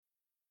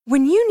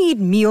When you need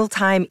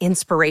mealtime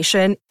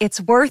inspiration,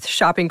 it's worth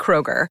shopping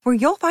Kroger, where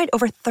you'll find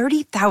over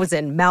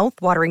 30,000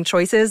 mouth-watering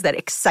choices that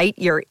excite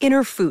your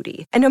inner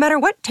foodie. And no matter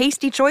what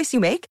tasty choice you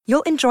make,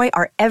 you'll enjoy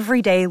our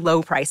everyday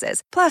low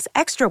prices, plus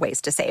extra ways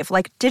to save,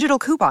 like digital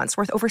coupons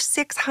worth over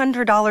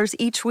 $600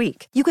 each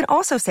week. You can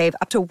also save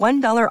up to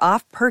 $1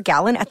 off per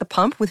gallon at the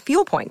pump with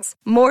fuel points.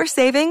 More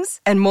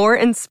savings and more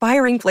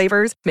inspiring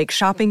flavors make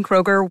shopping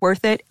Kroger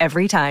worth it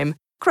every time.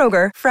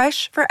 Kroger,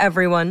 fresh for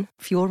everyone.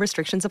 Fuel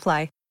restrictions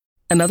apply.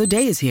 Another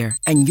day is here,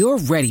 and you're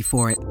ready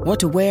for it. What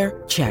to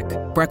wear? Check.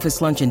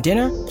 Breakfast, lunch, and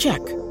dinner? Check.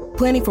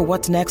 Planning for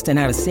what's next and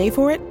how to save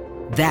for it?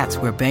 That's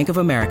where Bank of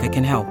America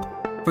can help.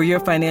 For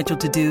your financial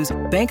to-dos,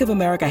 Bank of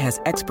America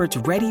has experts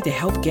ready to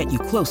help get you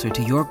closer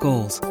to your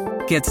goals.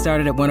 Get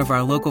started at one of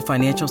our local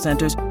financial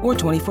centers or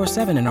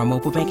 24/7 in our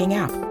mobile banking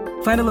app.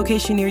 Find a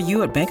location near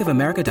you at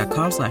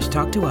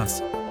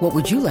bankofamerica.com/talktous. What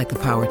would you like the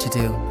power to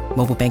do?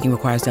 Mobile banking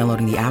requires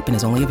downloading the app and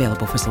is only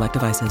available for select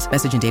devices.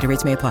 Message and data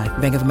rates may apply.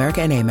 Bank of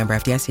America N.A., member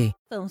FDIC.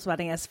 Film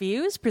Spotting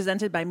SVU is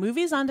presented by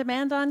Movies on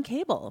Demand on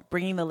cable,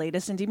 bringing the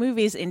latest indie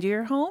movies into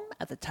your home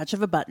at the touch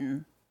of a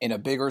button. In a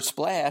bigger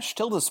splash,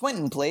 Tilda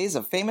Swinton plays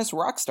a famous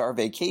rock star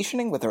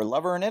vacationing with her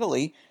lover in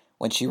Italy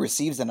when she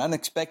receives an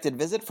unexpected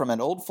visit from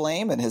an old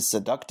flame and his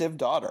seductive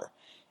daughter.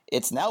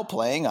 It's now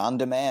playing on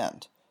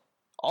demand.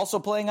 Also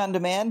playing on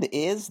demand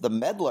is The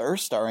Meddler,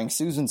 starring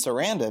Susan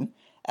Sarandon,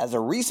 as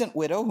a recent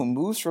widow who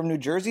moves from New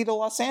Jersey to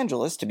Los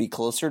Angeles to be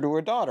closer to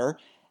her daughter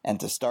and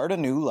to start a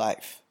new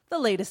life. The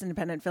latest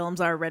independent films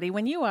are ready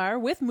when you are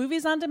with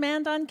Movies on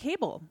Demand on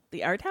cable.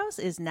 The Art House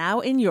is now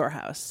in your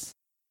house.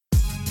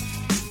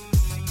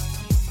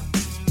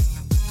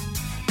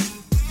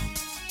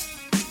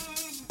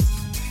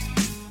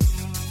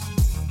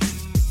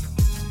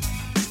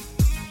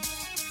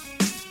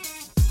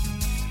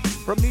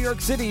 From New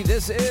York City,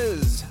 this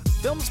is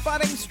Film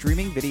Spotting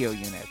Streaming Video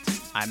Unit.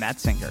 I'm Matt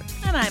Singer.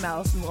 And I'm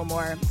Allison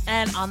Wilmore.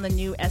 And on the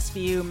new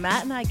SVU,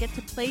 Matt and I get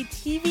to play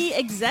TV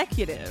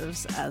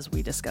executives as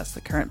we discuss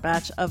the current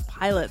batch of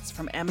pilots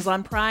from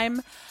Amazon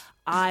Prime,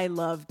 I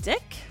Love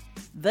Dick,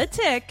 The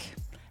Tick,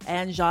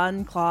 and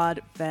Jean-Claude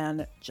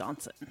Van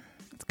Johnson.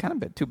 It's kind of a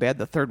bit too bad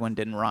the third one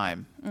didn't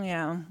rhyme.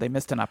 Yeah. They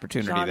missed an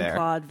opportunity there.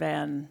 Jean-Claude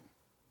Van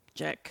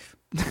Jick.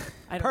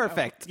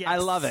 Perfect. Yes. I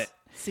love it.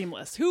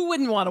 Seamless. Who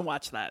wouldn't want to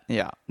watch that?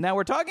 Yeah. Now,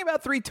 we're talking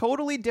about 3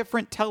 totally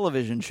different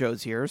television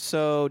shows here,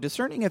 so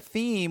discerning a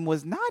theme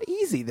was not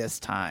easy this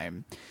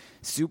time.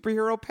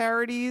 Superhero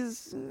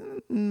parodies,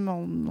 a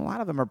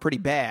lot of them are pretty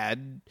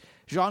bad.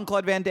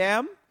 Jean-Claude Van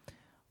Damme,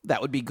 that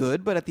would be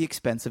good, but at the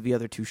expense of the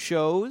other 2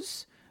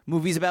 shows.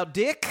 Movies about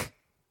Dick?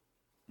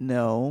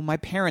 No, my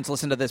parents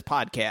listen to this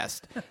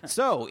podcast.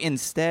 So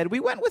instead, we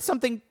went with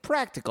something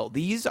practical.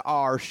 These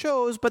are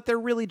shows, but they're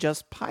really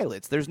just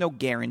pilots. There's no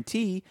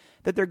guarantee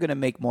that they're going to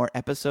make more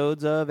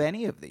episodes of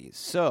any of these.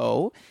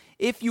 So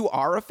if you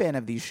are a fan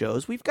of these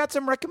shows, we've got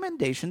some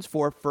recommendations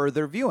for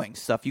further viewing,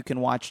 stuff you can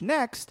watch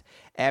next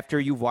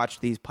after you've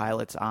watched these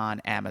pilots on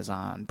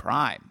Amazon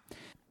Prime.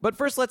 But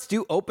first, let's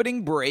do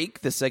Opening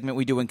Break, the segment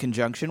we do in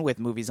conjunction with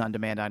Movies on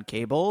Demand on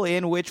cable,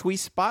 in which we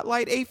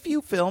spotlight a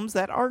few films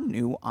that are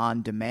new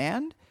on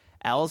demand.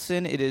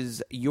 Allison, it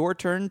is your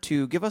turn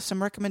to give us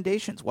some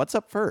recommendations. What's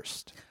up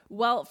first?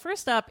 Well,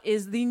 first up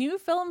is the new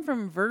film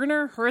from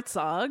Werner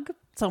Herzog,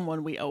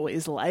 someone we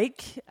always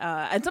like,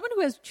 and someone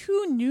who has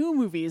 2 new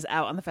movies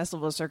out on the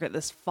festival circuit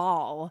this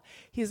fall.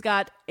 He's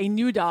got a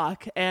new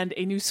doc and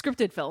a new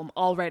scripted film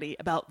already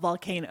about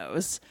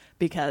volcanoes,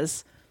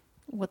 because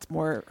what's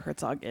more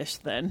Herzog-ish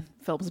than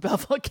films about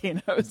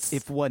volcanoes?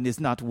 If one is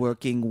not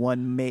working,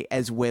 one may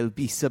as well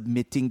be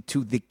submitting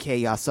to the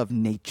chaos of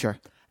nature.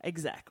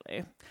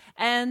 Exactly.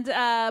 And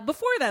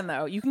before then,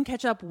 though, you can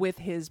catch up with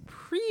his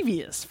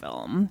previous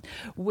film,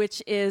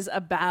 which is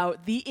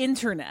about the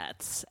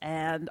internet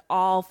and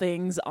all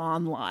things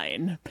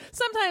online.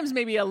 Sometimes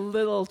maybe a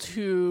little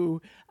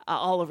too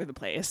all over the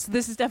place.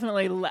 This is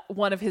definitely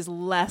one of his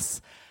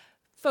less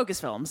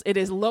focus films. It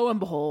is, lo and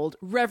behold,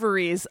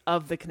 Reveries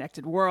of the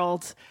Connected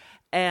World.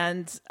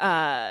 And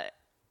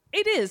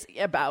it is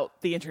about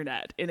the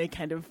internet in a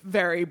kind of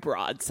very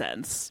broad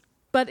sense.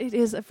 But it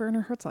is a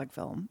Werner Herzog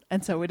film.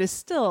 And so it is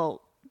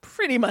still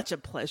pretty much a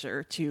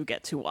pleasure to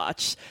get to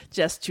watch,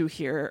 just to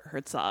hear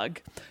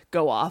Herzog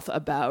go off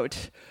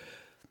about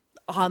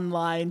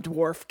online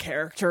dwarf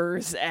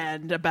characters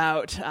and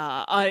about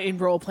in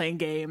role-playing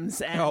games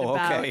and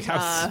okay.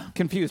 I was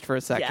confused for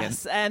a second.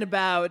 Yes, and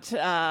about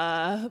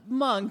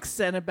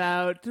monks and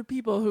about the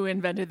people who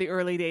invented the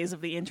early days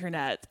of the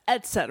internet,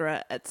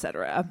 etc.,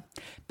 etc.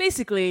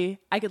 Basically,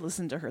 I could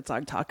listen to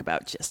Herzog talk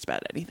about just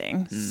about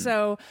anything.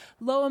 So,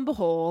 lo and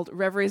behold,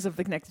 Reveries of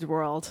the Connected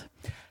World,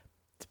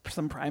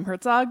 some Prime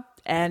Herzog,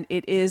 and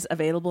it is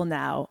available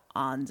now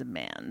on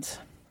demand.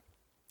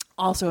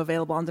 Also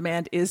available on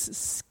demand is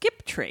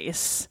Skip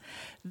Trace.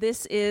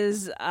 This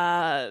is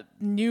a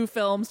new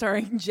film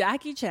starring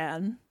Jackie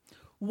Chan,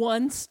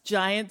 once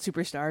giant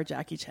superstar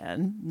Jackie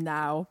Chan,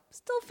 now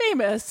still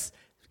famous,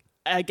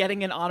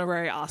 getting an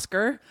honorary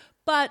Oscar,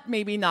 but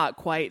maybe not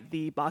quite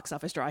the box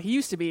office draw he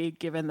used to be,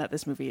 given that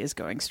this movie is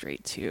going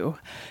straight to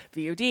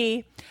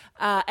VOD.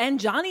 And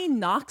Johnny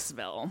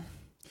Knoxville,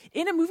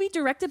 in a movie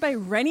directed by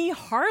Renny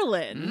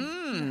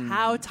Harlin.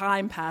 How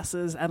time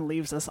passes and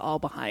leaves us all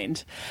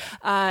behind.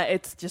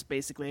 It's just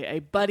basically a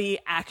buddy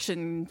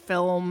action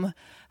film.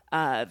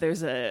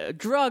 There's a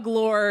drug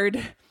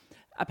lord.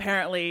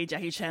 Apparently,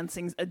 Jackie Chan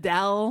sings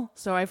Adele,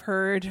 so I've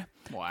heard.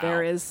 Wow.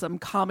 There is some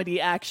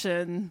comedy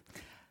action.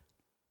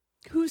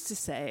 Who's to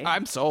say?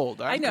 I'm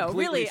sold. I know,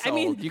 really. Sold. I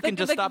mean, you can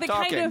just stop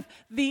talking. Kind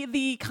of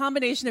the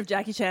combination of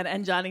Jackie Chan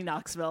and Johnny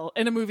Knoxville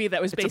in a movie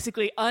that was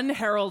basically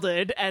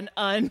unheralded and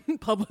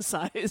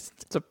unpublicized.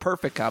 It's a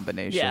perfect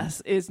combination. Yes,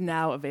 is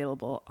now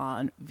available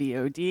on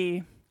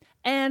VOD.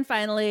 And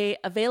finally,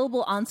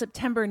 available on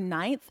September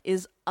 9th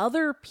is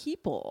Other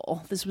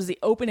People. This was the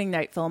opening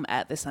night film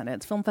at the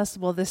Sundance Film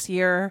Festival this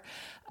year.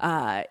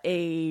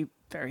 A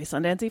very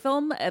Sundance-y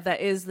film that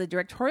is the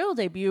directorial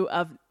debut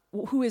of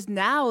who is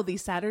now the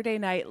Saturday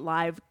Night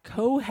Live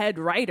co-head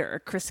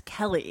writer, Chris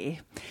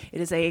Kelly.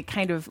 It is a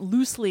kind of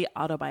loosely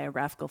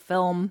autobiographical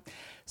film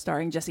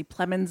starring Jesse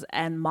Plemons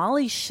and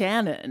Molly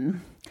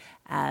Shannon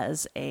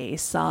as a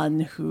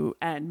son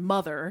and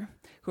mother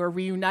who are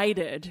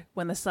reunited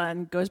when the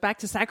son goes back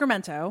to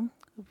Sacramento,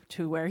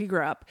 to where he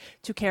grew up,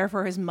 to care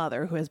for his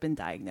mother who has been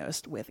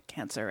diagnosed with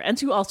cancer and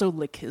to also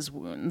lick his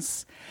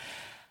wounds.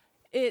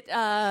 It,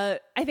 I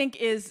think,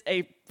 is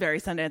a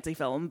very Sundance-y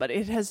film, but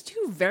it has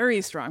two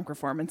very strong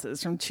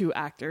performances from two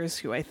actors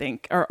who I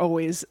think are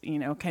always,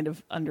 kind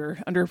of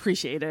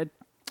underappreciated.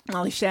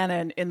 Molly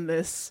Shannon in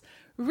this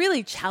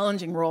really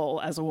challenging role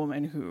as a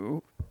woman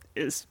who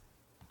is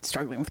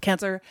struggling with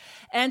cancer,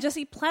 and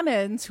Jesse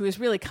Plemons, who is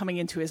really coming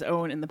into his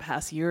own in the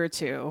past year or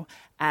two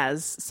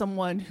as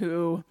someone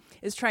who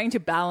is trying to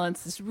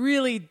balance this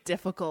really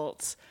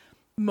difficult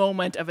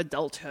moment of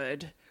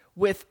adulthood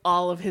with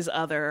all of his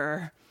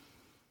other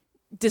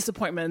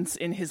disappointments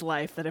in his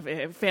life that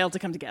have failed to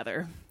come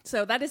together.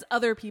 So that is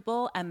Other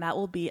People, and that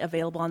will be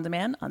available on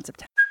demand on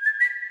September.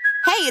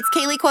 Hey, it's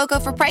Kaylee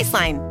Cuoco for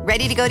Priceline.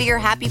 Ready to go to your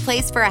happy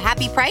place for a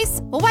happy price?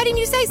 Well, why didn't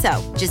you say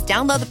so? Just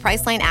download the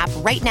Priceline app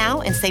right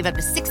now and save up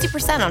to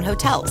 60% on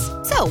hotels.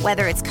 So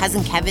whether it's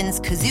Cousin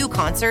Kevin's Kazoo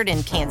Concert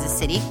in Kansas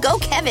City, go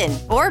Kevin,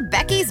 or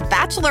Becky's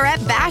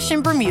Bachelorette Bash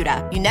in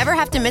Bermuda, you never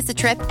have to miss a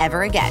trip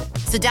ever again.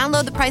 So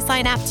download the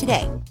Priceline app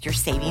today. Your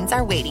savings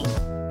are waiting.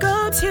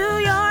 Go to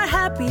your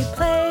happy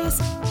place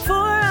for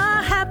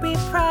a happy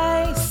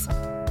price.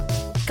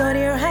 Go to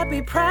your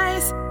happy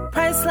price,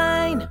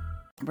 Priceline.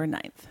 September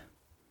 9th.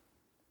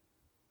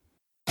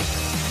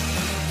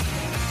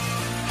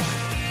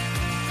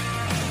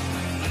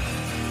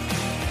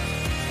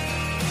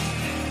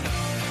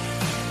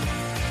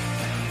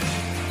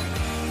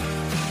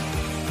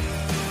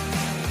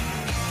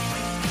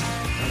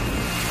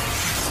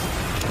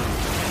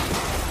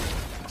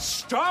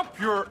 Stop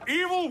your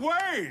evil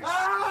ways!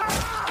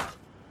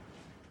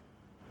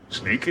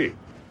 Sneaky.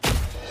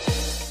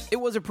 It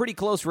was a pretty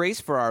close race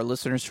for our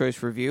Listener's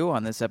Choice review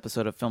on this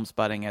episode of Film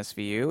Spotting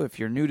SVU. If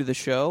you're new to the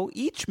show,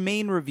 each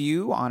main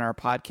review on our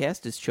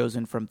podcast is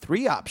chosen from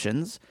three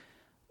options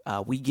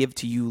we give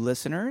to you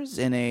listeners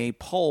in a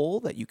poll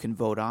that you can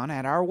vote on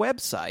at our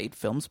website,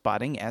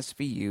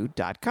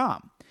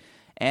 filmspottingsvu.com.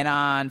 And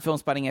on Film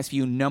Spotting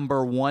SVU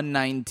number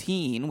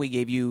 119, we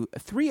gave you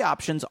three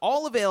options,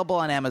 all available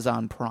on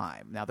Amazon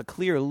Prime. Now, the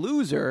clear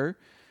loser,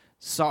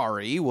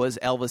 was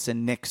Elvis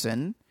and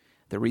Nixon,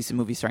 the recent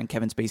movie starring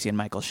Kevin Spacey and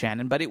Michael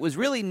Shannon. But it was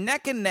really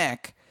neck and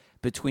neck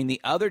between the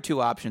other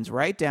two options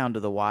right down to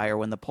the wire.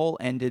 When the poll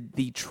ended,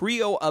 the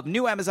trio of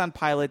new Amazon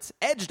pilots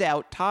edged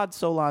out Todd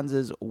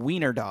Solondz's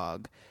Wiener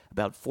Dog,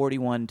 about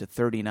 41 to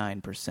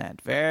 39%.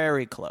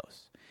 Very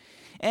close.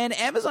 And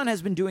Amazon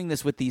has been doing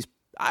this with these,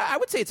 I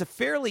would say it's a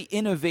fairly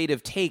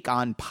innovative take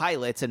on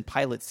pilots and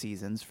pilot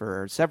seasons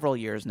for several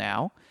years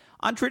now.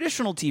 On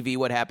traditional TV,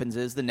 what happens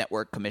is the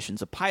network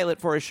commissions a pilot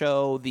for a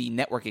show, the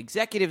network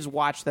executives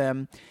watch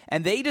them,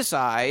 and they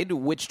decide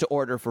which to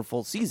order for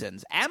full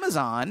seasons.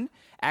 Amazon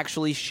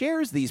actually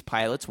shares these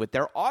pilots with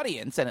their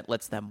audience, and it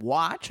lets them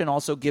watch and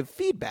also give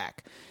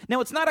feedback.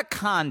 Now, it's not a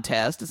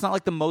contest. It's not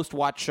like the most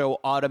watched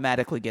show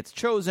automatically gets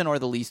chosen or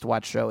the least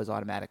watched show is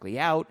automatically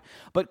out,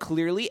 but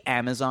clearly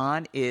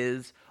Amazon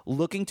is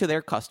looking to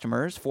their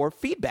customers for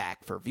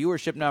feedback, for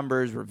viewership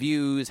numbers,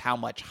 reviews, how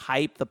much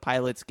hype the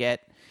pilots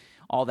get,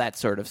 all that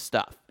sort of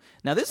stuff.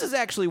 Now, this is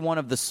actually one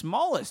of the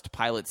smallest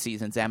pilot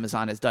seasons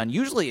Amazon has done.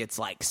 Usually it's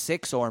like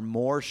 6 or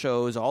more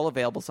shows, all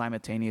available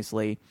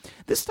simultaneously.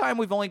 This time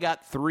we've only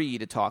got 3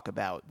 to talk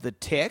about. The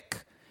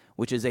Tick,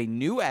 which is a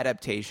new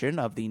adaptation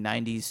of the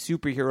 90s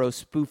superhero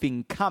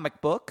spoofing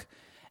comic book,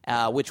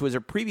 which was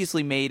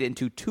previously made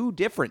into 2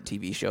 different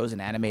TV shows,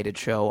 an animated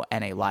show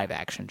and a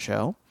live-action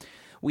show.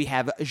 We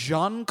have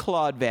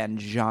Jean-Claude Van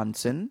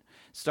Johnson,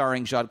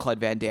 starring Jean-Claude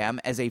Van Damme,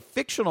 as a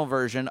fictional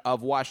version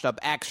of washed-up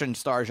action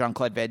star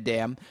Jean-Claude Van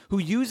Damme, who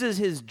uses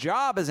his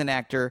job as an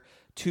actor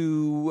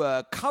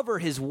to cover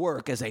his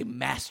work as a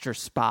master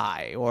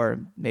spy. Or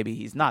maybe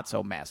he's not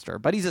so master,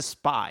 but he's a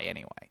spy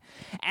anyway.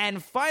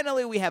 And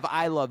finally, we have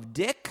I Love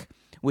Dick,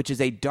 which is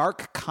a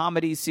dark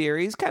comedy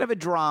series, kind of a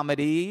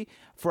dramedy,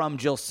 from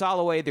Jill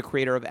Soloway, the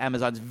creator of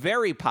Amazon's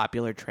very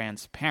popular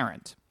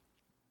Transparent.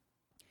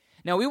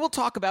 Now, we will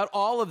talk about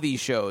all of these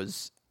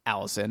shows,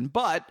 Allison,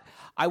 but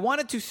I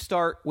wanted to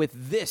start with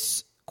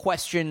this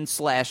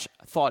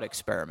question/thought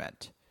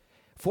experiment.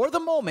 For the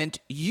moment,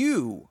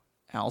 you,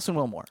 Allison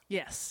Wilmore,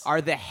 Yes.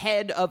 are the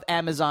head of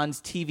Amazon's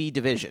TV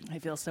division. I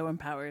feel so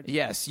empowered.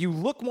 Yes, you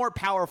look more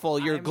powerful.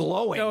 You're I'm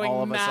glowing going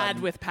all of a mad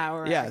sudden. with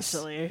power, Yes.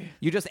 actually.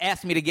 You just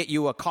asked me to get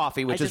you a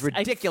coffee, which is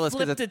ridiculous I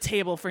because flipped a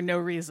table for no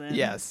reason.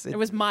 Yes. It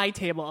was my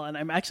table, and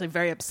I'm actually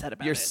very upset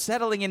about you're it.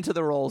 settling into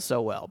the role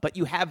so well. But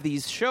you have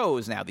these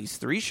shows now, these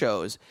 3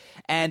 shows,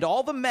 and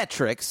all the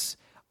metrics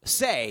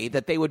say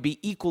that they would be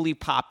equally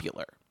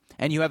popular.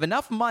 And you have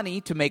enough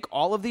money to make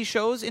all of these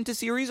shows into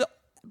series,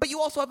 but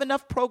you also have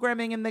enough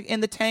programming in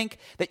the tank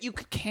that you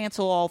could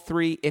cancel all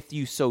 3 if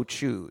you so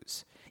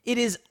choose. It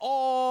is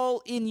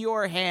all in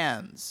your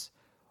hands.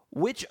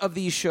 Which of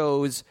these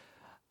shows,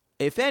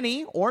 if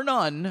any or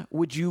none,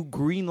 would you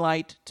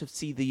greenlight to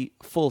see the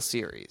full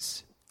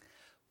series?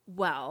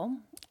 Well,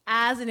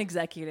 as an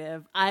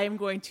executive, I am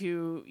going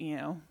to,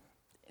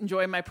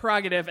 enjoy my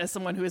prerogative as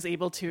someone who is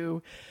able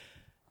to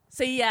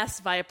say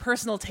yes via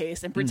personal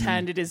taste and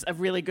pretend it is a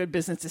really good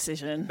business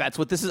decision. That's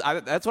what this is.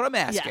 That's what I'm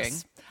asking.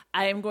 Yes.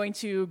 I am going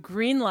to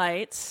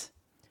greenlight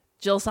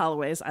Jill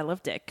Soloway's I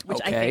Love Dick, which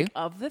I Okay. think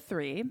of the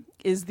 3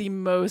 is the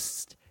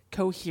most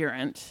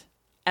coherent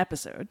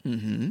episode.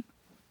 Mm-hmm.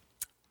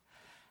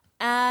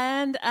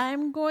 And I'll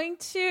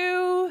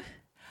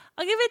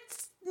give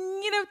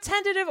it,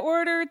 tentative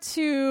order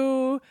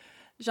to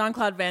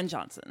Jean-Claude Van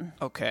Johnson.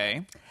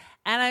 Okay.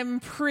 And I'm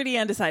pretty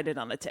undecided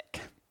on the Tick.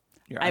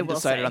 You're I will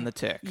undecided say. on the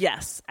Tick.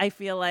 Yes. I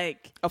feel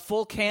like A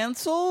full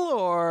cancel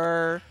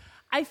or...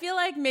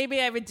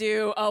 maybe I would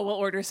do, we'll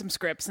order some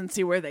scripts and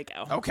see where they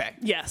go. Okay.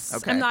 Yes.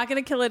 Okay. I'm not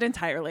going to kill it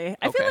entirely.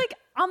 I feel Okay. like,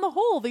 on the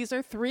whole, these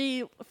are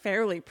 3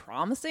 fairly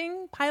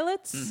promising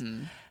pilots.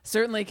 Mm-hmm.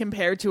 Certainly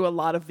compared to a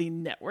lot of the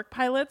network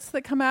pilots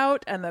that come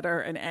out and that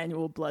are an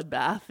annual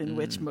bloodbath in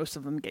which most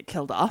of them get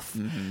killed off.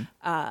 Mm-hmm.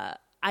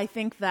 I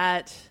think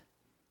that,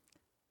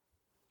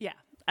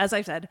 as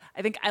I said,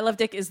 I think I Love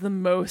Dick is the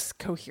most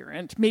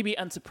coherent. Maybe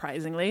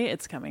unsurprisingly,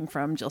 it's coming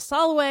from Jill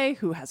Soloway,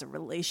 who has a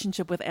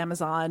relationship with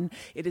Amazon.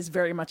 It is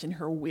very much in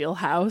her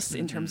wheelhouse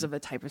in terms of a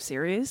type of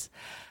series.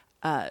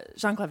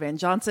 Jean-Claude Van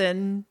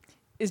Johnson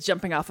is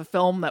jumping off a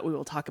film that we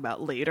will talk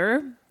about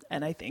later,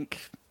 and I think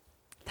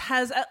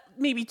has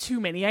maybe too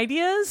many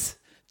ideas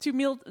to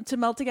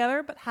meld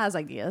together, but has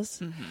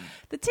ideas.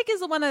 The Tick is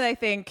the one that I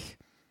think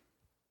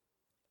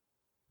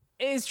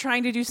is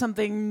trying to do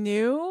something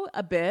new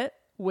a bit,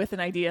 with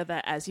an idea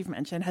that, as you've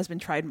mentioned, has been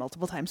tried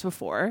multiple times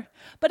before,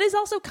 but is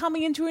also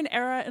coming into an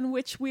era in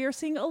which we are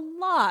seeing a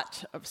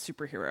lot of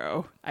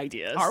superhero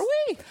ideas. Are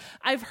we?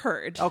 I've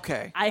heard.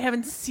 Okay. I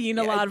haven't seen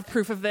a lot of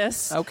proof of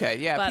this. Okay,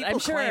 yeah, but people I'm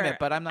sure claim it,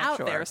 but I'm not out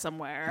sure. there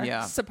somewhere.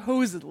 Yeah.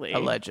 Supposedly.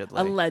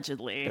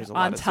 Allegedly. There's a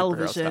lot on of superhero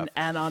television stuff.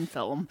 and on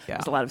film. Yeah.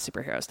 There's a lot of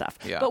superhero stuff.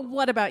 Yeah. But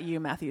what about you,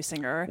 Matthew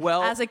Singer?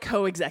 Well- as a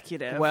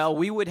co-executive. Well,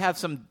 we would have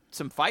some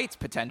fights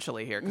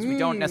potentially here because we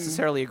don't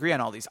necessarily agree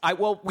on all these.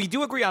 We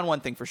do agree on one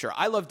thing for sure.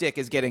 I Love Dick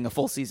is getting a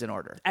full season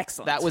order.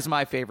 Excellent. That was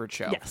my favorite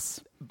show. Yes.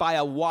 By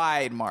a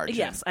wide margin.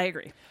 Yes, I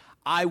agree.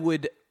 I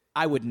would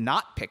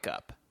not pick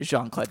up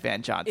Jean-Claude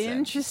Van Johnson.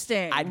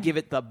 Interesting. I'd give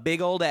it the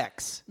big old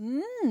X.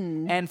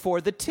 And for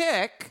the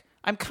Tick,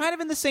 I'm kind of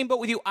in the same boat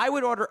with you. I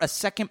would order a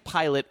second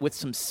pilot with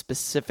some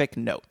specific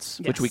notes,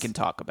 which we Yes. can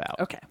talk about.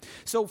 Okay.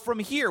 So from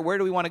here, where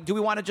do we want to? Do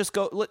we want to just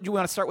go? Do we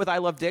want to start with I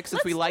Love Dick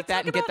since we like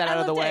that Let's and talk get that about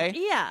out of the I Love way?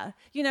 Dick.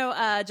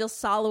 Yeah. Jill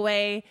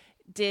Soloway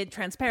did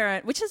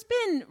Transparent, which has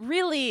been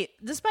really,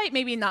 despite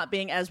maybe not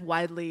being as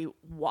widely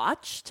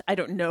watched, I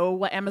don't know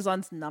what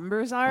Amazon's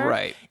numbers are.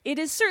 Right. It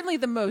is certainly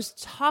the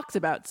most talked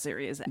about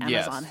series that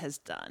Yes. Amazon has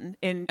done.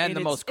 And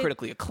the most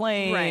critically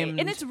acclaimed. Right.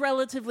 And it's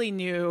relatively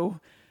new,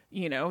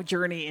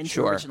 journey into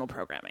Sure. original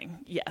programming.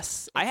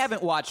 Yes. I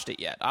haven't watched it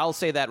yet. I'll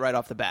say that right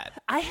off the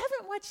bat. I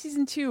haven't watched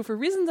season 2 for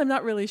reasons I'm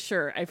not really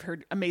sure. I've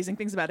heard amazing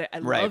things about it. I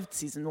Right. loved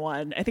season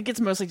 1. I think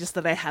it's mostly just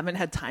that I haven't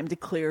had time to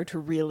clear to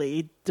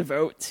really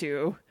devote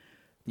to,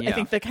 I Yeah.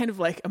 think, the kind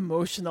of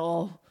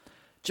emotional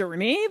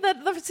journey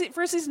that the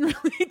first season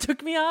really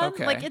took me on.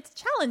 Okay. It's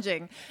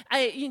challenging.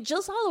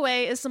 Jill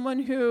Soloway is someone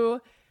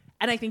who,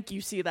 and I think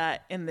you see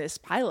that in this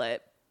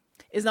pilot,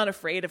 is not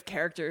afraid of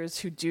characters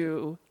who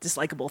do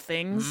dislikable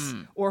things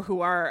or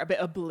who are a bit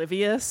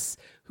oblivious,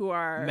 who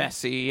are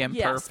Messy and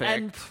perfect.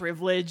 and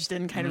privileged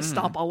and kind of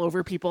stomp all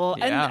over people.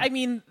 Yeah. And I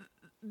mean,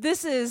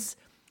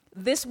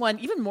 this one,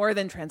 even more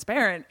than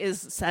Transparent,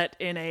 is set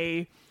in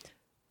a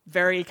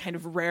very kind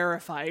of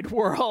rarefied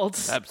world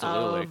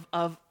Absolutely.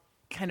 of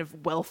kind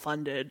of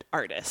well-funded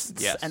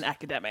artists Yes. and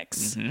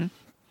academics.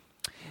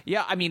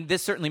 Yeah, I mean,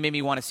 this certainly made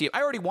me want to see it.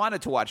 I already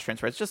wanted to watch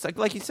Transparent. It's just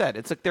like you said,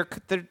 it's like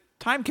they're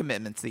time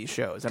commitments, these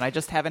shows, and I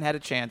just haven't had a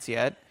chance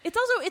yet.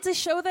 It's a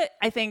show that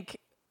I think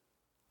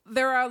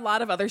there are a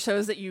lot of other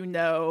shows that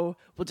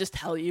will just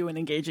tell you an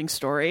engaging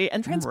story.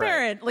 And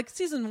Transparent, like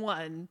season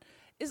 1,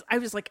 I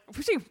was like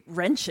pretty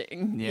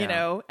wrenching, Yeah. you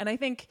know? And I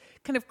think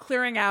kind of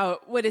clearing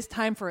out what is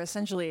time for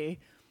essentially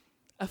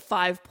a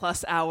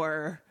 5+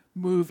 hour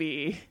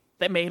movie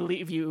that may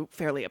leave you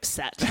fairly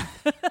upset.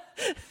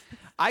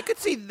 I could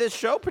see this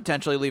show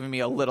potentially leaving me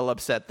a little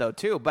upset, though,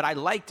 too. But I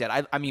liked it.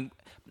 I mean,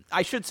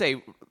 I should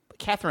say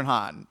Kathryn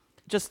Hahn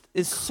just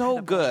is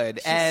so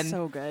good. She's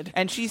so good.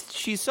 And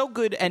she's so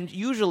good, and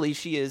usually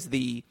she is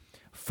the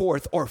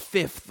fourth or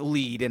fifth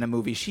lead in a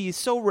movie. She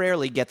so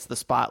rarely gets the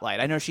spotlight.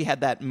 I know she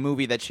had that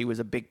movie that she was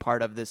a big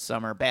part of this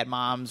summer, Bad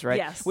Moms, right?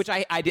 Yes. Which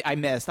I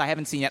missed. I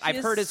haven't seen yet. I've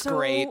heard it's so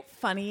great.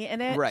 Funny in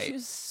it. Right.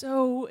 She's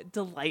so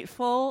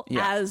delightful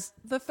Yeah. as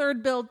the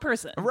third build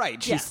person.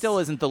 Right. She Yes. still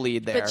isn't the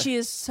lead there. But she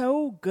is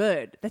so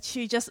good that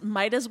she just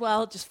might as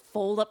well just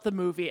fold up the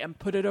movie and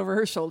put it over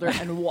her shoulder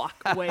and walk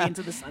away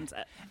into the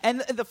sunset.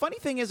 And the funny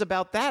thing is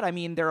about that, I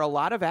mean, there are a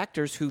lot of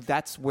actors who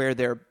that's where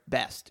they're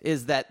best,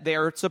 is that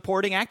they're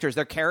supporting actors,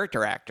 they're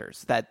character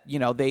actors, that, you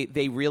know, they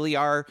really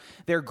are,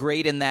 they're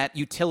great in that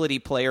utility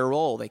player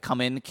role. They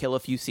come in, kill a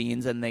few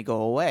scenes, and they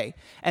go away.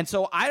 And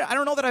so I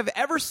don't know that I've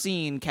ever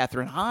seen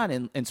Kathryn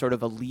Hahn in sort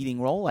of a leading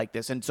role like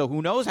this. And so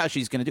who knows how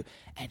she's going to do.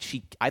 And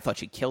I thought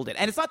she killed it.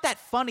 And it's not that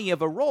funny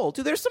of a role,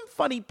 too. There's some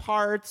funny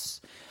parts,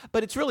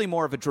 but it's really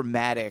more of a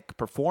dramatic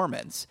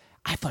performance.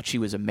 I thought she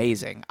was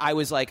amazing. I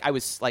was like,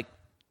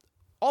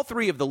 all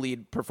three of the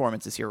lead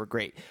performances here were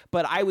great,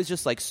 but I was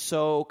just like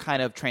so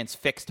kind of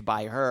transfixed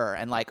by her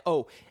and like,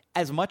 oh,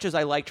 as much as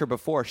I liked her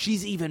before,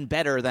 she's even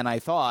better than I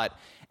thought.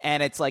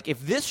 And it's like,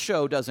 if this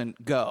show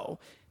doesn't go,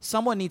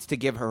 someone needs to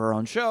give her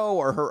own show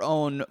or her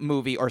own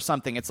movie or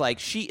something. It's like,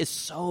 she is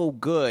so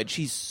good.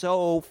 She's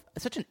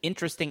such an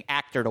interesting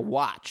actor to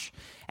watch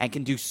and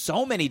can do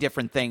so many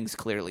different things,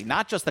 clearly,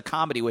 not just the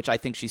comedy, which I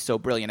think she's so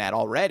brilliant at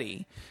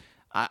already.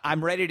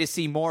 I'm ready to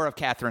see more of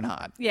Kathryn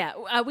Hahn. Yeah,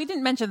 we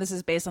didn't mention this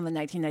is based on the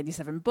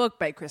 1997 book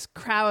by Chris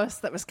Kraus.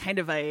 That was kind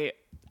of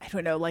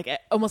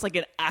almost like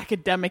an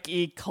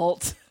academic-y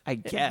cult. I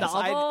guess.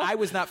 novel. I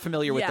was not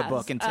familiar with the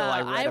book until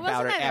I read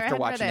about it after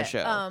watching the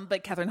show.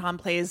 But Kathryn Hahn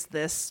plays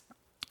this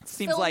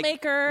Seems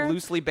filmmaker, like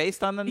loosely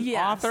based on the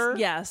author.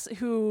 Yes,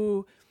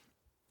 who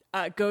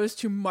goes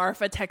to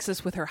Marfa,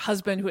 Texas with her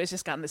husband, who has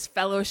just gotten this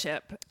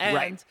fellowship. And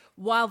Right.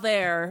 while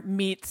there,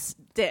 meets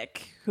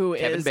Dick, who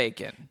Kevin is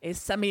Bacon. a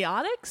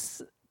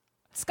semiotics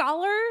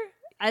scholar,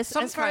 as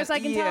far as I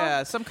can tell.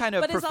 Yeah, some kind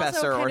of but professor is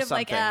also kind or of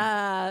something.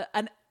 like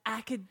an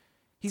academia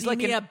He's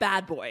like a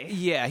bad boy.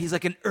 Yeah, he's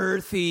like an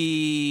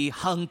earthy,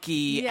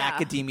 hunky Yeah.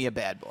 academia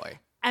bad boy.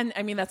 And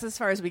I mean, that's as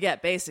far as we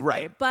get, basically.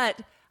 Right. But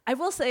I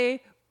will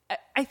say,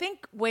 I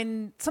think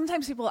when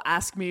sometimes people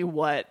ask me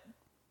what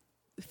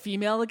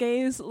female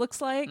gaze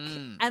looks like,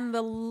 and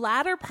the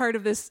latter part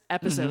of this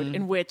episode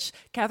in which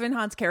Kathryn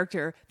Hahn's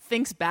character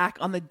thinks back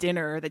on the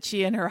dinner that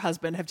she and her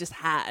husband have just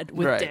had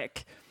with Right.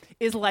 Dick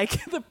is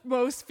like the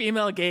most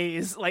female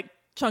gaze, like,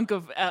 chunk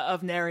of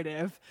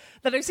narrative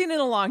that I've seen in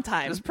a long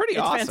time. It's pretty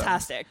it's awesome.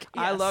 fantastic.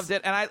 I Yes. loved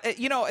it. And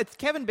it's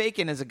Kevin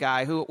Bacon is a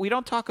guy who we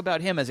don't talk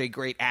about him as a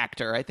great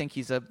actor. I think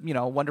he's a,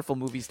 wonderful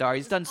movie star.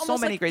 He's done so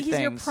Almost many like great he's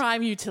things. your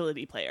prime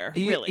utility player,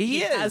 really.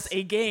 he is. has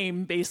a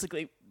game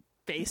basically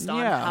based on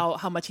Yeah.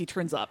 how much he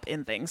turns up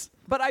in things.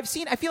 But I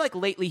feel like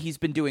lately he's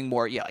been doing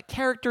more, like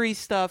character-y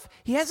stuff.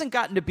 He hasn't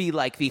gotten to be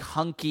like the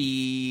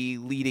hunky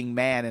leading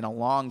man in a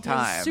long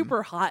time. He's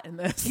super hot in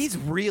this. He's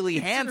really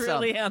handsome.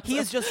 really handsome. He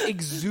is just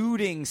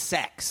exuding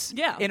sex.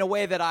 Yeah. In a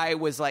way that I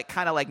was like,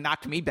 kind of like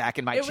knocked me back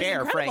in my It was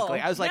chair, incredible. frankly.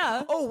 I was like,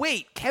 Yeah. oh,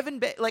 wait,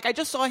 like I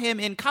just saw him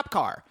in Cop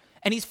Car.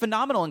 And he's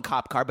phenomenal in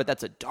Cop Car, but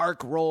that's a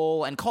dark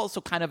role and also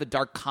kind of a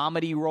dark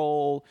comedy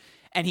role.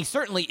 And he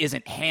certainly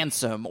isn't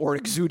handsome or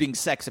exuding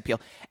sex appeal.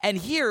 And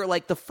here,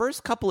 like the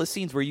first couple of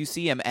scenes where you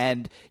see him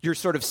and you're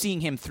sort of seeing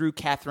him through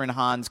Kathryn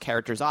Hahn's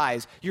character's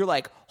eyes, you're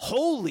like,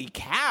 holy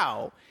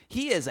cow,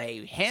 he is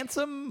a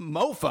handsome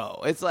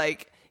mofo. It's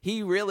like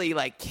he really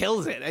like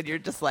kills it. And you're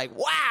just like,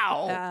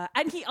 wow.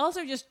 And he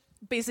also just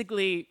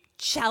basically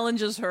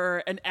challenges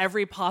her in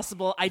every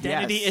possible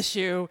identity Yes.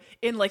 issue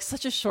in like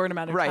such a short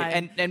amount of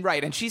time.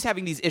 And she's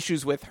having these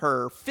issues with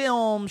her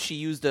film. She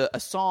used a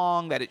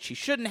song that she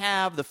shouldn't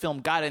have. The film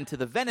got into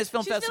the Venice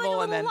Film She's Festival, feeling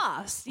a and then little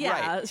lost.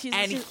 Yeah, right. she's-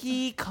 and she's-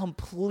 he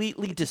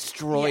completely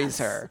destroys Yes.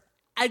 her.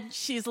 And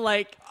she's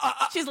like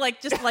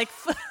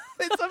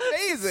It's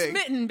amazing.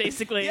 smitten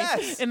basically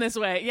Yes. in this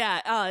way.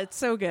 Yeah, it's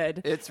so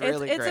good. It's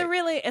really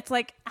great. it's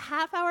like a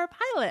half-hour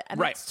pilot, and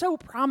Right. it's so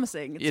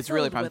promising. It's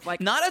really filled with, promising.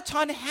 like Not a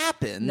ton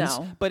happens,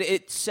 No. but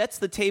it sets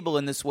the table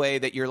in this way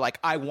that you're like,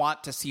 I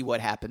want to see what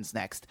happens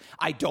next.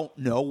 I don't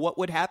know what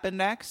would happen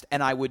next,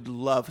 and I would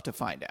love to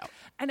find out.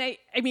 And I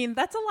mean,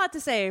 that's a lot to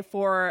say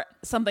for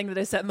something that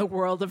is set in the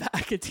world of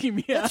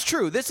academia. That's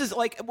true. This is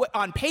like,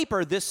 on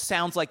paper, this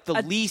sounds like the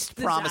least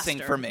promising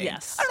disaster, for me.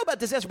 yes. I don't know about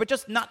disaster, but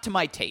just not to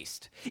my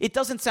taste. It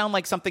doesn't sound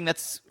like something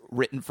that's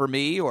written for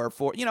me or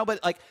for,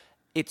 but like,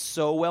 it's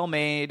so well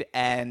made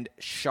and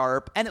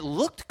sharp, and it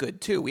looked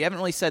good too. We haven't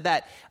really said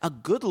that. A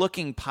good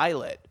looking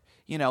pilot.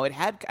 It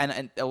had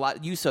and a lot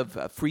of use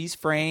of freeze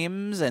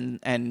frames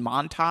and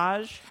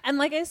montage. And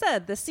like I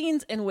said, the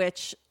scenes in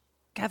which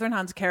Catherine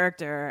Hahn's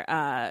character,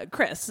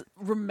 Chris,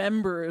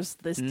 remembers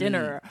this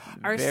dinner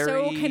are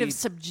so kind of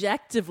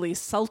subjectively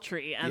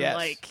sultry and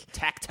like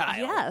tactile.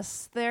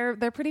 Yes, they're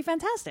pretty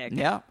fantastic.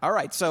 Yeah. All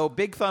right. So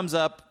big thumbs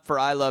up for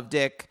I Love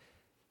Dick.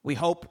 We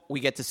hope we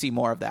get to see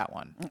more of that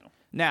one.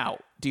 Now,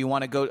 do you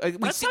want to go?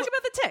 Let's talk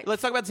about the Tick.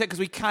 Let's talk about the Tick because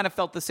we kind of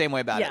felt the same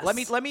way about Yes.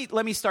 it.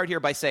 Let me start here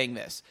by saying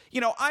this.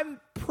 I'm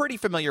pretty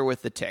familiar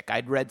with the Tick.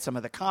 I'd read some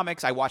of the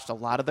comics. I watched a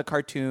lot of the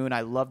cartoon. I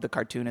loved the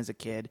cartoon as a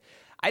kid.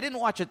 I didn't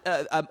watch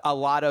a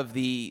lot of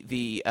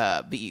the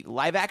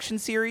live action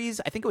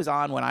series. I think it was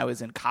on when I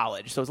was in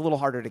college, so it was a little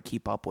harder to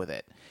keep up with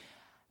it.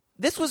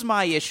 This was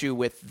my issue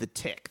with the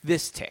Tick.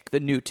 This Tick, the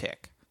new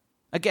Tick.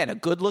 Again, a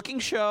good looking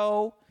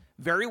show,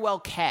 very well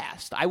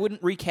cast. I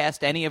wouldn't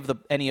recast any of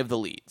the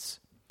leads,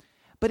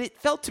 but it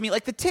felt to me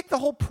like the Tick. The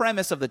whole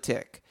premise of the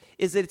Tick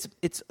is that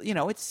it's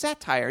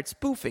satire, it's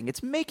spoofing,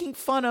 it's making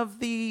fun of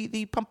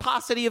the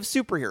pomposity of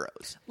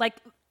superheroes, Like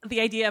the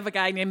idea of a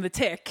guy named the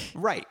Tick,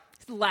 right?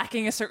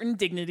 Lacking a certain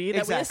dignity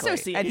that we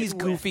associate, and he's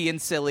with. goofy and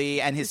silly,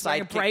 and his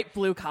Wearing a sidekick, bright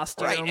blue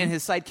costume, right? And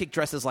his sidekick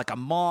dresses like a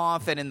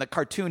moth, and in the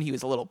cartoon he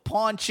was a little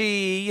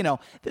paunchy.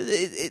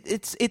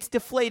 It's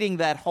deflating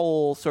that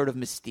whole sort of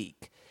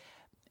mystique.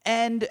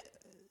 And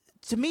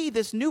to me,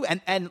 this new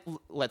and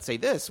let's say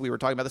this: we were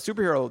talking about the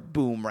superhero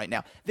boom right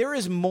now. There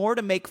is more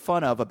to make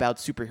fun of about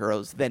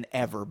superheroes than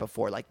ever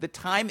before. Like the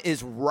time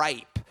is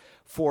ripe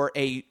for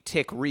a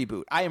Tick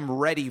reboot. I am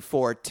ready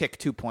for Tick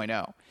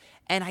 2.0.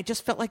 And I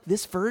just felt like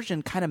this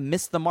version kind of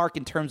missed the mark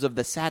in terms of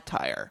the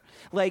satire.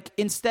 Like,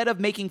 instead of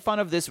making fun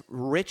of this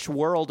rich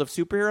world of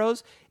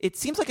superheroes, it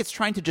seems like it's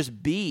trying to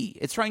just be.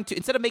 It's trying to,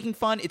 instead of making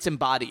fun, it's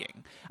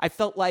embodying. I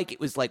felt like it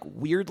was, like,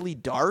 weirdly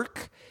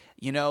dark.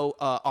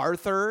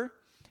 Arthur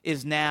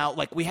is now,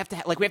 like, we have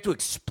to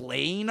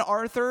explain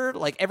Arthur.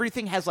 Like,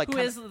 everything has, like... Who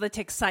is the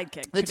Tick's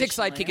sidekick? The Tick's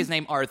sidekick is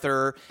named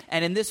Arthur.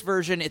 And in this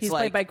version, it's He's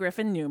like... played by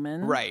Griffin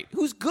Newman. Right.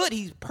 Who's good.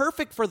 He's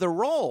perfect for the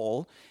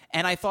role.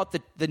 And I thought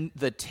that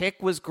the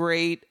Tick was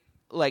great.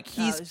 Like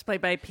he's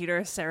played by Peter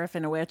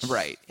Serafinowicz.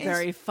 Right.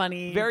 Very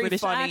funny very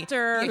British funny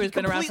actor who's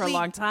been around for a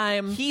long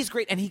time. He's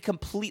great, and he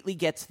completely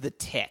gets the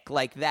Tick.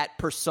 Like that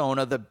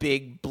persona, the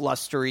big,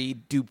 blustery,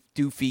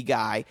 doofy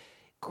guy.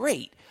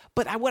 Great.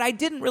 But what I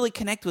didn't really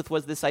connect with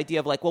was this idea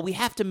of like, well, we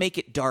have to make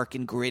it dark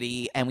and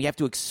gritty, and we have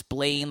to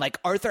explain, like,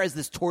 Arthur has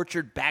this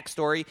tortured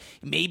backstory,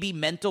 maybe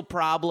mental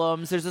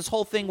problems. There's this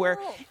whole thing where...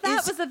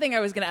 That was the thing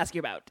I was going to ask you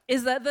about,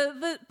 is that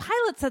the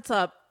pilot sets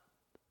up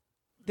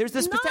there's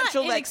this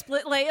potential like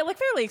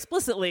fairly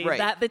explicitly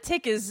that the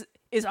Tick is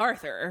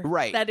Arthur,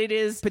 right? That it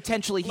is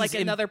potentially like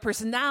another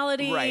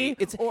personality, right?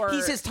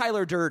 He's his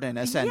Tyler Durden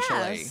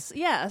essentially.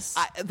 Yes.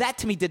 That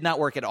to me did not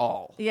work at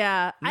all.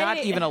 Yeah, not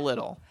even a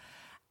little.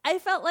 I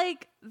felt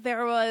like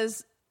there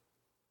was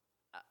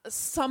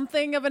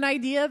something of an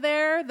idea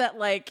there that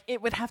like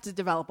it would have to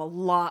develop a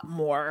lot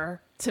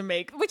more to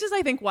make, which is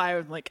I think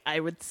why I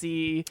would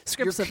see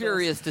scripts. You're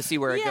curious to see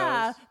where it goes.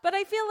 Yeah, but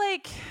I feel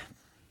like.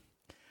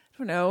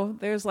 I don't know,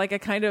 there's like a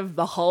kind of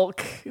the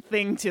Hulk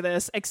thing to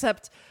this,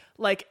 except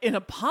like in a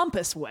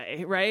pompous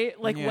way, right?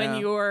 Like when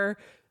you're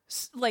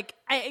like,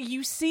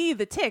 you see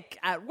the Tick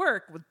at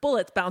work with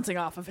bullets bouncing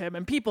off of him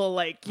and people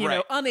like, you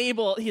know,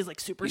 unable, he's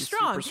like super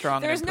strong. Super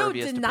strong. There's no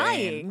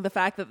denying the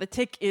fact that the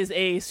Tick is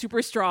a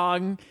super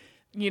strong,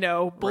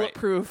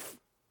 bulletproof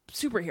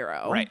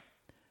superhero.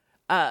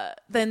 Right.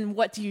 Then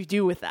what do you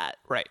do with that?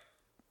 Right.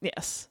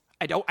 Yes.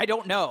 I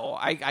don't know.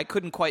 I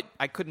couldn't quite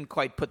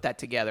put that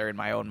together in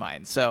my own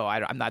mind. So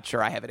I'm not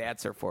sure I have an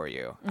answer for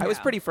you. Yeah. I was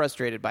pretty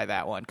frustrated by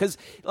that one because,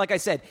 like I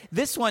said,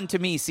 this one to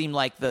me seemed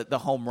like the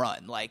home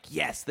run. Like,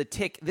 yes, the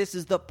Tick. This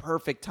is the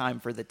perfect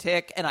time for the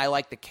Tick, and I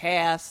like the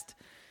cast.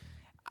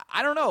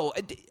 I don't know.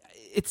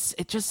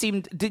 It just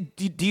seemed.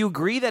 Do you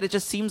agree that it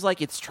just seems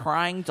like it's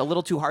trying a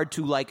little too hard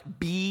to like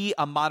be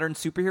a modern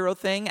superhero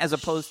thing as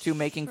opposed to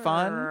making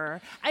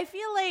fun? I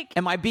feel like.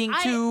 Am I being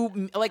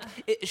too like?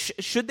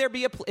 Should there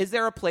be is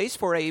there a place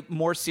for a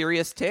more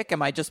serious Tick?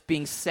 Am I just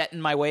being set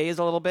in my ways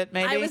a little bit?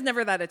 Maybe I was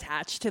never that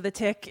attached to the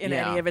Tick in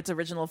any of its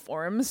original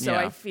forms, so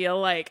I feel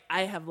like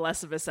I have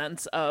less of a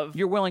sense of.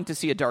 You're willing to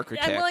see a darker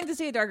Tick. I'm willing to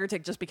see a darker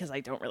Tick just because I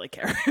don't really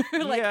care.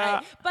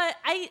 But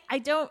I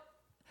don't.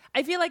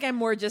 I feel like I'm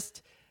more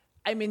just.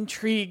 I'm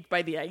intrigued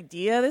by the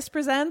idea this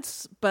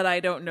presents, but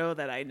I don't know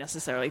that I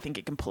necessarily think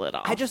it can pull it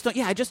off. I just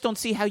don't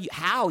see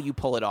how you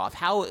pull it off.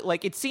 How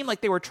like it seemed like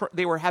they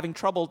were having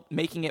trouble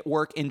making it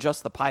work in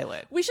just the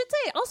pilot. We should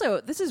say also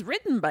this is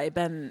written by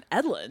Ben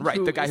Edlund,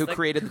 right? The guy who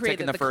created the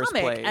Tick in the first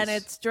place, and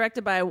it's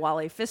directed by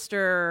Wally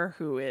Pfister,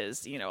 who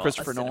is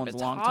Christopher Nolan's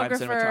longtime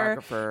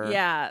cinematographer.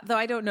 Yeah, though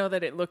I don't know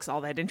that it looks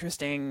all that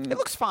interesting. It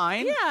looks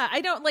fine. Yeah,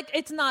 I don't like.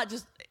 It's not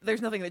just.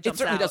 There's nothing that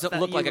jumps out. It certainly doesn't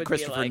look like a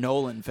Christopher like,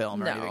 Nolan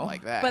film or anything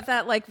like that. But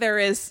that like there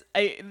is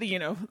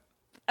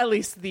at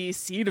least the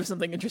seed of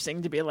something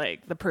interesting to be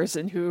like the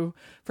person who,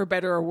 for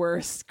better or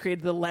worse,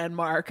 created the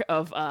landmark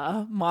of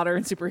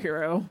modern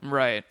superhero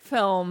right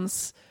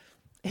films.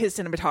 his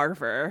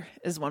cinematographer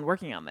is the one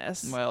working on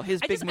this. Well,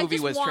 his big movie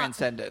was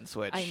Transcendence,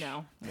 which I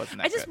know. wasn't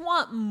that I just good.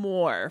 want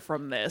more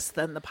from this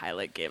than the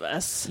pilot gave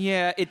us.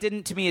 Yeah, it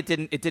didn't. To me, it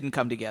didn't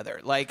come together.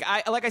 Like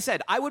I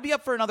said, I would be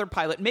up for another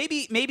pilot.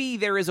 Maybe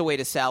there is a way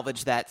to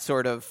salvage that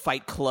sort of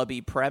Fight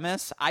Clubby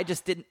premise. I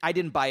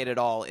didn't buy it at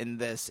all in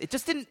this. I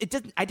just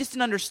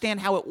didn't understand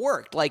how it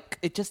worked. Like,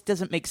 it just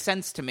doesn't make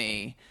sense to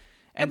me.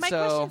 And my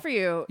question for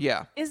you,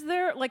 yeah, is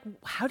there, like,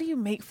 how do you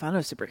make fun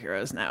of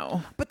superheroes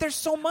now? But there's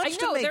so much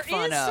to make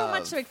fun of. There is so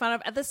much to make fun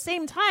of. At the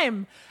same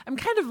time, I'm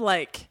kind of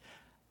like...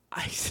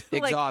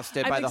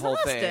 exhausted by the whole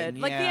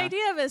thing. Like, the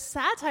idea of a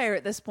satire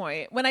at this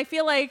point, when I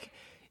feel like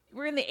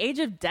we're in the age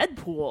of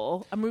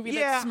Deadpool, a movie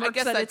that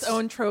smirks at its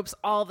own tropes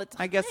all the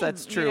time. I guess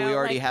that's true. You know, we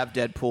already have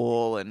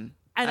Deadpool, and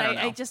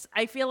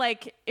I feel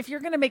like if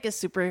you're going to make a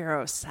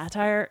superhero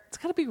satire, it's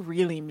got to be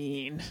really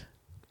mean.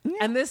 Yeah.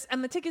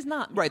 And the Tick is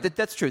not right.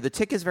 That's true. The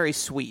Tick is very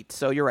sweet.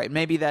 So you're right.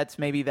 Maybe that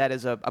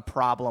is a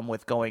problem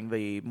with going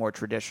the more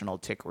traditional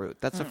Tick route.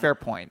 That's a fair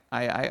point.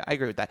 I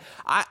agree with that.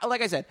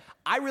 Like I said,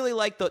 I really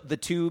like the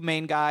two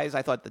main guys.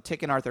 I thought the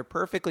Tick and Arthur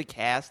perfectly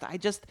cast. I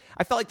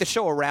felt like the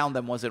show around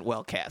them wasn't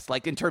well cast.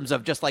 Like, in terms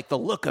of just like the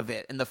look of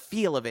it and the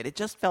feel of it, it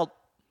just felt,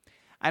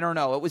 I don't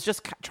know. It was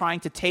just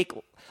trying to take,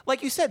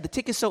 like you said, the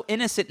Tick is so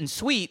innocent and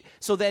sweet.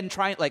 So then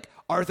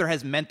Arthur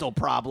has mental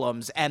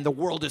problems and the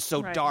world is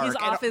so dark. He's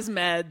off his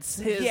meds.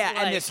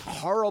 And this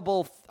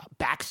horrible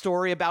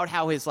backstory about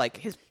how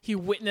he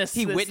witnessed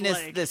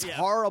this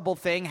horrible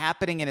thing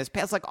happening in his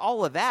past. Like,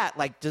 all of that,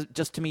 like,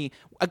 just to me,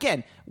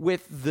 again,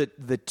 with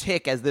the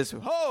Tick as this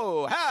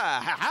ho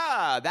ha ha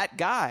ha that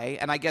guy.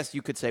 And I guess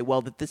you could say,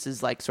 well, that this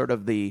is like sort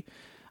of the,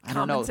 I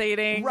don't know.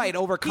 Right,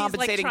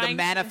 overcompensating, like, the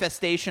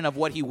manifestation of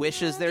what he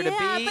wishes there to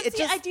be.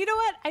 But do you know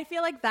what? I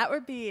feel like that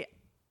would be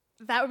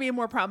a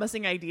more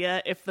promising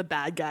idea if the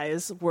bad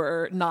guys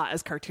were not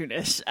as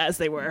cartoonish as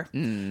they were.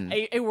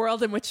 A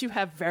world in which you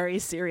have very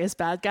serious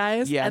bad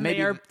guys, and they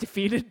are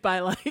defeated by,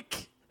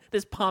 like,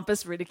 this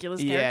pompous,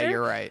 ridiculous character. Yeah,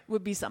 you're right.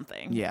 Would be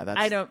something. Yeah,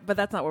 but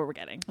that's not what we're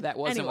getting. That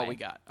wasn't what we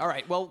got. All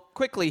right, well,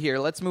 quickly here,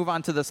 let's move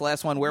on to this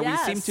last one where we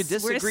seem to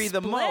disagree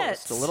the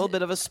most. A little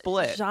bit of a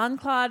split.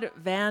 Jean-Claude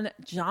Van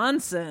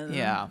Johnson.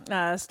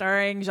 Yeah.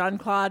 Starring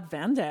Jean-Claude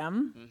Van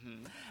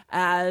Damme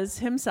as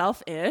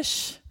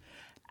himself-ish,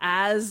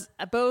 as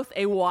both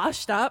a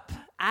washed-up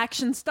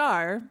action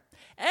star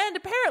and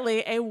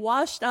apparently a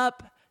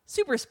washed-up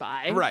super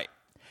spy. Right.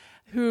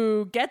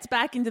 Who gets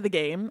back into the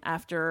game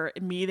after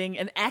meeting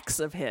an ex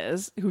of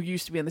his who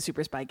used to be in the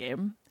Super Spy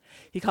game.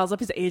 He calls up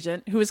his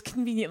agent, who is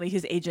conveniently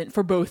his agent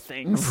for both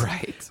things.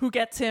 Right. Who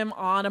gets him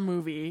on a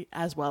movie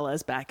as well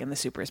as back in the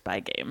Super Spy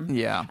game.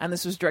 Yeah. And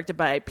this was directed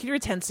by Peter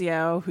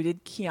Tenzio, who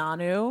did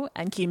Keanu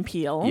and Key and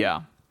Peele.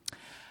 Yeah.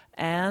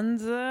 And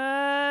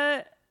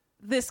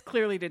this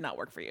clearly did not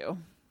work for you.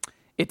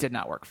 It did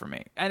not work for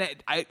me. And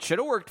it should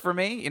have worked for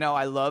me. You know,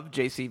 I love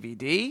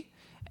JCVD.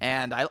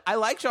 And I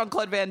like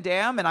Jean-Claude Van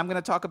Damme, and I'm going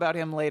to talk about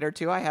him later,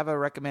 too. I have a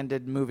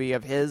recommended movie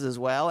of his as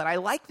well. And I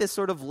like this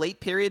sort of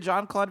late-period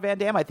Jean-Claude Van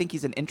Damme. I think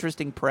he's an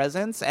interesting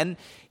presence. And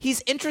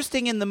he's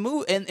interesting in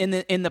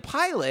the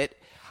pilot.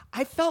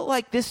 I felt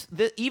like this,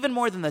 even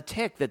more than The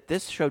Tick, that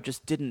this show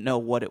just didn't know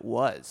what it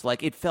was.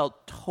 Like, it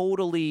felt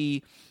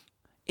totally...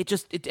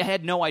 It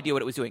had no idea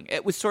what it was doing.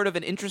 It was sort of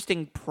an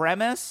interesting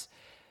premise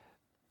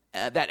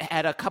that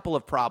had a couple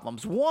of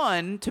problems.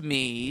 One, to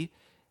me,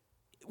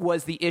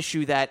 was the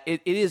issue that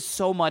it is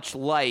so much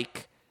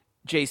like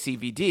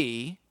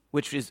JCVD,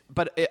 which is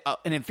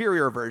an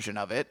inferior version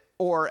of it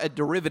or a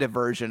derivative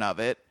version of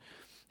it.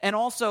 And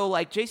also,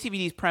 like,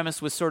 JCVD's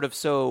premise was sort of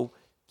so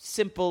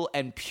simple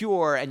and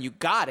pure, and you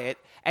got it.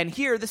 And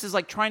here, this is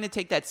like trying to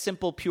take that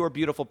simple, pure,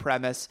 beautiful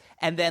premise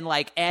and then,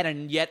 like,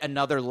 add yet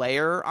another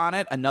layer on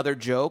it, another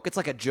joke. It's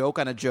like a joke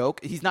on a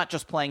joke. He's not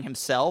just playing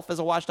himself as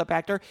a washed-up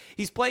actor.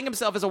 He's playing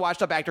himself as a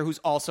washed-up actor who's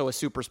also a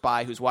super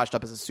spy, who's washed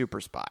up as a super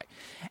spy.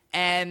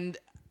 And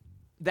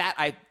that,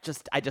 I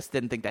just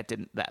didn't think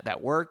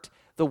that worked.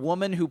 The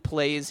woman who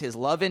plays his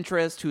love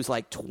interest, who's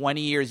like 20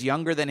 years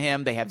younger than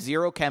him, they have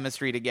zero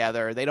chemistry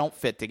together. They don't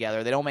fit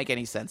together. They don't make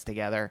any sense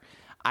together.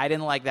 I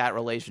didn't like that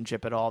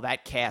relationship at all.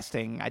 That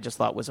casting, I just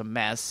thought was a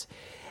mess.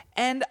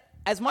 And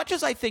as much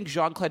as I think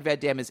Jean-Claude Van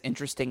Damme is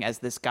interesting as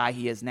this guy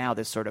he is now,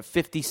 this sort of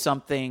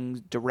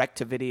 50-something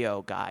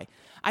direct-to-video guy,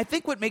 I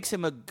think what makes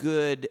him a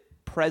good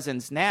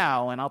presence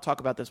now, and I'll talk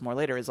about this more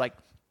later, is like,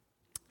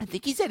 I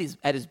think he's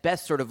at his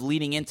best sort of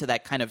leaning into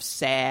that kind of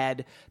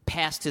sad,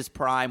 past his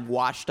prime,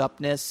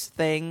 washed-upness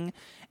thing.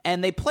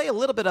 And they play a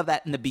little bit of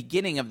that in the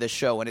beginning of the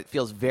show, and it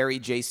feels very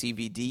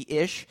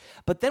JCVD-ish.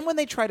 But then when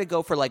they try to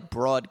go for, like,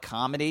 broad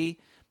comedy,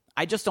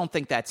 I just don't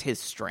think that's his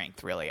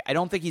strength, really. I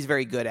don't think he's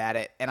very good at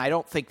it, and I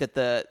don't think that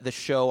the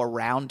show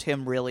around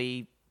him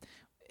really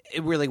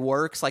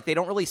works. Like, they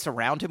don't really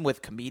surround him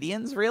with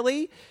comedians,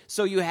 really.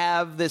 So you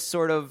have this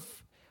sort of,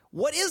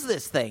 what is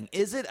this thing?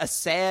 Is it a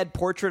sad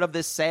portrait of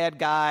this sad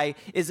guy?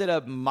 Is it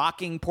a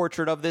mocking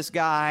portrait of this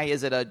guy?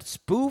 Is it a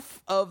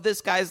spoof of this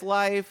guy's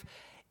life?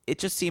 It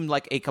just seemed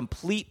like a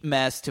complete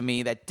mess to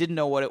me that didn't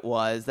know what it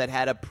was, that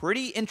had a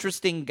pretty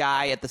interesting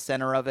guy at the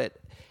center of it.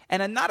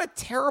 And not a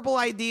terrible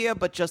idea,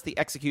 but just the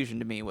execution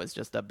to me was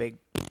just a big...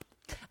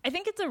 I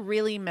think it's a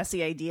really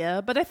messy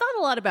idea, but I thought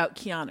a lot about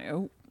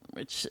Keanu,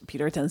 which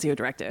Peter Atencio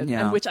directed,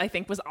 and which I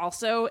think was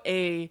also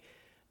a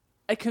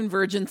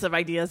convergence of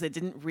ideas that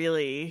didn't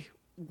really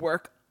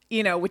work,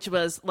 which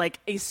was like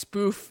a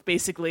spoof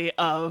basically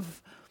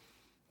of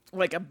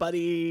like a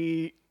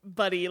buddy,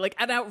 like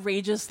an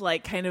outrageous,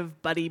 like kind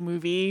of buddy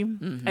movie.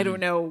 Mm-hmm. I don't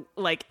know,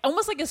 like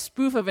almost like a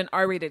spoof of an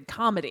R-rated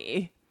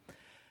comedy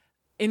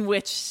in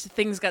which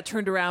things got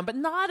turned around, but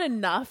not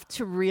enough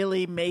to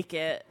really make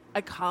it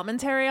a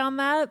commentary on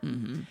that.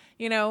 Mm-hmm.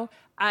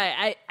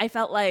 I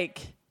felt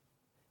like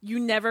you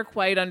never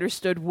quite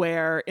understood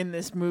where in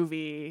this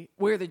movie,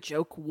 where the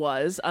joke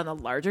was on a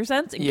larger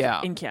sense in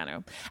Keanu.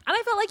 And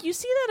I felt like you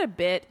see that a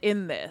bit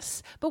in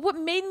this. But what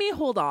made me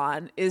hold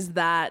on is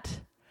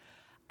that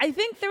I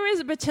think there is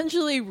a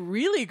potentially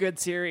really good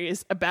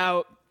series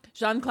about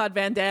Jean-Claude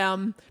Van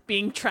Damme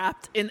being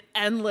trapped in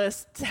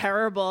endless,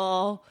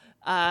 terrible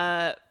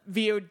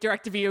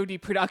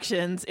direct-to-VOD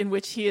productions in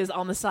which he is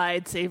on the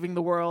side saving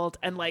the world,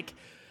 and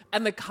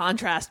the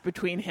contrast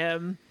between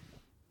him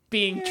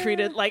being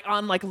treated like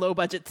on like low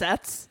budget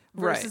sets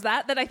versus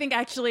that I think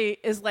actually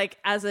is like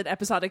as an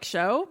episodic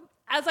show.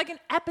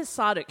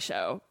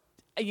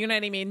 You know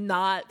what I mean?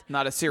 Not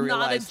a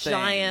serialized not a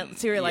giant thing.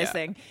 serialized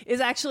thing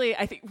is actually,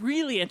 I think,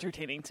 really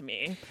entertaining to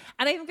me.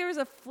 And I think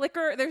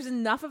there's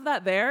enough of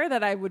that there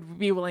that I would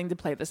be willing to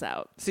play this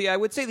out. See, I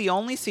would say the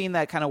only scene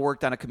that kind of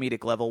worked on a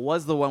comedic level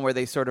was the one where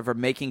they sort of are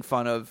making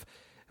fun of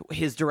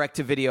his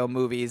direct-to-video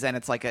movies, and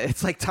it's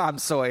like Tom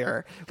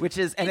Sawyer,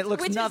 it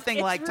looks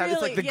nothing like Tom.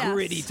 It's like the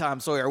gritty Tom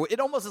Sawyer.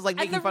 It almost is like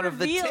making fun of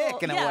The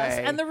Tick in a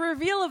way. And the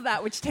revel of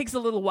that, which takes a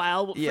little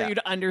while for you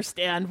to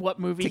understand what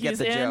movie he's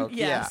the in. Joke.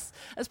 Yes,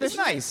 especially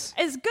it's nice.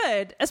 Is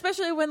good,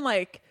 especially when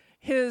like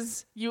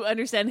you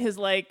understand his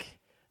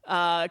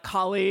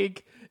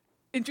colleague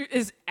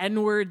is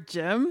N-word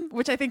Jim,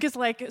 which I think is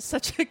like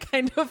such a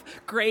kind of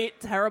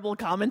great, terrible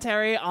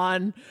commentary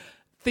on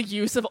the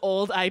use of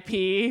old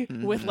IP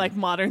with like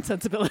modern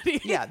sensibility.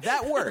 Yeah,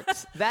 that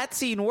works. That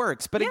scene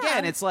works. But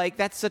again, it's like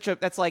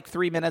that's like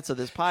 3 minutes of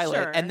this pilot,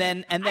 sure.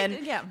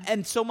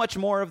 and so much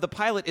more of the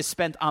pilot is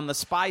spent on the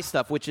spy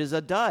stuff, which is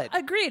a dud.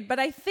 Agreed, but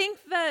I think,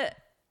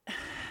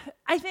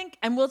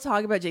 and we'll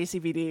talk about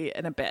JCVD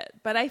in a bit,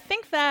 but I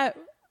think that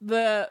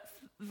the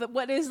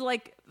what is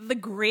like the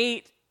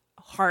great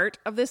heart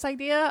of this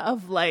idea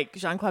of like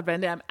Jean-Claude Van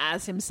Damme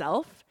as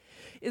himself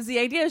is the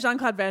idea of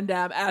Jean-Claude Van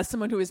Damme as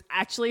someone who is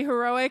actually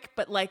heroic,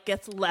 but like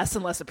gets less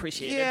and less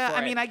appreciated. Yeah,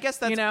 I mean, I guess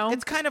that's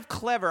it's kind of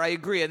clever. I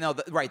agree. No,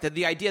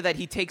 the idea that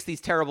he takes these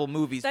terrible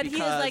movies that because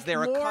he is like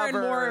they're more a cover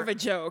and more of a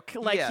joke.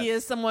 Like he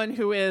is someone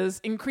who is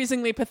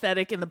increasingly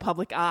pathetic in the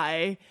public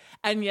eye,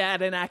 and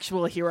yet an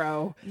actual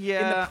hero in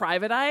the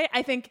private eye.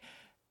 I think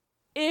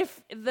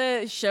if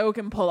the show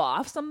can pull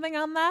off something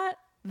on that,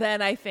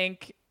 then I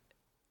think,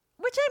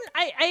 which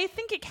I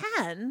think it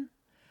can.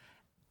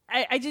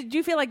 I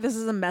do feel like this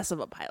is a mess of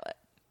a pilot.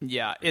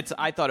 Yeah,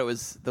 I thought it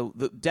was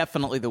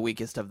definitely the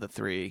weakest of the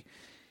three,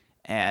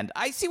 and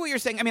I see what you're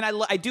saying. I mean,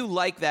 I do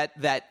like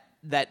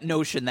that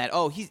notion that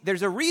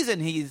there's a reason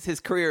his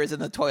career is in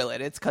the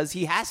toilet. It's because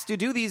he has to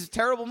do these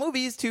terrible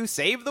movies to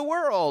save the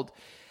world.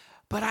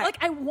 But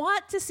I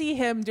want to see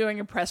him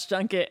doing a press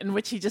junket in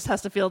which he just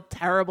has to field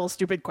terrible,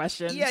 stupid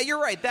questions. Yeah, you're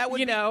right. That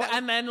would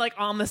and then like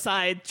on the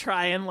side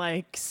try and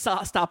like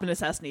stop an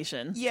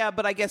assassination. Yeah,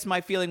 but I guess my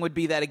feeling would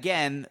be that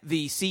again,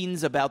 the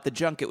scenes about the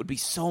junket would be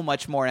so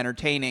much more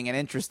entertaining and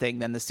interesting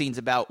than the scenes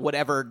about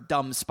whatever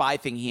dumb spy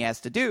thing he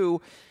has to do.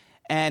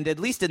 And at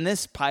least in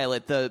this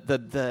pilot, the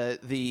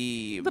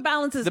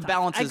balance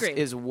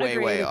is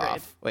way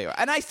off.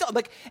 And I still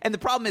and the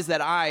problem is that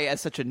I,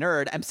 as such a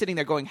nerd, I'm sitting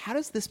there going, how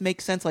does this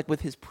make sense? Like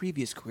with his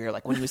previous career,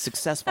 like when he was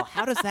successful,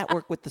 how does that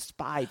work with the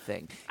spy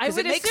thing? I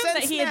would assume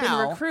that he had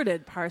been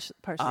recruited partially.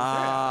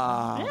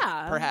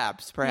 Yeah,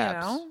 perhaps.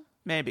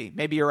 Maybe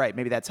you're right.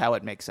 Maybe that's how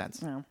it makes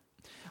sense. Yeah.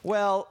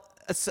 Well.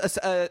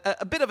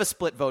 A bit of a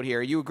split vote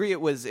here. You agree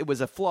it was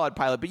a flawed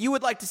pilot, but you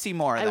would like to see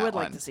more of that one. I would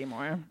like to see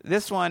more.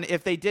 This one,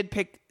 if they did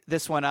pick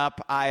this one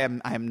up, I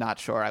am not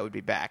sure I would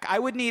be back. I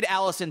would need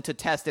Allison to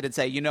test it and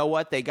say, you know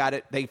what, they got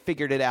it, they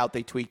figured it out,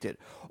 they tweaked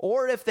it.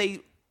 Or if they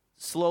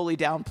slowly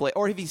downplay,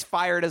 or if he's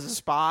fired as a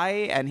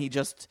spy and he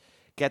just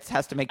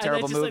has to make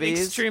terrible movies.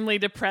 Like extremely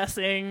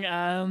depressing.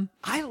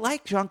 I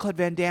like Jean-Claude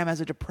Van Damme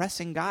as a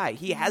depressing guy.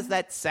 He has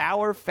that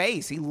sour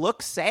face. He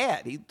looks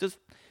sad. He just...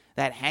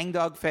 That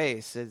hangdog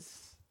face is...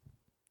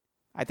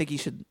 I think he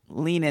should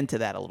lean into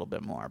that a little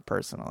bit more,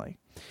 personally.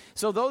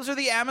 So those are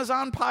the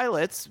Amazon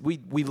pilots. We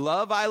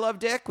love I Love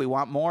Dick. We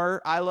want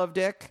more I Love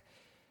Dick.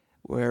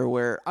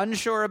 We're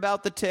unsure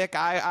about The Tick.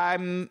 I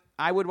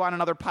would want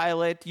another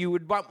pilot. You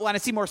would want to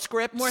see more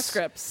scripts. More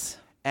scripts.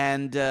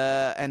 And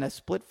a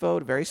split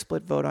vote, very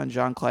split vote on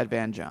Jean-Claude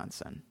Van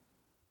Johnson.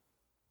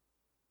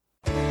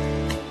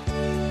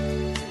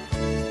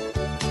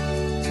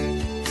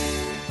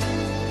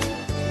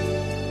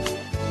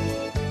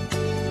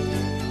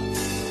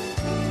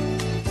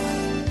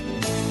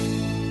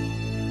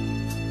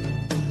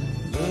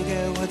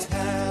 What's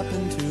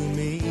happened to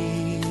me?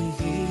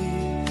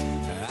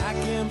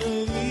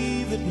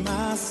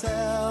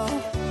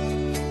 myself.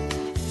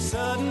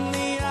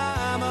 Suddenly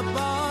I'm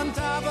up on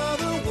top of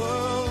the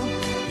world.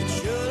 It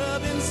should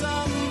have been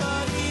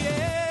somebody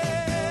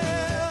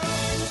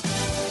else.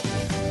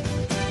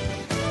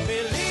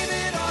 Believe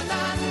it or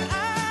not,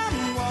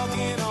 I'm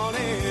walking on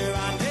air.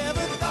 I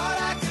never thought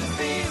I could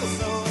feel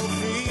so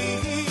free.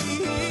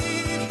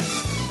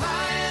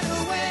 Flying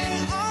away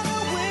on a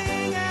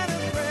wing and a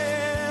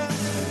prayer.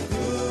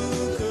 Who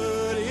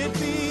could it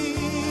be?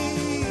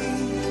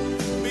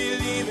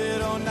 Believe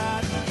it or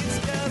not, it's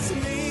just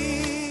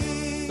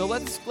me. So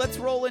let's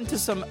roll into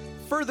some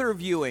further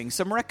viewing,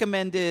 some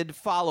recommended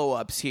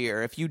follow-ups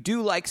here. If you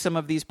do like some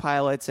of these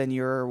pilots and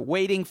you're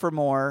waiting for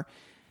more,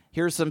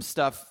 here's some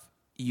stuff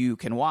you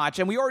can watch.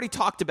 And we already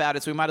talked about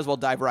it, so we might as well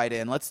dive right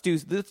in. Let's do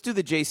the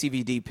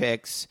JCVD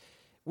picks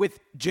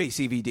with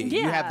JCVD.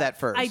 You have that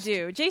first. I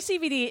do.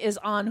 JCVD is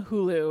on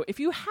Hulu.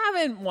 If you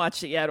haven't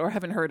watched it yet or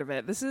haven't heard of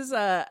it, this is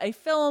a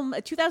film,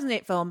 a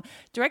 2008 film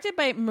directed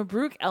by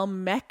Mabrouk El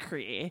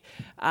Mechri.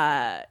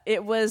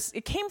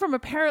 It came from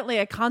apparently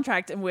a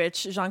contract in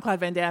which Jean-Claude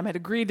Van Damme had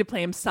agreed to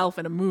play himself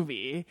in a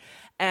movie,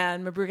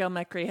 and Mabrouk El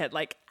Mechri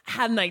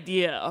had an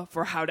idea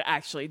for how to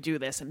actually do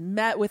this and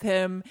met with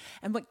him.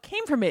 And what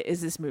came from it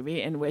is this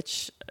movie in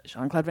which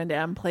Jean-Claude Van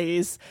Damme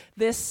plays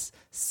this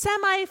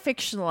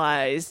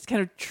semi-fictionalized,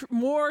 kind of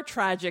more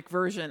tragic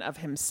version of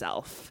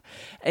himself.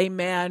 A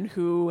man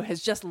who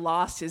has just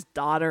lost his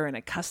daughter in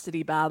a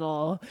custody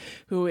battle,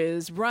 who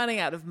is running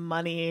out of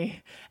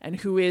money, and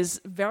who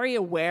is very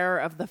aware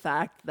of the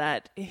fact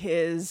that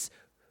his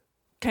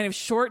kind of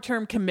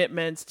short-term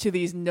commitments to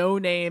these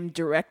no-name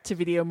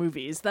direct-to-video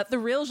movies that the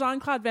real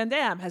Jean-Claude Van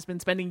Damme has been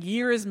spending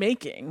years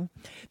making.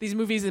 These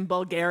movies in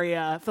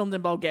Bulgaria, filmed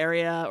in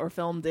Bulgaria or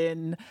filmed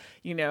in,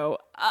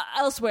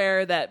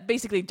 elsewhere that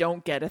basically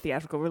don't get a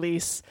theatrical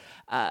release,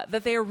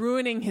 that they are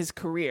ruining his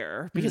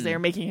career because they are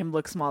making him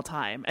look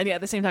small-time. And yet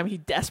at the same time, he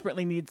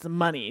desperately needs the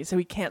money, so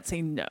he can't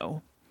say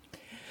no.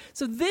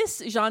 So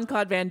this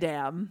Jean-Claude Van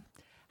Damme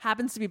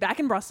happens to be back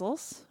in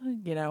Brussels,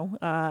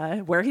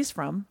 where he's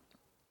from,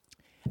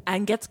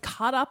 and gets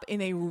caught up in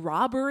a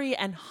robbery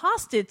and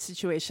hostage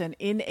situation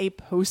in a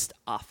post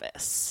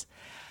office.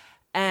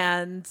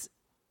 And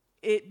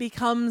it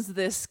becomes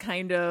this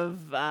kind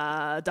of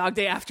Dog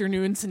Day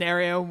Afternoon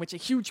scenario in which a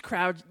huge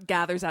crowd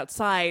gathers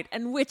outside,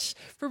 and which,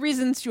 for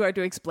reasons too hard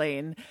to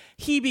explain,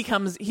 he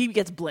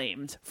gets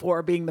blamed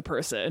for being the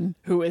person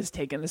who has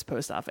taken this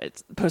post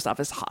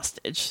office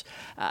hostage,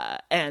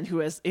 and who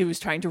was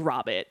trying to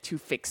rob it to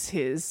fix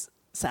his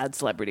sad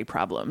celebrity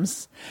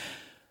problems.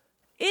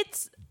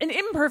 It's an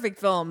imperfect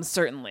film,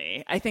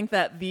 certainly. I think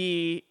that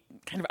the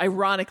kind of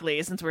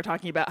ironically, since we're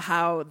talking about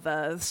how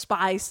the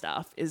spy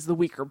stuff is the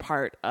weaker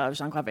part of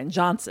Jean-Claude Van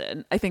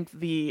Johnson, I think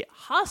the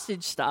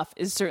hostage stuff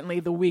is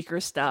certainly the weaker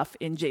stuff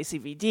in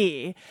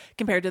JCVD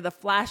compared to the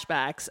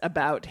flashbacks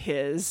about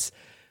his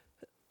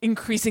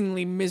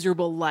increasingly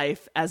miserable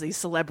life as a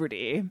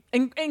celebrity,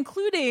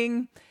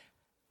 including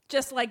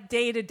just like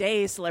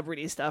day-to-day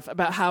celebrity stuff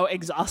about how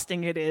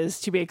exhausting it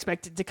is to be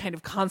expected to kind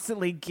of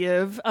constantly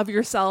give of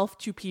yourself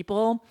to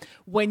people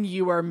when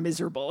you are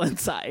miserable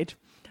inside.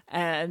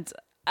 And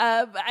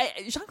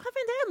Jean-Claude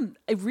Van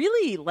Damme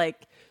really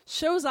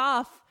shows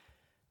off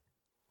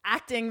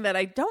acting that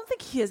I don't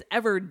think he has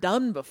ever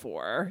done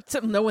before.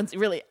 So no one's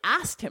really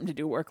asked him to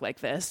do work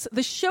like this.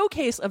 The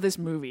showcase of this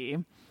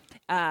movie,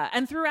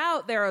 and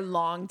throughout there are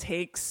long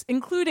takes,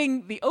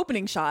 including the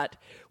opening shot,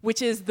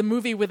 which is the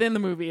movie within the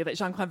movie that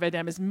Jean-Claude Van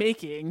Damme is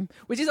making,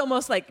 which is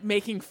almost like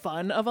making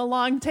fun of a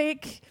long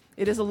take.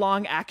 It is a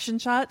long action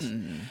shot.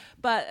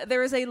 But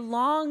there is a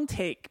long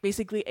take,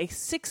 basically a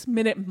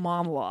 6-minute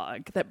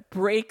monologue that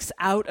breaks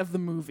out of the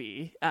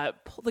movie.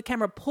 The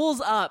camera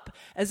pulls up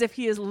as if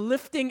he is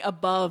lifting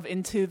above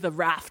into the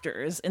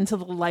rafters, into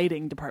the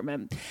lighting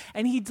department.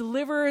 And he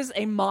delivers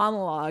a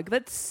monologue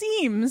that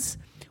seems,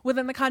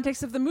 within the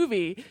context of the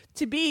movie,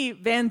 to be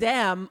Van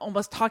Damme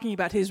almost talking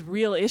about his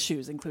real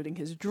issues, including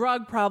his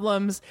drug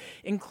problems,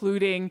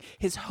 including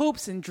his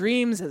hopes and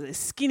dreams as a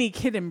skinny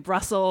kid in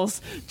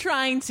Brussels,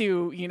 trying to,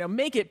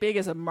 make it big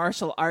as a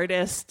martial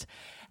artist.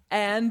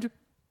 And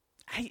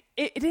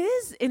it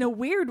is, in a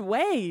weird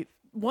way,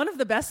 one of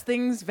the best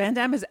things Van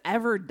Damme has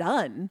ever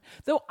done.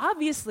 Though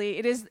obviously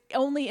it is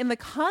only in the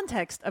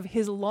context of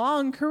his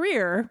long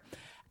career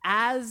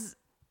as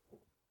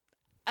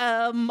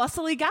a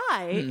muscly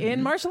guy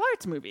in martial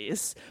arts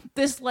movies.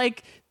 This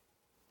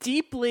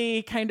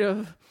deeply kind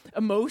of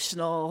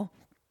emotional,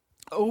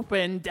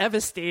 open,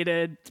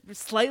 devastated,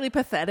 slightly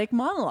pathetic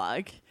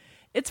monologue.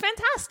 It's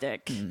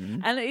fantastic.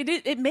 And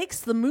it makes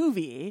the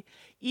movie,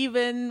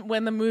 even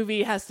when the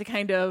movie has to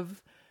kind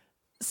of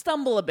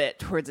stumble a bit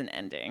towards an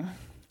ending.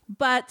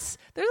 But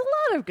there's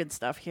a lot of good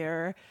stuff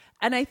here.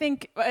 And I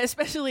think,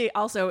 especially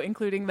also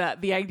including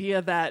the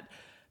idea that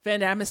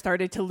Van Damme has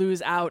started to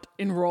lose out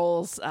in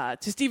roles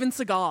to Steven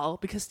Seagal,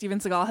 because Steven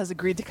Seagal has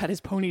agreed to cut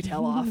his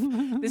ponytail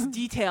off. This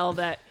detail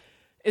that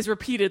is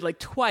repeated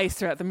twice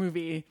throughout the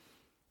movie,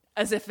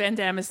 as if Van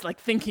Damme is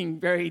thinking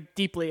very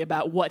deeply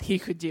about what he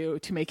could do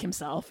to make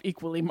himself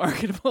equally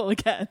marketable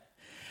again.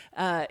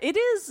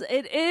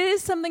 It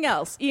is something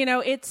else. You know,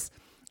 it's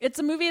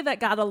a movie that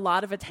got a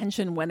lot of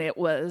attention when it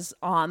was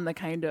on the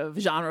kind of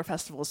genre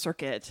festival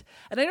circuit.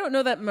 And I don't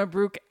know that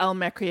Mabrouk El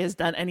Mekri has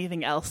done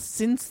anything else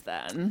since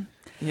then.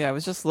 Yeah, I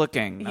was just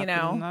looking. You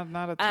know,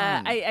 not a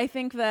ton. I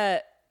think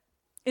that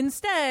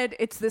instead,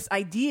 it's this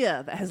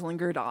idea that has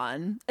lingered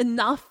on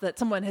enough that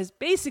someone has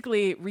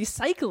basically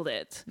recycled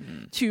it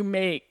to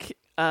make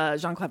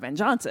Jean-Claude Van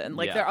Johnson.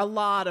 Like, there are a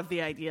lot of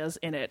the ideas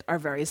in it are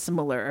very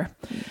similar,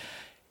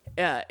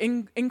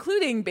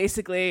 including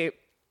basically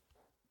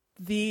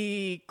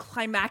the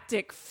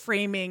climactic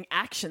framing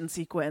action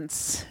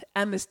sequence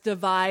and this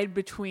divide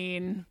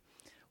between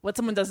what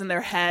someone does in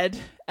their head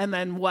and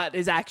then what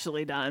is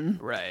actually done.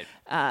 Right.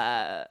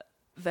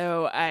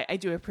 Though I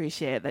do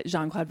appreciate that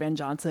Jean-Claude Van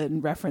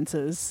Johnson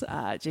references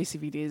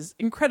JCVD's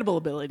incredible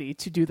ability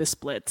to do the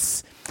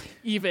splits,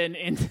 even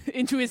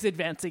into his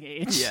advancing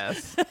age.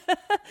 Yes.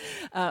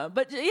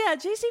 But yeah,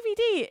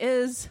 JCVD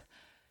is,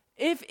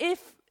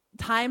 if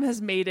time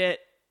has made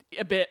it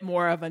a bit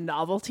more of a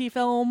novelty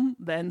film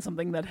than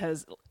something that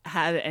has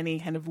had any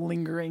kind of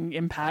lingering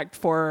impact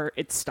for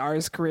its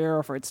star's career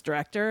or for its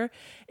director,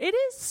 it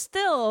is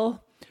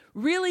still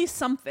really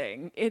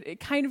something. It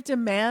kind of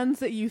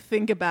demands that you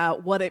think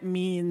about what it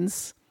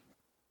means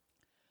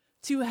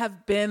to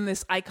have been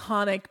this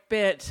iconic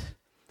bit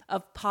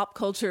of pop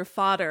culture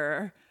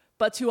fodder,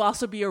 but to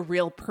also be a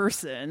real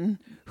person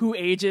who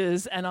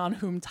ages and on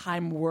whom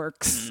time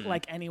works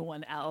like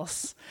anyone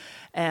else.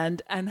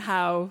 And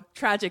how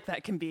tragic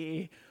that can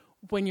be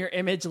when your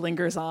image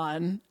lingers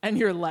on and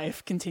your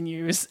life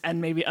continues and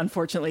maybe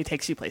unfortunately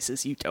takes you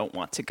places you don't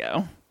want to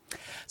go.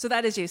 So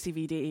that is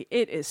JCVD.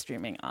 It is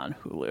streaming on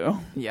Hulu.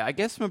 Yeah, I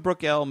guess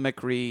Mabrouk El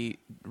Mekri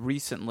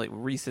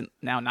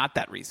now not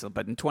that recent,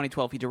 but in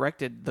 2012 he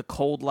directed The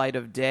Cold Light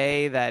of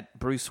Day, that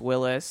Bruce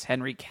Willis,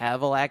 Henry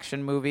Cavill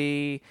action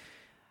movie.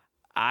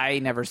 I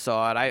never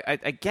saw it.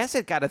 I guess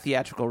it got a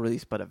theatrical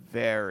release, but a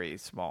very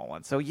small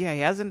one. So yeah, he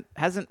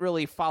hasn't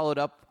really followed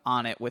up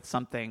on it with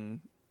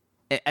something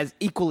as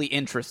equally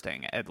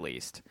interesting, at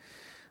least.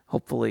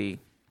 Hopefully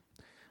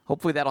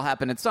that'll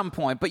happen at some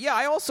point. But yeah,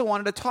 I also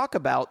wanted to talk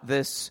about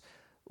this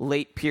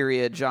late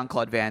period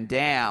Jean-Claude Van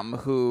Damme,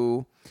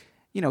 who,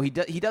 you know, he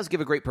does give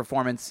a great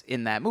performance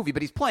in that movie,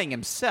 but he's playing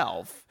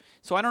himself.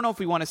 So I don't know if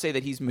we want to say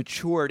that he's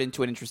matured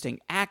into an interesting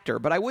actor,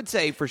 but I would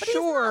say for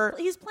sure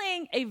he's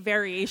playing a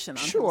variation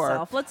on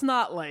himself. Let's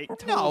not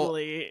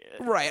totally.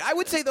 No, right. I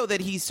would say though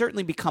that he's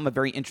certainly become a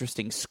very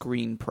interesting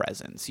screen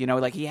presence. You know,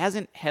 like he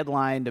hasn't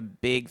headlined a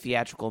big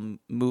theatrical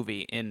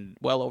movie in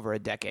well over a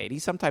decade. He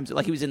sometimes,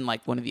 like he was in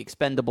like one of the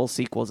Expendables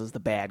sequels as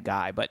the bad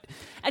guy,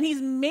 and he's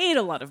made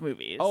a lot of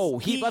movies. Oh,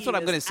 that's what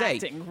I'm going to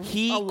say.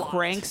 He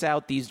cranks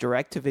out these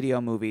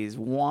direct-to-video movies,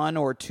 1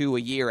 or 2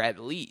 a year at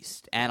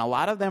least, and a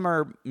lot of them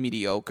are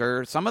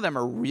mediocre. Some of them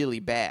are really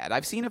bad.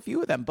 I've seen a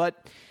few of them,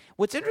 but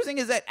what's interesting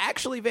is that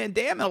actually Van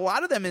Damme, and a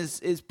lot of them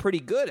is pretty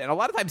good, and a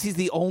lot of times he's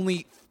the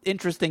only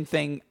interesting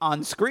thing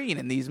on screen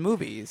in these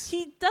movies.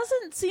 He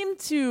doesn't seem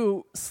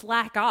to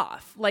slack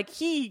off. Like,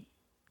 he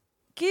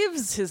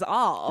gives his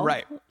all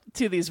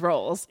to these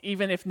roles,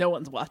 even if no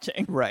one's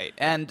watching. Right.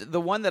 And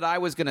the one that I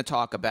was going to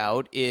talk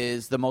about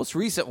is the most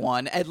recent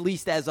one, at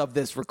least as of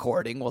this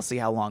recording. We'll see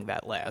how long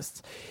that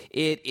lasts.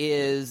 It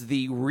is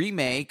the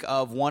remake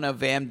of one of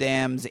Van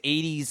Damme's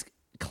 80s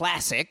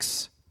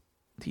classics,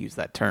 to use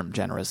that term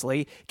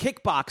generously,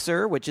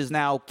 Kickboxer, which is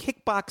now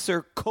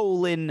Kickboxer: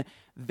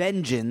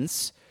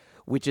 Vengeance,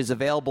 which is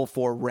available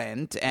for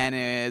rent and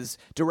is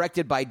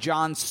directed by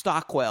John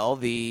Stockwell,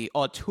 the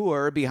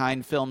auteur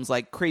behind films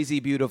like Crazy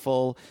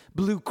Beautiful,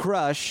 Blue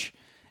Crush,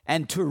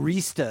 and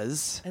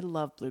Turistas. I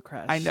love Blue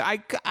Crush. I know.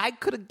 I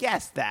could have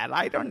guessed that.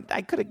 I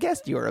could have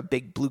guessed you were a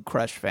big Blue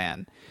Crush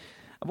fan.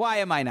 Why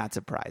am I not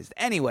surprised?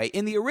 Anyway,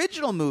 in the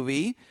original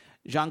movie,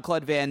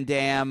 Jean-Claude Van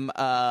Damme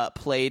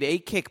played a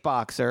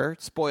kickboxer,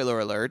 spoiler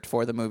alert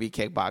for the movie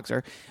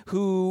Kickboxer,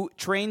 who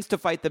trains to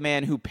fight the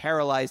man who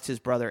paralyzed his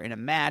brother in a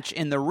match.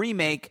 In the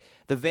remake,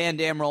 the Van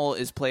Damme role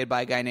is played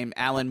by a guy named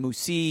Alan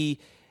Moussi.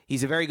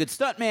 He's a very good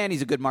stuntman.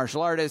 He's a good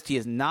martial artist. He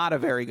is not a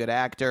very good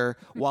actor,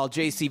 while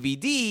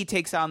JCVD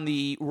takes on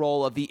the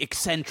role of the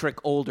eccentric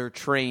older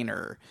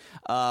trainer.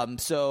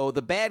 So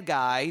the bad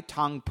guy,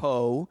 Tong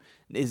Po,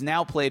 is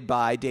now played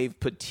by Dave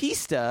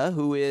Bautista,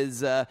 who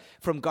is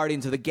from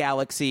Guardians of the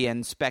Galaxy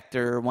and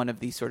Spectre, one of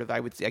the sort of, I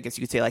guess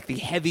you could say, like the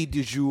heavy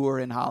du jour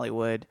in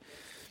Hollywood.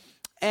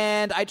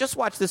 And I just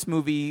watched this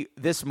movie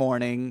this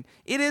morning.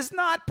 It is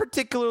not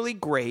particularly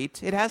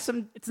great. It has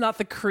some... It's not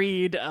the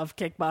Creed of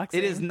kickboxing.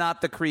 It is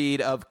not the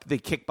Creed of the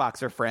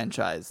Kickboxer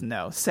franchise,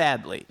 no,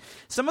 sadly.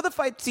 Some of the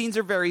fight scenes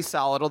are very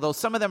solid, although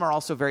some of them are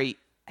also very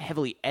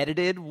heavily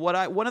edited.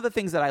 One of the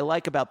things that I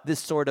like about this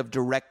sort of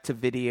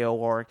direct-to-video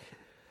or...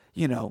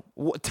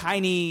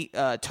 tiny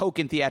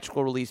token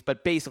theatrical release,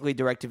 but basically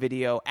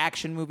direct-to-video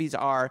action movies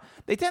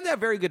they tend to have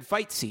very good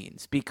fight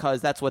scenes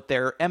because that's what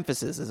their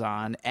emphasis is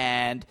on,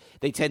 and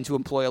they tend to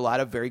employ a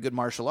lot of very good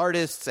martial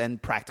artists and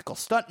practical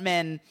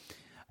stuntmen.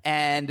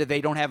 and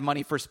they don't have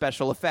money for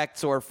special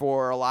effects or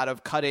for a lot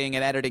of cutting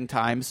and editing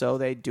time, so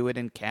they do it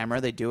in camera.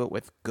 They do it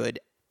with good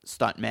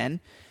stuntmen.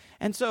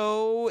 And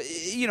so,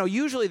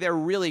 usually they're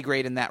really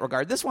great in that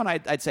regard. This one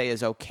I'd say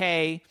is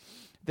okay.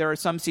 There are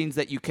some scenes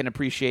that you can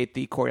appreciate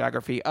the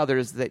choreography,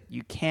 others that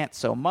you can't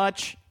so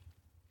much.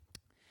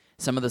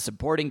 Some of the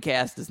supporting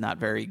cast is not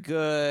very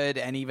good,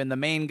 and even the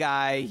main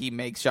guy, he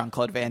makes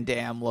Jean-Claude Van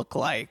Damme look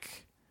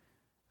like,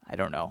 I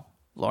don't know,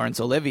 Laurence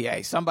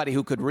Olivier, somebody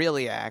who could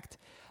really act.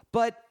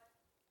 But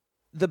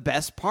the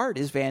best part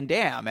is Van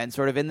Damme, and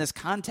sort of in this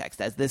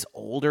context, as this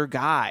older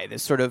guy,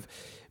 this sort of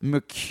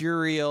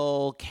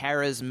mercurial,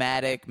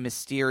 charismatic,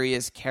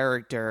 mysterious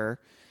character.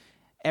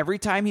 Every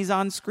time he's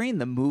on screen,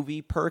 the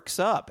movie perks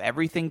up.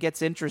 Everything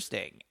gets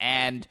interesting.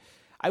 And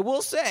I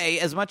will say,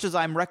 as much as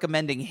I'm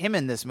recommending him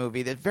in this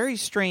movie, that very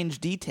strange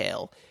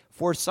detail.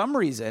 For some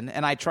reason,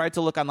 and I tried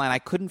to look online, I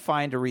couldn't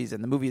find a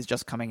reason. The movie is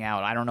just coming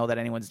out. I don't know that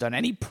anyone's done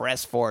any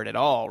press for it at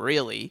all,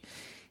 really.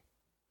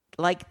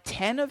 Like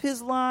 10 of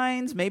his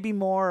lines, maybe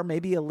more,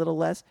 maybe a little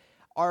less,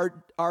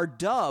 are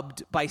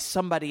dubbed by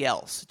somebody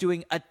else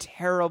doing a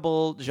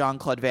terrible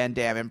Jean-Claude Van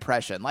Damme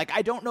impression. Like,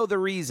 I don't know the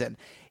reason.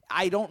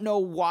 I don't know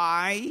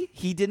why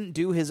he didn't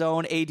do his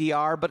own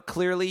ADR, but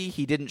clearly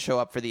he didn't show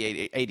up for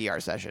the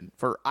ADR session.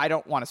 I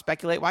don't want to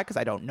speculate why, because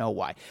I don't know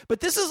why.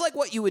 But this is like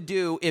what you would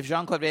do if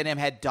Jean-Claude Van Damme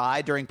had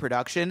died during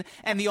production,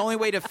 and the only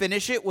way to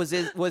finish it was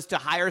to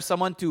hire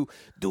someone to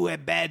do a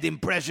bad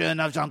impression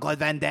of Jean-Claude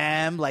Van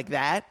Damme like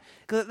that.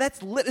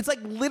 It's like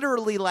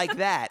literally like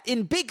that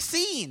in big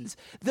scenes.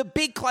 The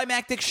big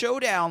climactic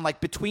showdown, like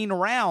between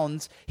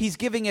rounds, he's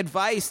giving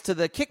advice to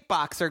the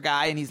kickboxer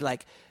guy, and he's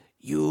like,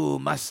 "You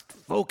must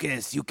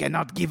focus. You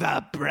cannot give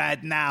up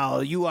right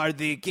now. You are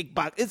the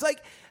kickboxer." It's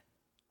like,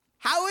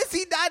 how is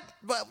he not?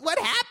 What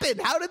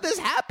happened? How did this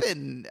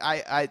happen?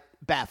 I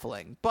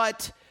baffling.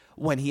 But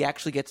when he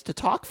actually gets to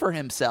talk for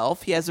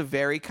himself, he has a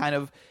very kind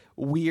of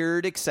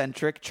weird,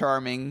 eccentric,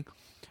 charming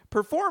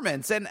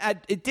performance. And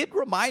it did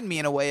remind me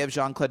in a way of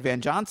Jean-Claude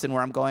Van Johnson,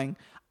 where I'm going,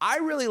 I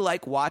really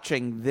like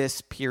watching this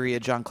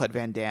period Jean-Claude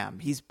Van Damme.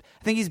 I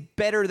think he's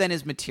better than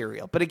his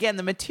material. But again,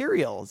 the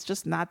material is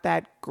just not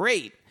that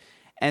great.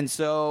 And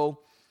so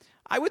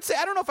I would say,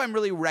 I don't know if I'm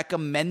really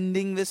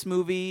recommending this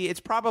movie.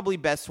 It's probably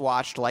best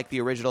watched like the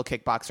original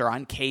Kickboxer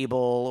on cable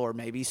or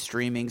maybe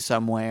streaming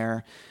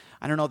somewhere.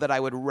 I don't know that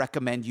I would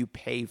recommend you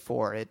pay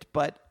for it,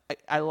 but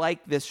I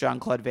like this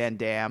Jean-Claude Van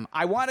Damme.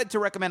 I wanted to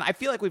recommend, I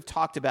feel like we've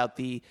talked about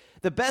the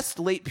best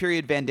late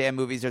period Van Damme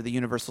movies are the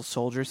Universal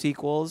Soldier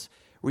sequels,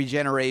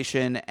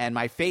 Regeneration, and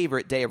my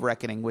favorite, Day of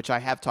Reckoning, which I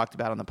have talked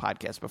about on the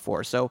podcast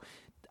before. So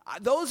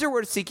those are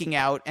worth seeking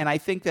out, and I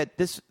think that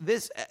this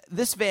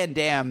Van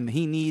Damme,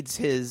 he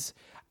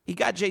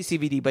got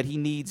JCVD, but he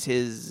needs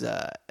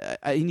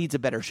a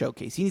better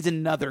showcase. He needs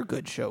another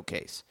good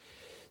showcase.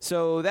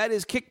 So that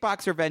is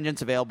Kickboxer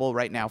Vengeance, available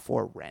right now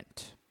for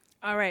rent.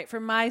 All right, for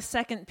my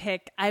second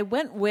pick, I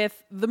went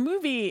with the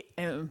movie.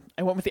 I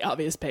went with the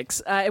obvious picks.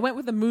 I went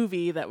with the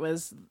movie that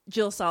was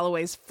Jill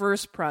Soloway's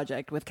first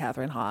project with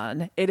Kathryn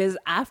Hahn. It is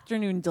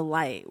Afternoon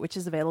Delight, which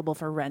is available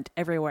for rent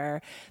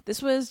everywhere.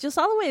 This was Jill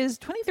Soloway's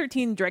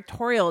 2013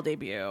 directorial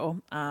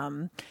debut.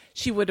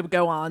 She would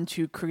go on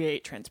to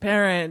create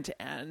Transparent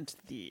and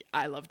the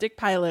I Love Dick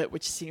pilot,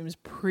 which seems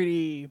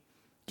pretty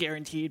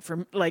guaranteed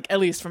from, like, at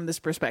least from this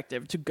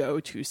perspective, to go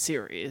to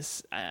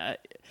series.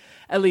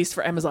 At least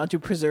for Amazon to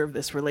preserve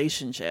this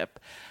relationship.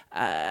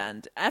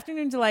 And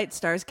Afternoon Delight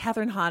stars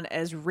Kathryn Hahn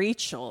as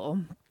Rachel,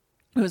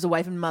 who is a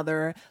wife and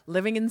mother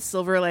living in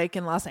Silver Lake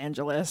in Los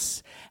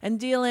Angeles and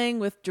dealing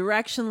with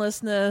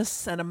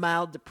directionlessness and a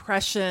mild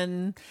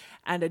depression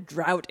and a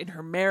drought in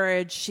her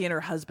marriage. She and her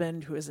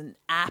husband, who is an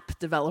app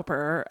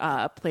developer,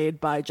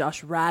 played by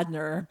Josh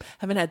Radnor,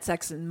 haven't had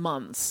sex in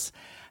months.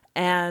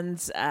 And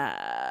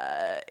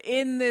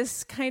in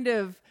this kind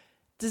of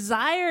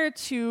desire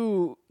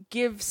to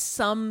give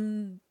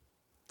some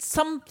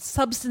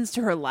substance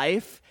to her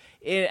life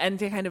and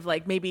to kind of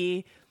like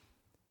maybe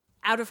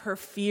out of her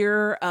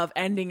fear of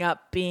ending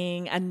up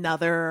being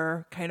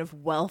another kind of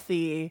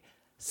wealthy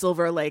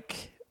Silver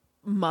Lake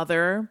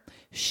mother,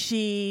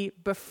 she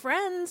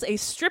befriends a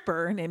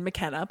stripper named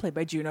McKenna, played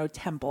by Juno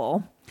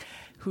Temple,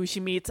 who she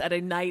meets at a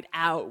night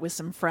out with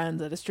some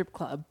friends at a strip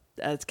club.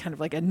 It's kind of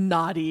like a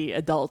naughty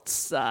adults,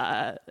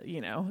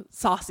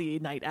 saucy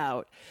night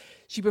out.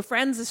 She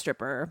befriends the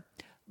stripper,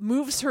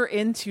 moves her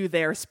into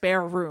their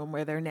spare room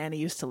where their nanny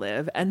used to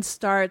live, and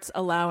starts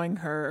allowing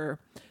her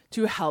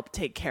to help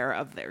take care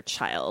of their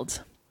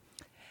child.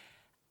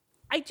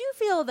 I do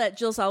feel that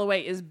Jill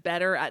Soloway is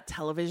better at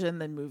television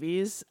than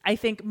movies. I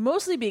think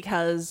mostly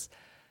because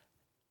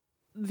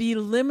the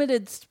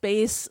limited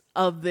space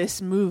of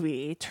this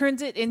movie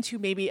turns it into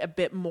maybe a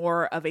bit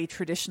more of a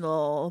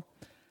traditional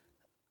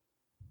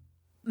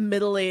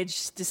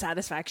middle-aged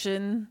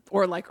dissatisfaction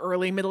or like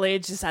early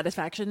middle-aged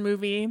dissatisfaction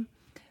movie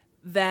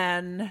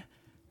than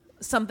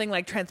something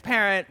like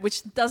Transparent,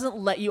 which doesn't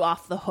let you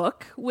off the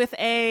hook with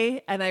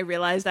and I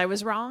realized I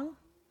was wrong.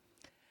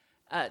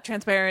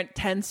 Transparent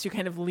tends to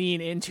kind of lean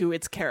into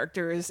its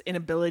characters'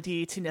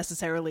 inability to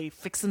necessarily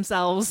fix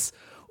themselves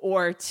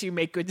or to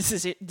make good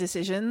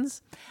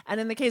decisions. And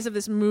in the case of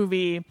this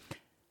movie,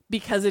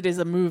 because it is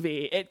a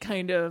movie, it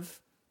kind of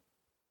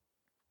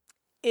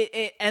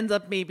it ends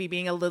up maybe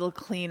being a little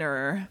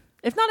cleaner,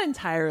 if not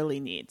entirely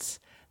neat,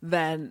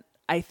 than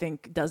I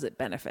think does it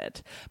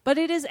benefit. But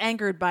it is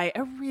anchored by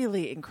a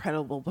really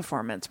incredible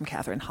performance from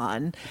Kathryn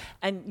Hahn.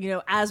 And, you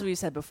know, as we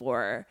said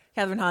before,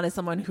 Kathryn Hahn is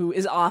someone who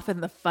is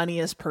often the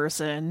funniest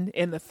person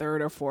in the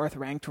third or fourth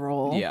ranked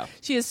role. Yeah.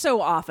 She is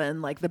so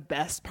often like the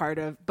best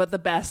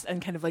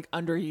and kind of like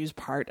underused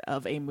part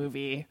of a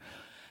movie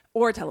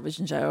or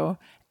television show.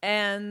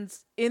 And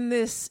in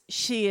this,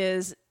 she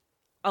is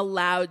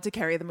allowed to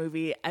carry the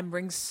movie and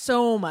brings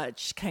so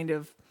much kind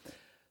of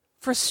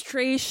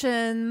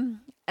frustration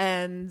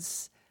and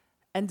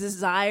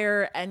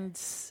desire and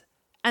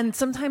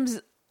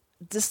sometimes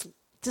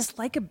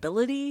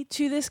dislikability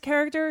to this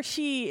character.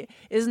 She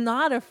is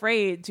not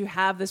afraid to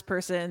have this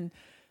person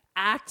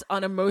act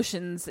on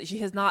emotions that she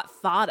has not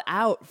thought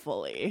out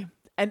fully,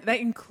 and that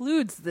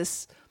includes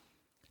this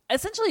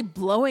essentially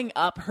blowing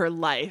up her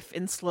life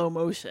in slow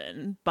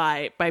motion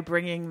by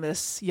bringing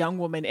this young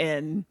woman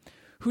in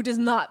who does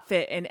not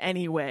fit in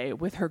any way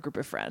with her group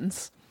of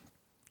friends.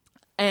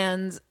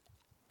 And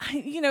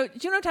you know,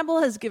 Juno Temple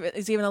is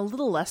given a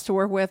little less to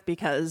work with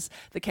because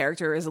the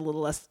character is a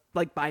little less,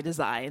 like by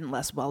design,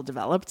 less well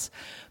developed.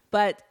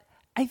 But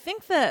I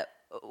think that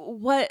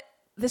what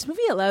this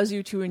movie allows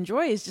you to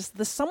enjoy is just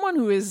someone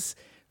who is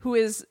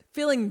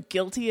feeling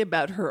guilty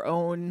about her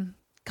own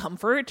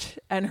comfort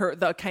and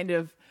the kind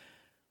of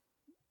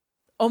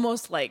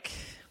almost like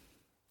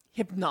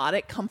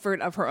hypnotic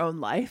comfort of her own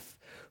life,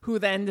 who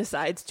then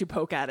decides to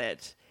poke at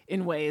it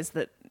in ways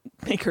that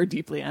make her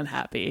deeply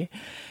unhappy.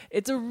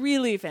 It's a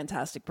really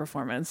fantastic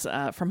performance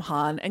from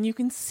Hahn, and you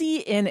can see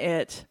in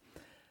it,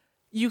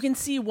 you can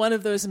see one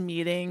of those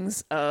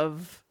meetings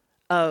of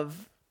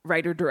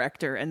writer,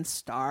 director, and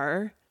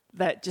star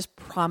that just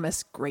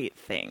promise great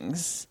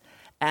things.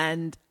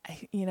 And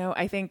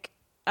I think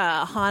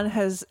Hahn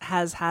has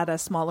had a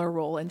smaller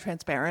role in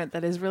Transparent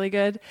that is really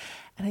good.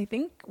 And I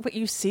think what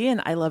you see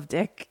in I Love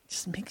Dick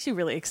just makes you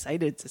really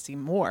excited to see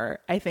more.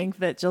 I think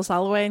that Jill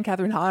Soloway and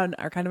Kathryn Hahn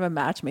are kind of a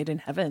match made in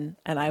heaven,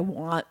 and I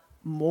want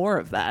more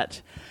of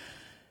that.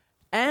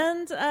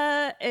 And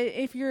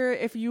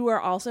if you are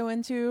also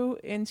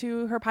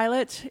into her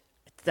pilot,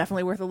 it's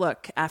definitely worth a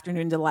look.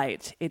 Afternoon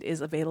Delight. It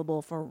is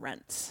available for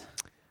rent.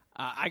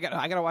 I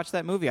gotta watch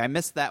that movie. I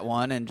missed that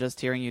one, and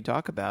just hearing you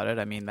talk about it,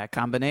 I mean, that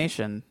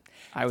combination.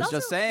 I was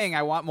just saying,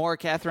 I want more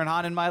Kathryn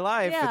Hahn in my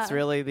life. Yeah. It's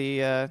really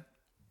the...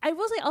 I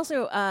will say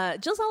also,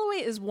 Jill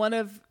Soloway is one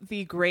of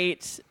the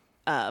great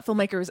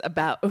filmmakers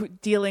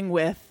about dealing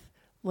with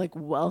like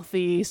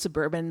wealthy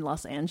suburban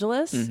Los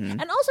Angeles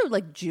and also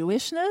like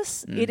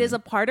Jewishness. It is a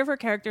part of her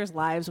characters'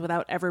 lives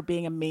without ever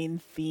being a main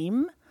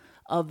theme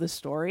of the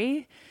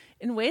story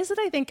in ways that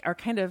I think are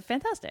kind of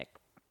fantastic.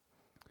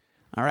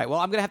 All right, well,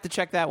 I'm going to have to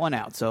check that one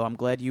out, so I'm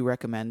glad you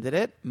recommended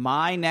it.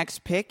 My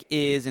next pick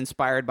is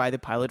inspired by the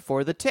pilot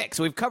for The Tick.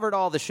 So we've covered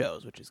all the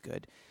shows, which is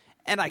good.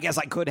 And I guess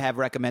I could have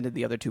recommended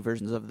the other two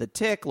versions of The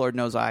Tick. Lord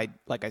knows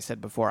like I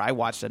said before, I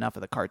watched enough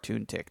of the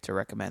cartoon Tick to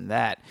recommend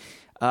that.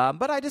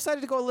 But I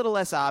decided to go a little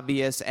less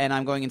obvious, and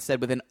I'm going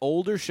instead with an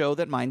older show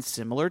that mines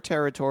similar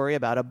territory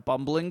about a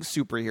bumbling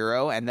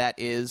superhero, and that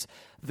is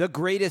The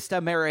Greatest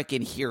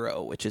American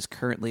Hero, which is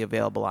currently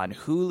available on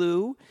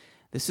Hulu.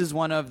 This is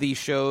one of the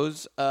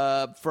shows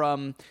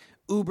from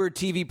Uber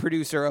TV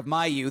producer of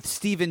my youth,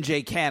 Stephen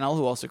J. Cannell,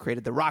 who also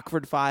created The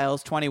Rockford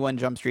Files, 21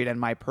 Jump Street, and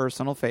my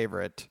personal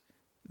favorite,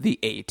 The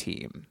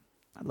A-Team.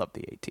 I love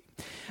The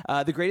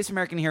A-Team. The Greatest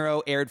American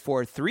Hero aired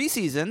for 3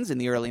 seasons in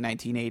the early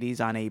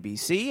 1980s on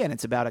ABC, and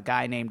it's about a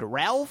guy named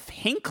Ralph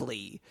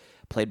Hinckley,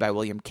 played by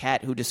William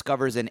Catt, who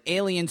discovers an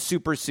alien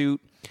supersuit,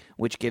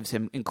 which gives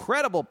him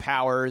incredible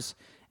powers.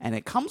 And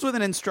it comes with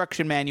an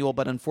instruction manual,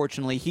 but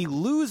unfortunately he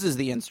loses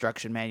the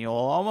instruction manual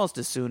almost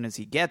as soon as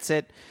he gets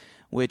it,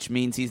 which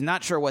means he's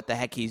not sure what the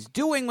heck he's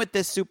doing with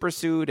this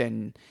supersuit,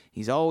 and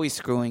he's always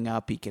screwing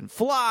up. He can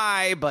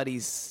fly, but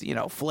he's,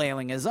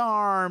 flailing his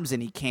arms,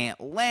 and he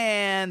can't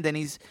land, and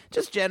he's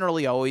just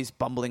generally always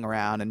bumbling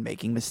around and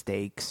making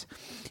mistakes.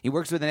 He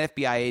works with an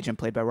FBI agent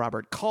played by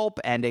Robert Culp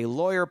and a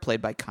lawyer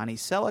played by Connie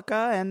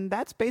Selica, and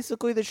that's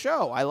basically the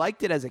show. I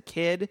liked it as a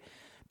kid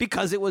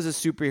because it was a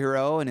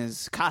superhero and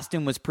his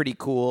costume was pretty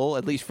cool,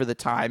 at least for the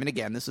time. And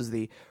again, this was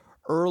the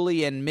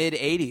early and mid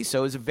 80s, so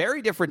it was a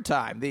very different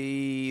time.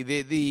 There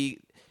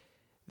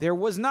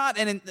was not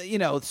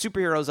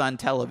superheroes on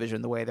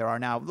television the way there are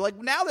now.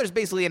 Like now there's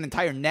basically an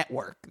entire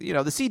network. The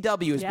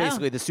CW is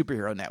basically the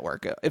superhero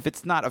network, if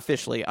it's not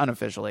officially,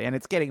 unofficially, and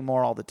it's getting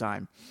more all the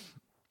time.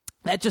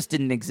 That just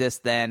didn't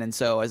exist then, and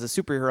so as a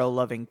superhero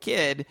loving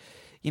kid,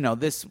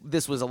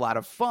 this was a lot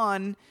of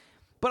fun.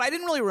 But I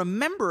didn't really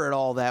remember it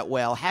all that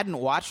well. Hadn't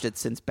watched it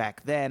since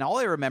back then. All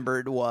I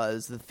remembered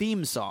was the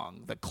theme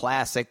song, the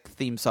classic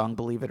theme song,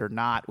 Believe It or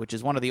Not, which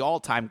is one of the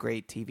all-time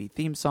great TV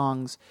theme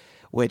songs,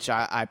 which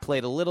I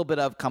played a little bit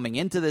of coming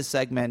into this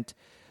segment.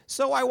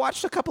 So I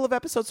watched a couple of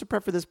episodes to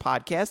prep for this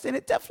podcast, and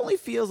it definitely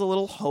feels a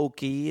little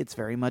hokey. It's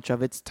very much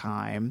of its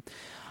time.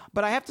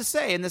 But I have to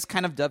say, and this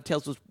kind of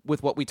dovetails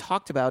with what we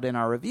talked about in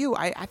our review,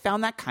 I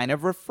found that kind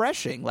of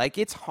refreshing. Like,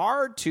 it's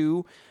hard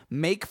to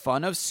make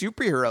fun of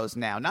superheroes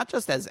now, not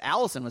just as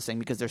Allison was saying,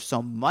 because there's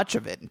so much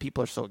of it and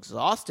people are so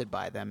exhausted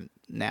by them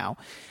now,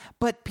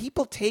 but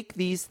people take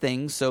these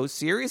things so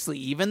seriously.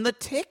 Even The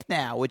Tick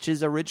now, which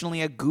is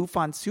originally a goof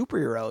on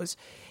superheroes,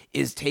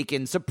 is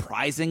taken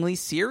surprisingly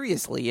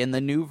seriously in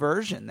the new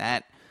version.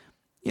 That,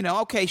 you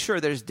know, okay, sure,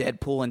 there's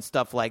Deadpool and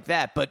stuff like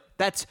that, but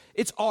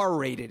it's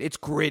R-rated, it's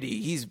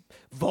gritty, he's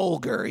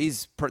vulgar,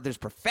 there's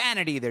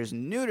profanity, there's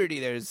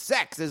nudity, there's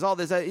sex, there's all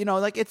this,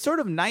 like, it's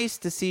sort of nice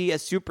to see a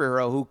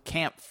superhero who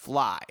can't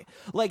fly.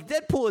 Like,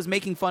 Deadpool is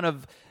making fun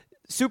of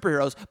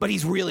superheroes, but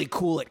he's really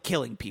cool at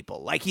killing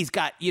people. Like, he's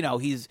got,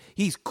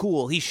 he's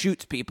cool, he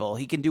shoots people,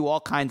 he can do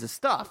all kinds of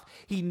stuff.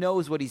 He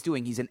knows what he's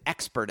doing. He's an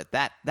expert at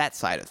that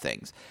side of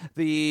things.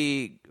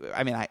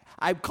 I'm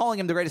calling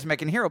him the greatest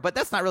American hero, but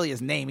that's not really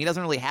his name. He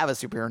doesn't really have a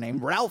superhero name.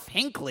 Ralph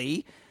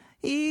Hinckley,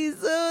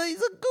 he's a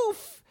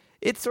goof.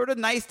 It's sort of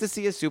nice to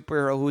see a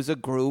superhero who's a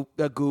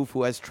goof,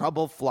 who has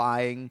trouble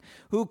flying,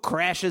 who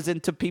crashes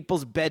into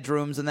people's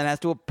bedrooms and then has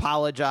to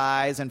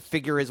apologize and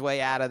figure his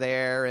way out of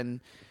there and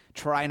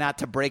try not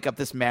to break up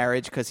this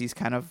marriage because he's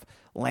kind of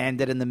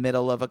landed in the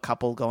middle of a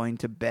couple going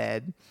to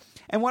bed.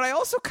 And what I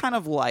also kind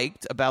of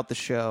liked about the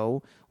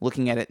show,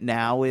 looking at it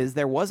now, is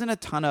there wasn't a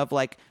ton of,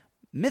 like,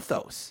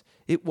 mythos.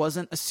 It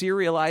wasn't a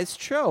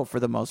serialized show for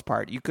the most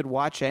part. You could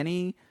watch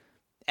any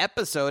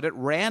episode at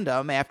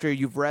random after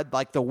you've read,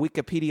 like, the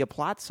Wikipedia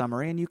plot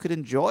summary, and you could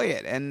enjoy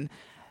it. And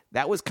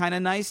that was kind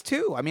of nice,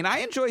 too. I mean, I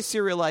enjoy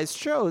serialized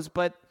shows,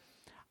 but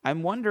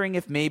I'm wondering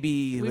if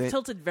maybe we've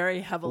tilted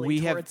very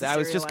heavily towards the I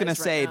was just going to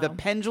say, now. The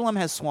pendulum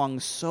has swung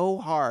so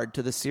hard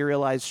to the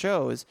serialized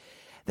shows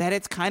that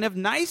it's kind of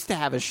nice to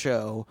have a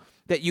show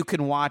that you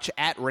can watch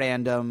at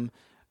random,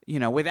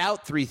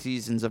 without 3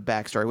 seasons of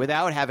backstory,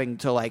 without having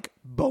to, like,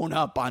 bone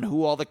up on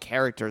who all the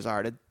characters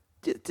are, to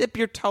dip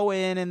your toe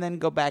in and then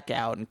go back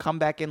out and come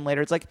back in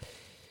later. It's like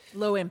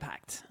low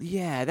impact.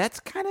 Yeah,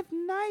 that's kind of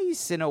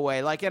nice in a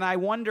way. Like, and I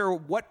wonder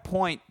what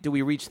point do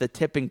we reach the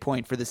tipping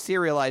point for the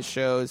serialized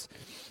shows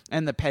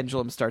and the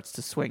pendulum starts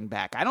to swing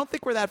back. I don't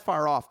think we're that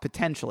far off,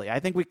 potentially.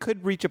 I think we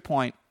could reach a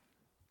point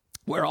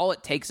where all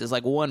it takes is,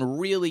 like, one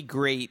really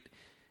great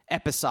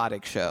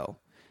episodic show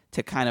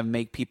to kind of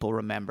make people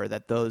remember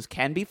that those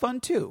can be fun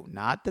too.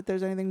 Not that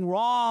there's anything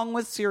wrong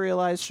with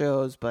serialized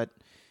shows, but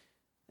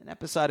an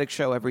episodic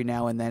show every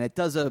now and then, it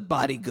does a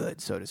body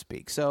good, so to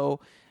speak. So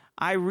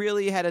I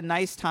really had a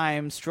nice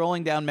time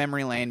strolling down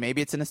memory lane.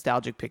 Maybe it's a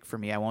nostalgic pick for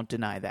me, I won't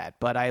deny that.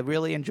 But I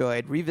really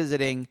enjoyed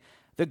revisiting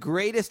The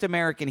Greatest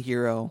American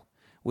Hero,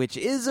 which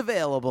is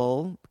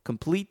available,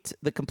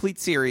 the complete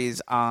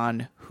series,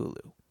 on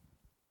Hulu.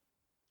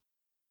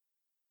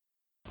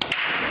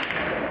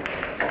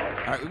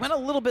 All right, we went a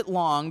little bit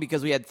long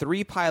because we had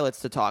 3 pilots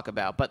to talk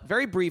about, but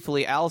very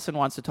briefly, Allison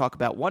wants to talk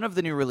about one of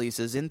the new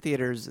releases in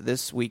theaters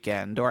this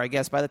weekend, or I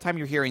guess by the time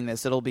you're hearing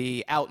this, it'll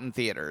be out in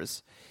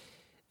theaters.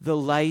 The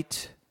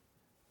Light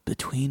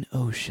Between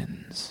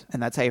Oceans.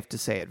 And that's how you have to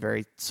say it,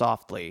 very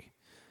softly.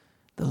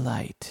 The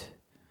Light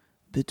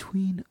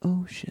Between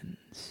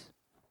Oceans.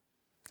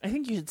 I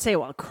think you should say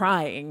while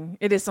crying.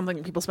 It is something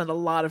that people spend a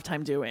lot of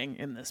time doing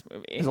in this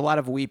movie. There's a lot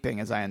of weeping,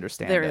 as I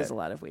understand it. There is a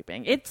lot of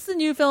weeping. It's the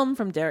new film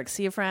from Derek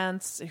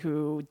Cianfrance,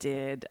 who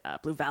did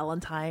Blue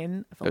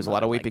Valentine. There's a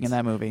lot of weeping in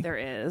that movie. There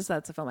is.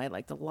 That's a film I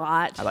liked a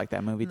lot. I like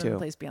that movie, too.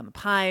 Place Beyond the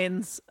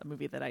Pines, a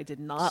movie that I did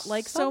not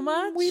like so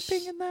much.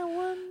 Weeping in that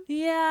one?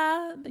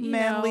 Yeah.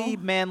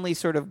 Manly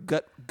sort of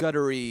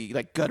guttury,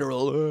 like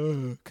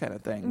guttural kind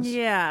of things.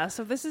 Yeah.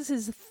 So this is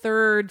his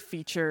 3rd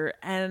feature,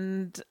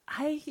 and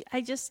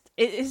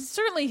it's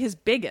certainly his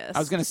biggest. I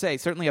was going to say,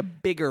 certainly a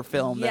bigger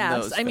film than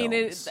those I mean,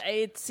 films.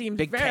 it seemed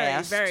Big very,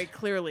 cast. very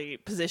clearly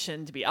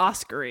positioned to be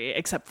Oscar-y,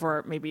 except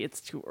for maybe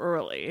it's too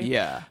early.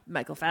 Yeah.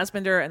 Michael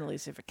Fassbender and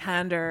Alicia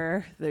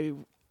Vikander,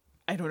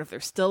 I don't know if they're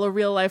still a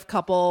real-life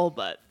couple,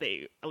 but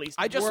they at least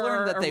I just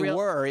learned that they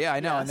were. Yeah, I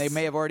know. Yes. And they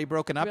may have already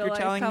broken up, you're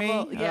telling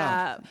couple. me?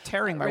 Yeah. Oh,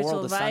 tearing my Rachel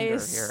world asunder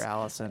Weisz, here,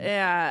 Allison.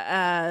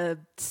 Yeah.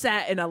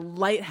 Set in a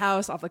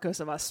lighthouse off the coast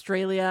of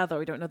Australia, though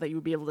we don't know that you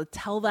would be able to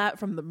tell that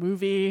from the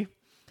movie.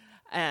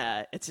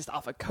 It's just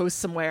off a coast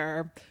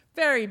somewhere.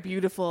 Very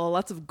beautiful.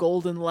 Lots of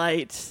golden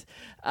light,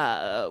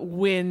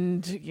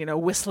 wind,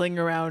 whistling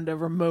around a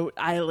remote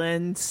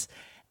island,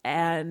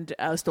 and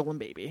a stolen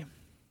baby.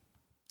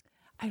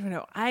 I don't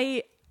know.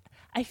 I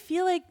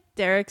feel like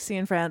Derek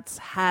Cianfrance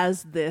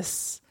has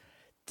this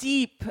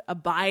deep,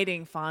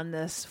 abiding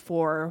fondness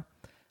for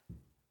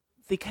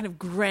the kind of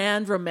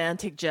grand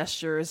romantic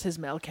gestures his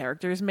male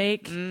characters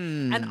make,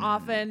 and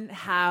often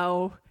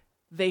how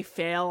they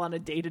fail on a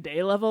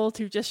day-to-day level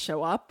to just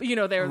show up.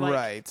 They're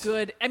like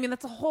good. I mean,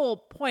 that's the whole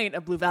point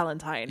of Blue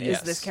Valentine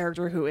is this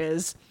character who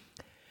is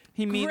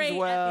he means great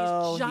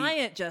well, at these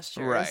giant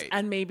gestures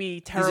and maybe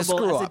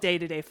terrible as a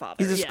day-to-day father.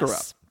 He's a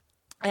screw-up.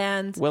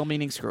 And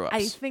well-meaning screw-ups.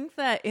 I think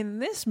that in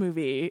this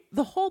movie,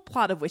 the whole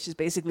plot of which is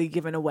basically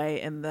given away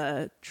in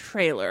the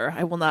trailer.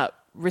 I will not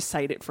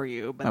recite it for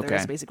you, but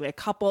there's basically a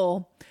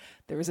couple.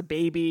 There is a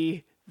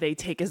baby. they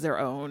take as their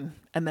own,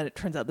 and then it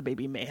turns out the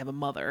baby may have a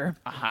mother.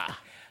 Aha.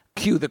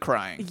 Cue the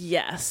crying.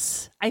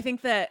 Yes. I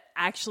think that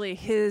actually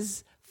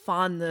his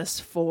fondness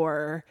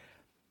for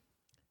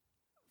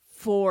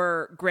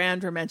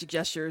grand romantic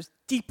gestures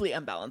deeply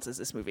unbalances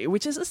this movie,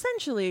 which is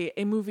essentially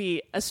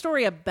a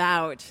story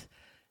about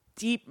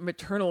deep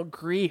maternal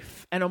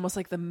grief and almost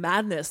like the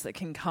madness that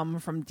can come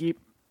from deep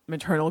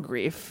maternal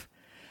grief.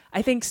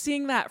 I think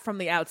seeing that from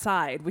the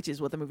outside, which is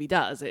what the movie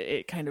does,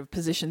 it kind of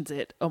positions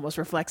it almost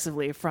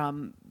reflexively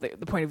from the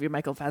point of view of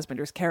Michael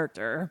Fassbender's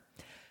character,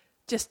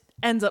 just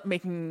ends up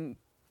making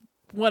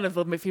one of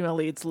the female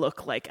leads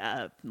look like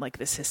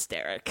this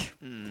hysteric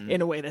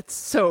in a way that's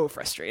so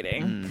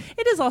frustrating.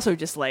 It is also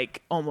just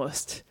like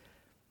almost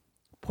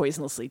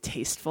poisonously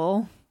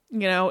tasteful.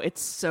 You know,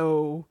 it's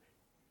so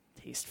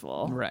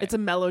tasteful. Right. It's a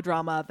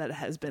melodrama that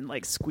has been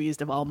like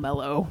squeezed of all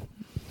mellow.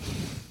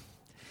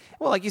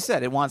 Well, like you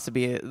said, it wants to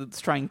be. It's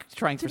trying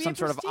for be some a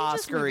sort of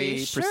prestigious Oscar-y,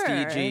 movie, sure.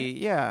 prestige-y.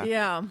 Yeah.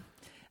 Yeah.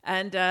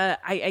 And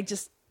I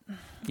just...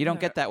 You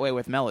don't get that way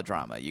with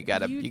melodrama. You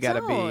gotta be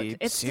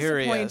it's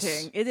serious.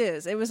 Disappointing. It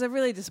is. It was a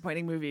really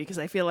disappointing movie because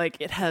I feel like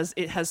it has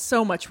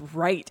so much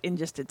right in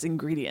just its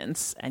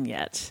ingredients, and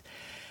yet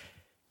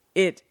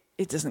it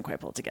doesn't quite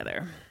pull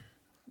together.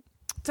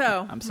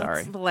 So I'm sorry.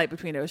 that's The Light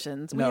Between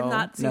Oceans. We have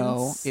not seen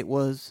No, it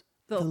was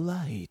the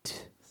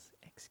light.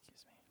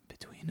 Excuse me.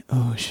 Between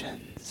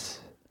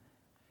oceans.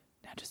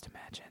 Now just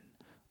imagine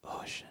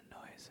ocean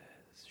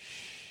noises.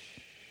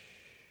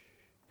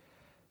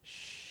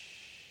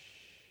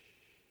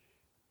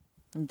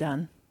 I'm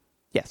done.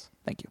 Yes,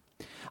 thank you.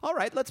 All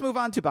right, let's move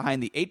on to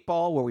Behind the Eight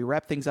Ball, where we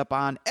wrap things up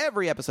on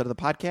every episode of the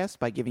podcast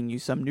by giving you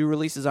some new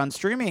releases on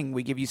streaming.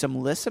 We give you some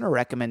listener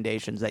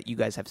recommendations that you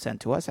guys have sent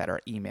to us at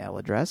our email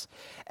address,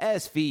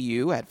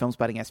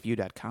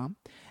 svu@filmspottingsvu.com.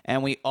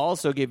 And we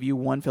also give you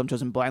one film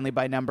chosen blindly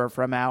by number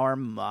from our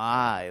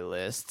My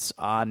Lists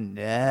on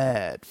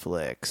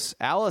Netflix.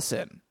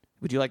 Allison,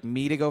 would you like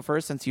me to go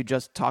first since you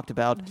just talked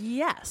about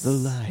Yes. the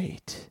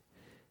light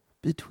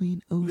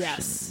between oceans?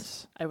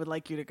 Yes. I would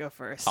like you to go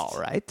first. All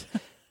right.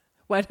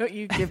 Why don't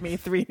you give me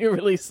 3 new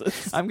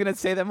releases? I'm going to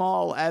say them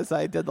all as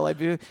I did the live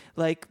view.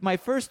 Like, my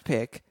first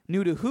pick,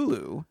 new to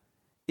Hulu,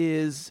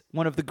 is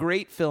one of the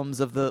great films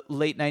of the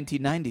late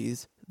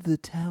 1990s, The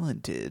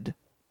Talented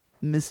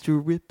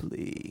Mr.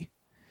 Ripley.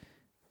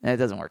 It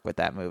doesn't work with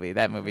that movie.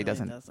 That movie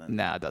doesn't.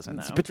 No, it doesn't.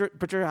 No. It's a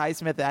Patricia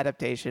Highsmith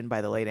adaptation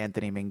by the late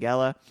Anthony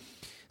Minghella,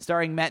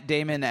 starring Matt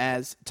Damon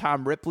as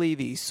Tom Ripley,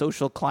 the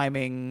social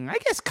climbing, I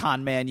guess,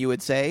 con man, you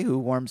would say, who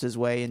worms his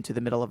way into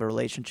the middle of a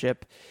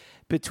relationship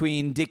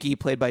between Dickie,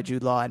 played by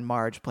Jude Law, and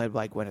Marge, played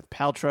by Gwyneth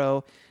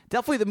Paltrow.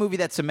 Definitely the movie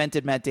that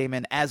cemented Matt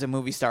Damon as a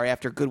movie star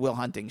after Good Will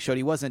Hunting. Showed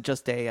he wasn't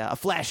just a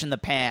flash in the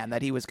pan,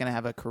 that he was going to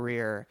have a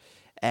career,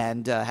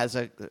 and has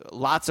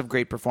lots of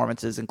great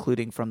performances,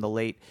 including from the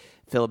late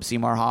Philip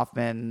Seymour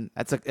Hoffman.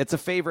 It's a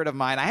favorite of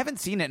mine. I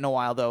haven't seen it in a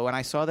while, though. When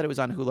I saw that it was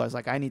on Hulu, I was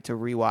like, I need to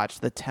rewatch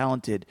The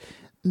Talented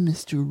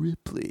Mr.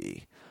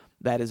 Ripley.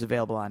 That is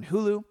available on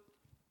Hulu.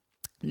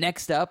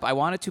 Next up, I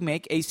wanted to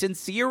make a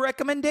sincere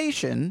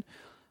recommendation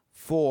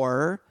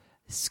for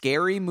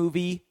Scary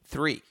Movie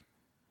 3.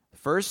 The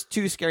first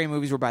 2 Scary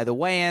movies were by the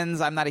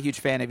Wayans. I'm not a huge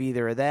fan of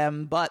either of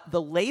them, but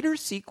the later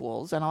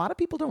sequels, and a lot of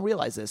people don't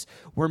realize this,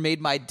 were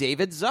made by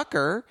David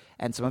Zucker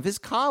and some of his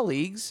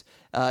colleagues.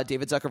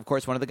 David Zucker, of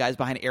course, one of the guys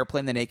behind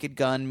Airplane, the Naked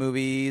Gun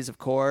movies, of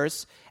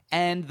course.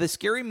 And the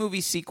Scary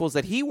Movie sequels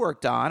that he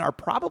worked on are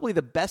probably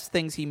the best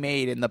things he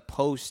made in the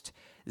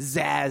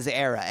post-Zaz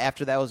era,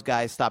 after those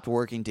guys stopped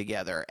working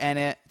together. And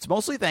it's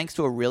mostly thanks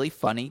to a really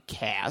funny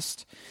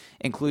cast,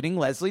 including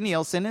Leslie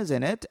Nielsen is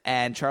in it,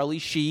 and Charlie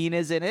Sheen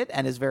is in it,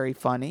 and is very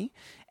funny.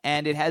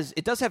 And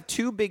it does have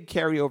 2 big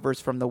carryovers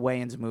from the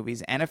Wayans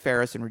movies, Anna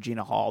Faris and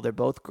Regina Hall. They're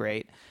both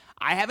great.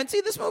 I haven't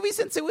seen this movie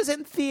since it was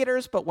in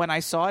theaters, but when I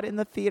saw it in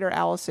the theater,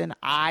 Allison,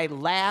 I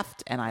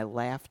laughed, and I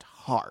laughed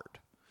hard.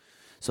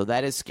 So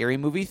that is Scary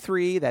Movie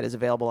 3. That is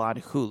available on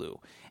Hulu.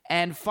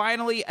 And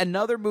finally,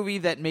 another movie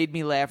that made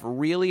me laugh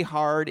really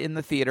hard in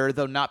the theater,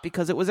 though not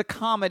because it was a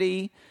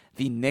comedy,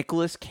 the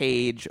Nicolas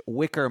Cage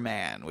Wicker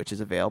Man, which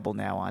is available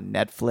now on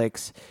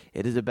Netflix.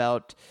 It is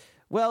about,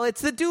 well, it's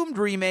the doomed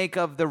remake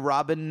of the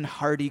Robin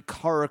Hardy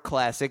horror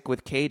classic,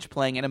 with Cage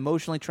playing an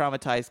emotionally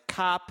traumatized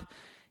cop.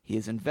 He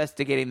is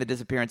investigating the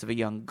disappearance of a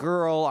young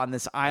girl on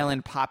this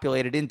island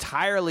populated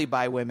entirely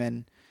by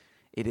women.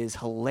 It is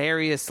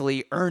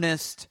hilariously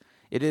earnest.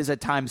 It is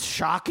at times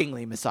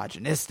shockingly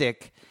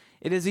misogynistic.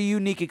 It is a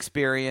unique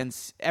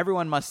experience.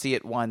 Everyone must see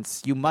it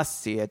once. You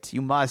must see it.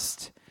 You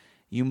must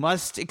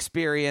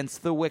experience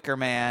The Wicker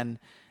Man,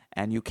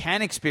 and you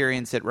can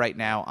experience it right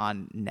now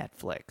on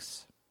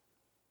Netflix.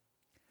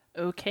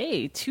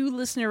 Okay, 2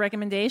 listener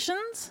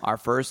recommendations. Our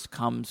first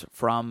comes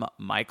from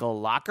Michael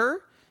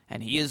Locker,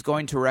 and he is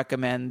going to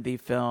recommend the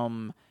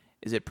film,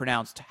 is it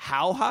pronounced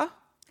Hauha?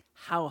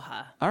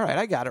 Hauha. All right,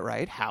 I got it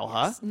right.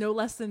 Hauha. Yes, no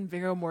less than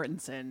Viggo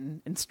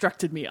Mortensen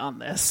instructed me on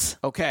this.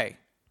 Okay.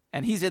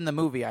 And he's in the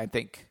movie, I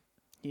think.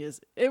 He is.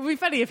 It would be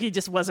funny if he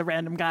just was a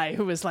random guy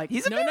who was like,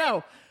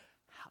 no.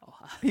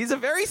 He's a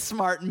very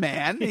smart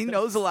man. He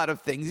knows a lot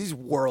of things. He's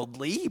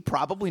worldly. He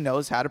probably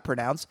knows how to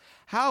pronounce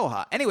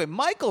Hauha. Anyway,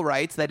 Michael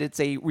writes that it's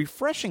a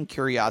refreshing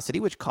curiosity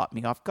which caught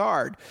me off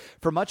guard.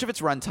 For much of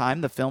its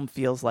runtime, the film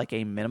feels like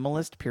a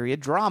minimalist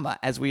period drama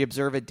as we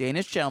observe a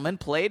Danish gentleman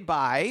played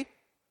by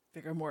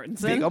Viggo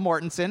Mortensen. Viggo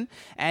Mortensen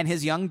and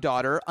his young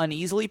daughter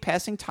uneasily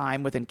passing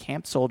time with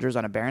encamped soldiers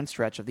on a barren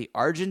stretch of the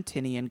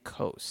Argentinian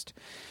coast.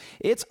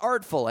 It's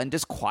artful and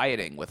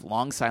disquieting, with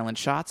long silent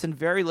shots and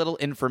very little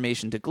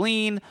information to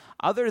glean,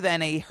 other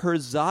than a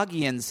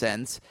Herzogian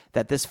sense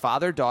that this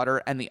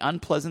father-daughter and the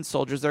unpleasant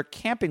soldiers they're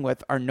camping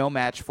with are no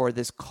match for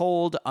this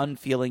cold,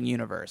 unfeeling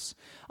universe.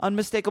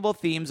 Unmistakable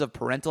themes of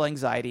parental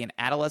anxiety and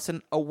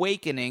adolescent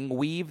awakening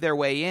weave their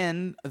way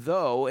in,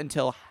 though,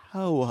 until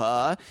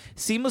Hauha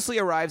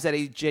seamlessly arrives at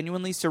a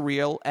genuinely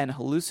surreal and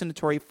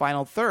hallucinatory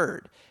final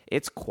third.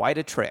 It's quite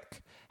a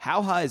trick.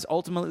 Hauha is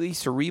ultimately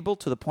cerebral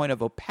to the point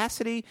of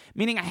opacity,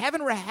 meaning I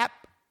haven't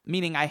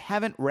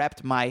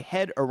wrapped my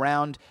head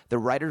around the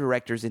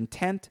writer-director's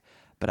intent,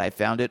 but I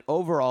found it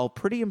overall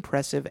pretty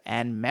impressive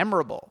and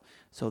memorable.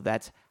 So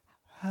that's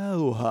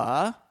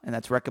Hauha, and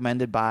that's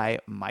recommended by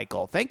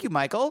Michael. Thank you,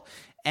 Michael.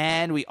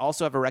 And we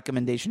also have a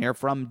recommendation here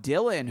from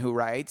Dylan, who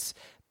writes,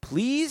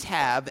 please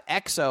have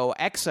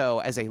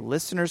XOXO as a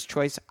listener's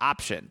choice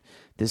option.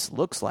 This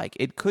looks like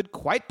it could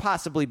quite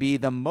possibly be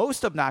the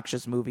most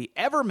obnoxious movie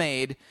ever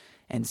made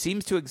and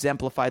seems to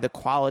exemplify the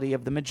quality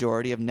of the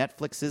majority of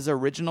Netflix's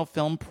original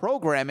film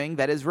programming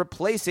that is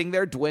replacing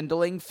their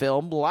dwindling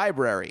film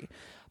library.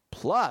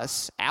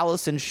 Plus,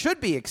 Allison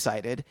should be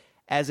excited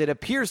as it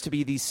appears to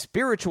be the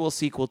spiritual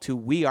sequel to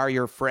We Are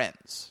Your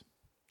Friends.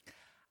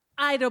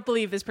 I don't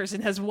believe this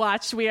person has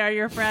watched We Are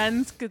Your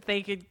Friends.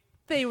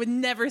 They would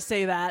never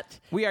say that.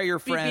 We Are Your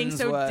Friends being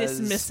so was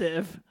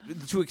dismissive.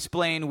 To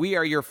explain, We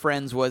Are Your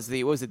Friends was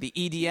the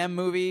EDM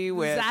movie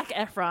with Zac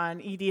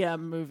Efron EDM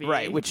movie,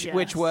 right?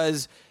 Which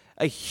was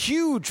a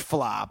huge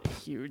flop,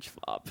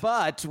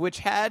 but which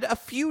had a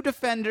few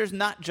defenders,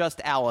 not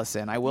just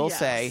Allison, I will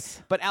say,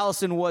 but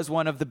Allison was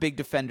one of the big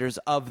defenders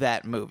of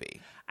that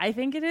movie. I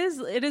think it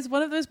is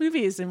one of those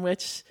movies in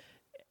which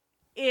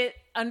it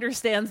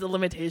understands the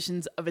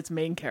limitations of its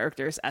main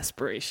character's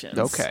aspirations.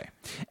 Okay.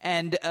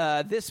 And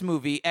this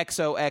movie,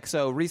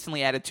 XOXO,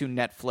 recently added to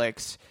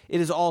Netflix. It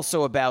is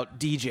also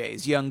about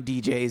DJs, young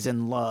DJs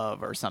in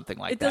love or something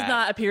like that. It does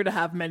not appear to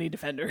have many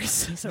defenders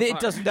so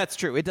far. That's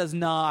true. It does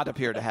not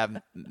appear to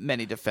have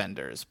many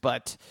defenders,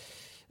 but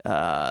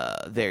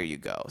there you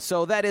go.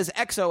 So that is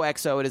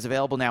XOXO. It is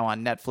available now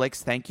on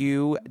Netflix. Thank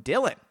you,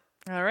 Dylan.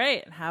 All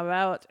right. How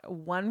about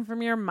one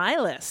from your My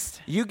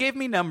List? You gave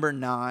me number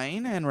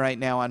 9, and right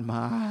now on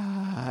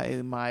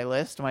my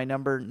list, my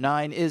number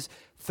 9 is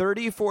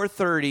 30 for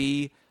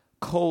 30,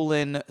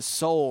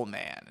 Soul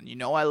Man. You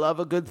know I love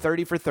a good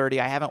 30 for 30.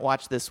 I haven't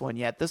watched this one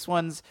yet. This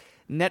one's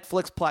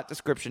Netflix plot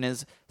description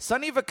is,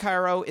 Sonny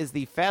Vaccaro is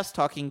the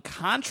fast-talking,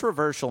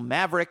 controversial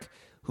maverick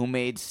who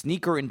made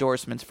sneaker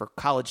endorsements for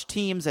college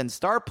teams and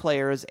star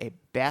players a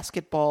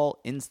basketball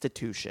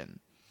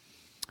institution.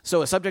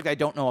 So a subject I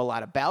don't know a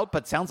lot about,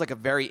 but sounds like a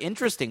very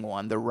interesting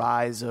one. The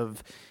rise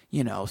of,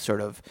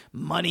 sort of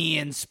money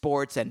in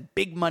sports and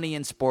big money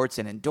in sports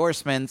and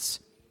endorsements.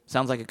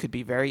 Sounds like it could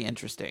be very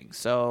interesting.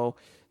 So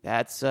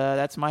that's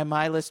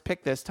my list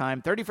pick this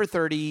time. 30 for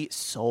 30,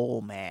 Soul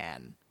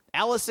Man.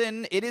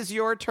 Allison, it is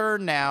your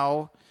turn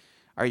now.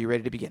 Are you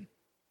ready to begin?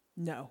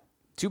 No.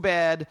 Too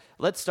bad.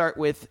 Let's start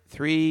with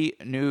 3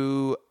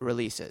 new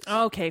releases.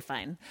 Okay,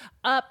 fine.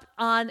 Up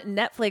on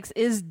Netflix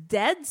is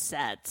Dead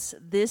Set.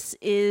 This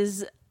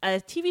is a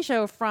TV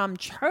show from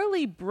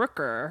Charlie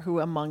Brooker, who,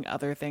 among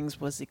other things,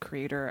 was the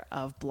creator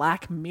of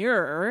Black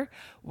Mirror,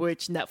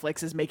 which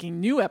Netflix is making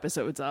new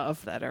episodes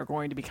of that are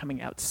going to be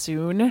coming out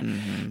soon.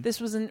 Mm-hmm.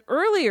 This was an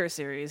earlier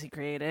series he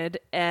created,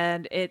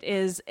 and it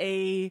is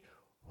a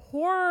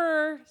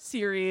horror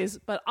series,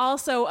 but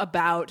also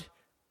about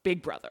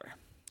Big Brother.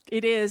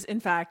 It is, in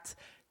fact,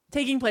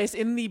 taking place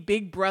in the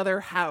Big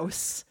Brother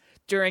house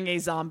during a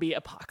zombie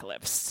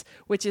apocalypse,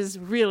 which is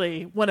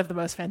really one of the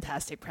most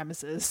fantastic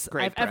premises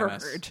I've ever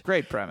heard.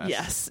 Great premise.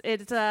 Yes.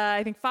 It's,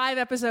 I think,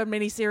 5-episode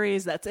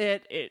miniseries. That's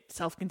it. It's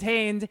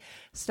self-contained.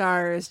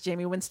 Stars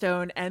Jamie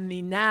Winstone and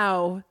the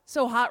now,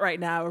 so hot right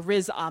now,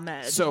 Riz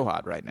Ahmed. So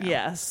hot right now.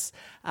 Yes.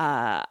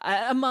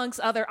 Amongst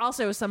other,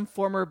 also some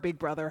former Big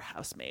Brother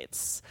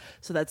housemates.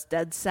 So that's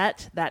Dead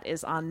Set. That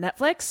is on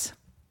Netflix.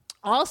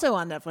 Also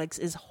on Netflix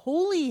is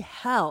Holy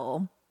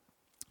Hell.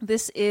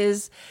 This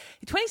is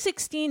a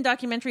 2016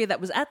 documentary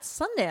that was at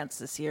Sundance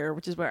this year,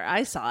 which is where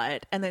I saw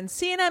it. And then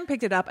CNN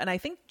picked it up and I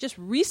think just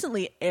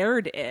recently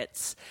aired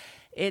it.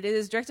 It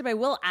is directed by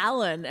Will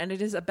Allen, and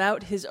it is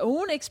about his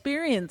own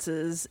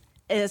experiences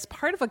as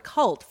part of a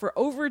cult for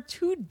over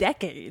 2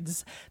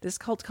 decades. This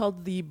cult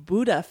called the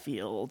Buddha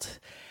Field.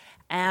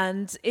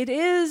 And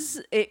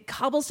it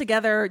cobbles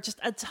together just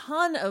a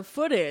ton of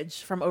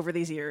footage from over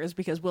these years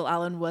because Will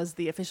Allen was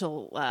the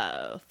official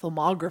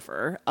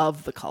filmographer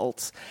of the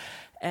cult,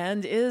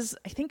 and is,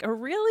 I think, a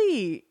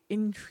really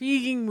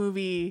intriguing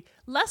movie,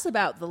 less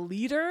about the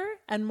leader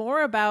and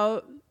more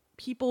about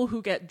people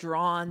who get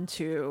drawn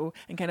to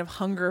and kind of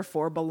hunger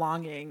for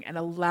belonging and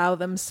allow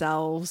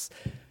themselves,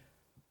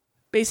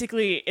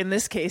 basically in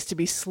this case, to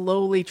be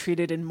slowly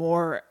treated in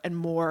more and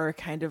more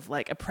kind of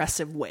like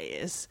oppressive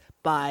ways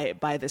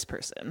by this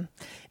person.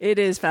 It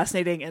is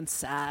fascinating and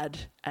sad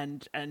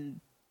and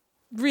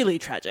really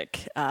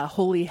tragic.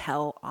 Holy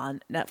Hell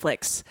on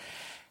Netflix.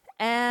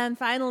 And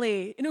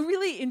finally, in a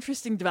really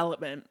interesting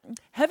development,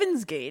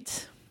 Heaven's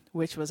Gate,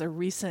 which was a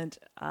recent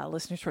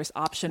listener choice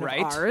option of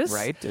ours.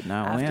 Right, did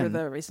not after win.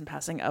 the recent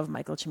passing of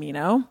Michael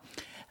Cimino.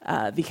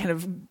 The kind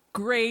of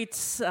great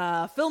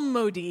film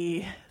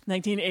maudit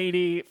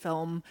 1980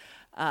 film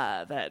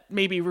that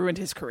maybe ruined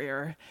his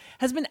career,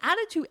 has been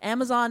added to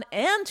Amazon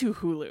and to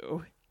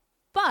Hulu.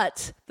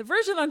 But the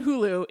version on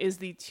Hulu is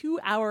the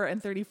 2-hour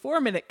and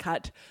 34-minute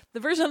cut. The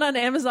version on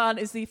Amazon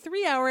is the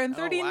 3-hour and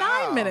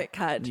 39-minute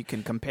cut. You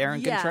can compare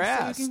and Yes,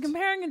 contrast. so you can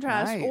compare and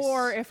contrast. Nice.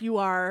 Or if you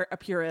are a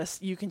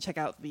purist, you can check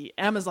out the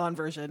Amazon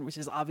version, which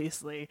is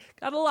obviously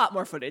got a lot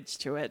more footage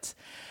to it.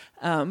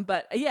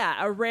 But yeah,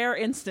 a rare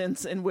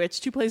instance in which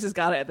two places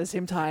got it at the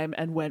same time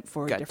and went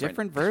for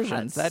different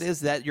versions.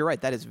 cuts. You're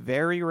right. That is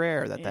very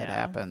rare that Yeah.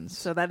 happens.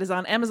 So that is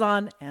on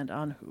Amazon and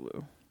on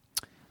Hulu.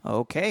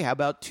 Okay, how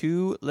about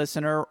 2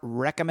 listener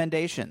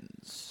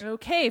recommendations?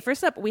 Okay,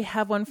 first up, we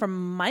have one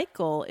from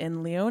Michael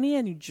in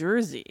Leonia, New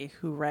Jersey,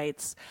 who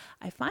writes,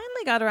 I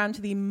finally got around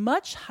to the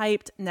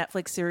much-hyped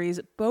Netflix series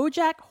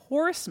BoJack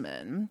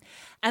Horseman,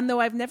 and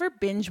though I've never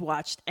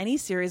binge-watched any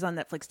series on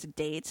Netflix to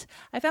date,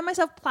 I found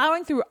myself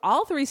plowing through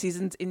all 3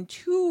 seasons in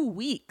 2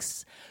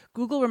 weeks.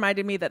 Google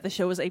reminded me that the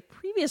show was a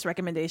previous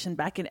recommendation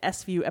back in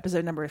SVU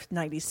episode number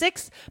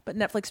 96, but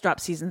Netflix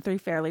dropped season 3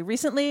 fairly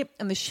recently,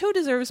 and the show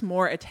deserves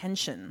more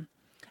attention.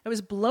 I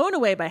was blown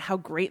away by how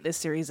great this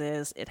series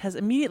is. It has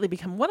immediately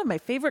become one of my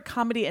favorite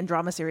comedy and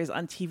drama series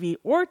on TV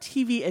or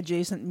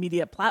TV-adjacent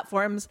media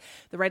platforms.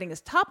 The writing is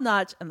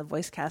top-notch, and the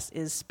voice cast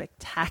is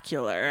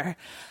spectacular.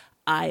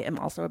 I am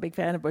also a big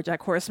fan of BoJack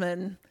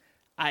Horseman.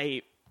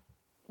 I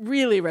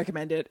really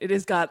recommend it. It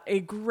has got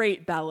a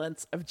great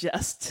balance of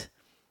just...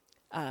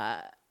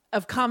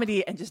 of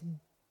comedy and just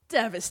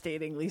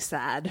devastatingly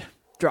sad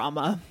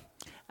drama.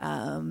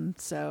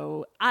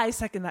 So I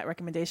second that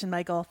recommendation,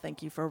 Michael.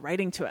 Thank you for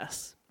writing to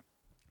us.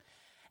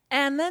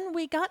 And then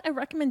we got a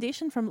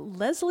recommendation from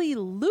Leslie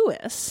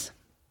Lewis,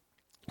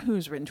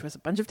 who's written to us a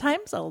bunch of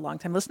times, a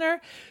longtime listener,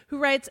 who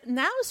writes,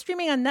 now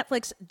streaming on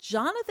Netflix,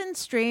 Jonathan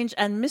Strange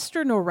and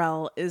Mr.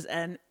 Norrell is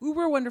an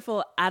uber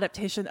wonderful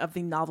adaptation of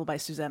the novel by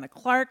Susanna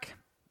Clarke.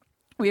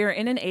 We are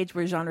in an age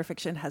where genre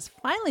fiction has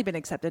finally been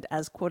accepted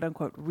as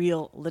quote-unquote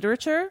real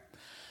literature.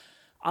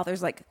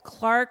 Authors like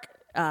Clarke,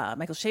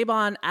 Michael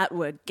Chabon,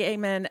 Atwood,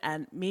 Gaiman,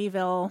 and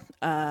Mayville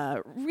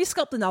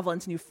resculpt the novel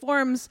into new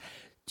forms.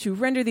 To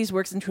render these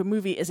works into a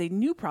movie is a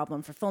new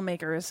problem for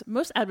filmmakers.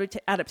 Most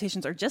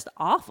adaptations are just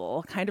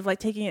awful, kind of like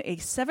taking a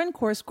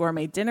 7-course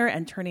gourmet dinner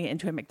and turning it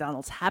into a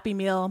McDonald's Happy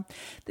Meal.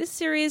 This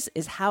series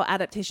is how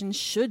adaptations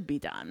should be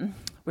done.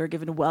 We're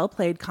given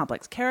well-played,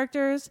 complex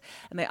characters,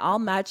 and they all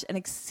matched and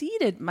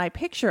exceeded my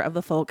picture of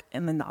the folk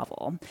in the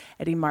novel.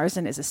 Eddie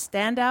Marsan is a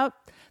standout.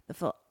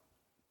 The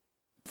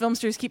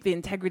filmsters keep the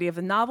integrity of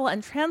the novel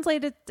and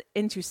translate it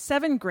into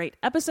 7 great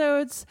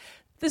episodes.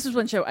 This was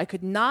one show I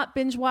could not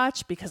binge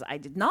watch because I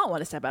did not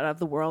want to step out of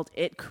the world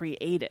it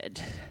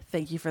created.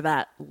 Thank you for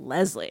that,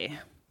 Leslie.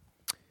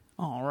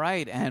 All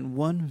right, and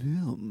one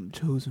film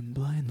chosen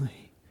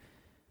blindly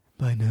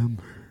by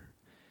number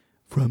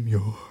from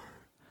your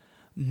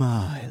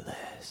My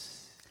List.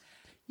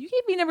 You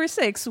gave me number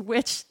 6,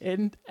 which,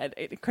 in an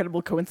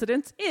incredible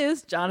coincidence,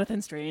 is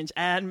Jonathan Strange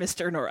and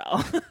Mr.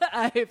 Norrell.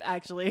 I've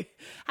actually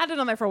had it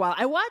on there for a while.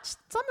 I watched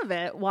some of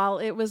it while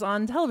it was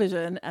on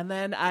television, and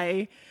then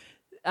I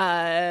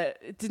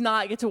did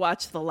not get to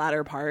watch the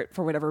latter part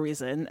for whatever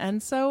reason,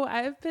 and so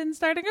I've been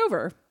starting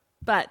over.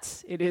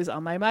 But it is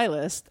on my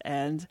list,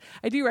 and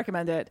I do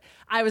recommend it.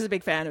 I was a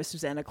big fan of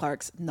Susanna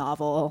Clarke's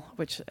novel,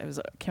 which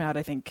came out,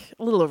 I think,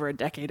 a little over a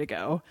decade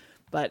ago.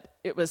 But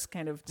it was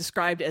kind of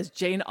described as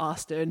Jane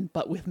Austen,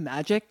 but with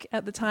magic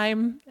at the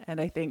time. And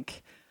I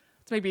think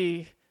it's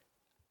maybe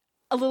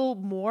a little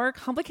more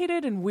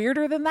complicated and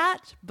weirder than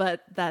that,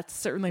 but that's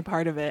certainly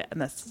part of it,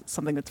 and that's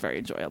something that's very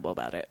enjoyable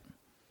about it.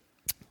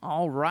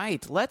 All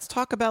right, let's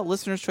talk about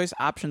listener's choice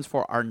options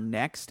for our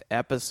next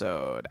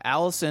episode.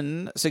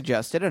 Allison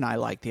suggested, and I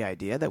like the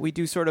idea, that we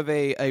do sort of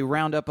a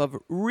roundup of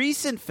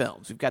recent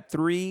films. We've got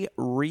 3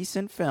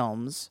 recent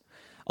films,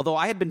 although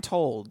I had been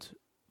told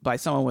by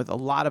someone with a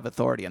lot of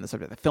authority on the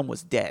subject, the film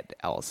was dead,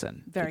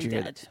 Allison. Very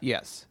dead.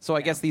 Yes. So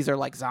I guess these are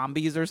like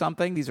zombies or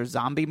something. These are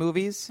zombie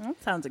movies.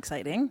 That sounds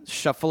exciting.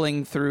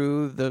 Shuffling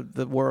through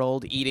the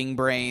world, eating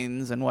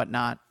brains and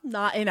whatnot.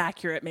 Not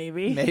inaccurate,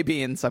 maybe.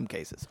 Maybe in some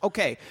cases.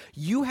 Okay,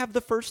 you have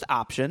the first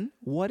option.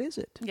 What is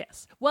it?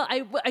 Yes. Well,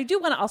 I do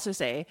want to also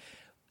say,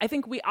 I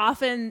think we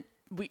often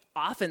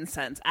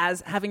sense,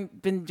 as having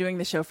been doing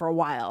the show for a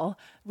while,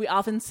 we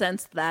often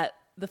sense that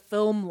the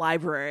film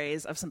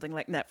libraries of something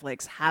like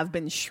Netflix have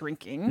been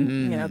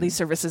shrinking. These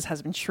services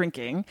has been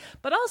shrinking,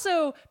 but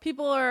also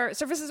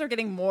services are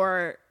getting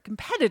more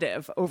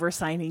competitive over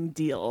signing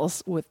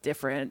deals with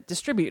different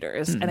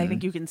distributors. And I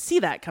think you can see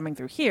that coming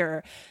through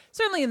here.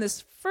 Certainly in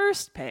this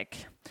first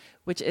pick,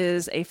 which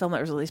is a film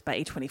that was released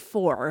by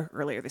A24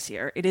 earlier this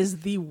year. It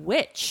is The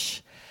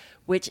Witch,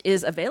 which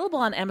is available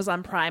on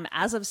Amazon Prime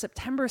as of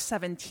September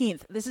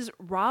 17th. This is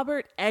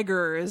Robert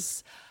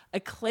Eggers'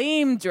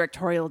 acclaimed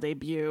directorial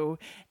debut,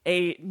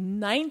 a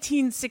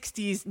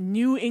 1960s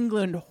New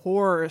England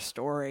horror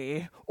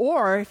story,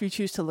 or if you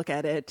choose to look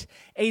at it,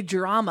 a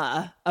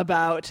drama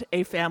about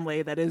a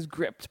family that is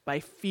gripped by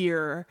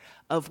fear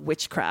of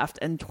witchcraft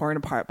and torn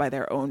apart by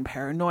their own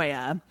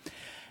paranoia.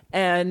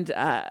 And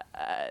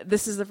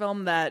this is a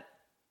film that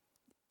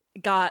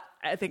got,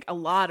 I think, a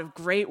lot of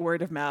great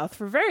word of mouth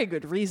for very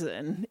good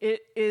reason.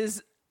 It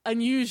is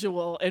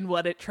unusual in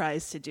what it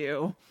tries to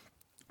do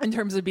in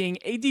terms of being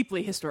a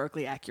deeply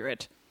historically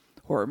accurate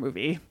horror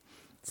movie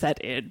set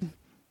in,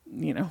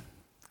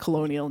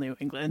 colonial New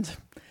England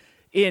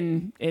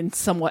in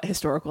somewhat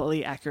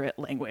historically accurate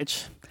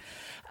language.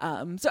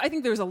 So I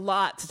think there's a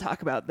lot to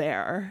talk about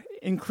there,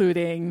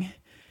 including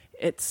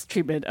its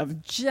treatment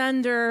of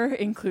gender,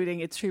 including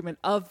its treatment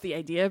of the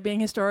idea of being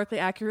historically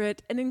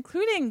accurate, and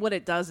including what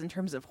it does in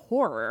terms of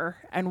horror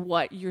and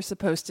what you're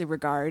supposed to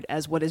regard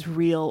as what is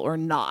real or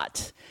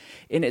not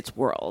in its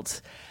world.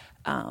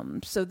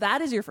 So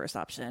that is your first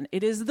option.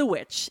 It is The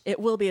Witch. It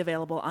will be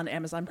available on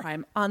Amazon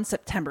Prime on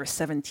September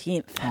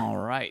 17th. All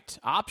right.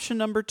 Option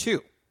number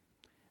 2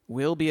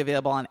 will be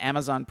available on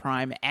Amazon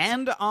Prime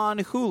and on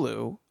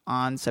Hulu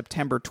on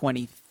September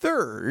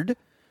 23rd.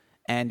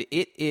 And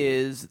it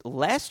is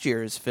last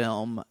year's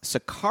film,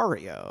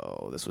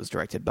 Sicario. This was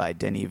directed by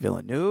Denis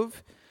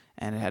Villeneuve,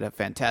 and it had a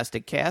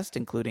fantastic cast,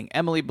 including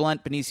Emily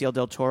Blunt, Benicio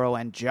del Toro,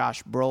 and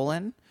Josh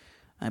Brolin.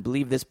 I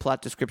believe this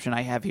plot description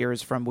I have here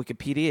is from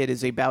Wikipedia. It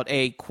is about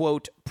a,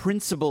 quote,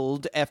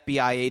 principled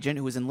FBI agent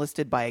who is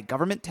enlisted by a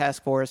government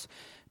task force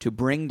to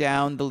bring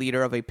down the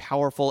leader of a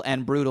powerful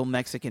and brutal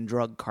Mexican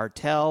drug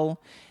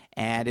cartel.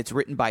 And it's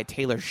written by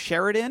Taylor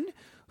Sheridan,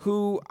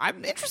 who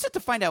I'm interested to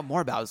find out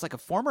more about. It's like a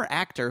former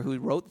actor who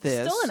wrote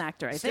this. Still an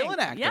actor, I think. Still an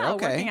actor, yeah,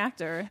 okay. Working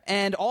actor.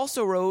 And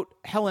also wrote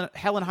Hell or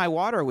High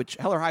Water, which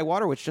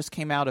just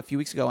came out a few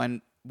weeks ago,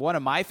 and one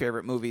of my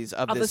favorite movies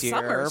of this the year.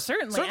 Summer,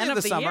 certainly. End of of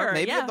the the summer, year,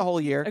 maybe yeah. of the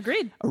whole year.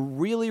 Agreed. A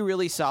really,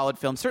 really solid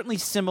film. Certainly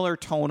similar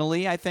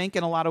tonally, I think,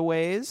 in a lot of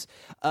ways.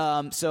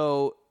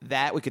 So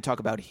that we could talk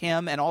about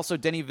him, and also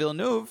Denis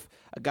Villeneuve,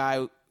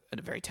 a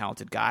very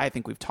talented guy. I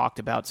think we've talked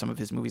about some of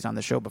his movies on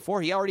the show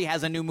before. He already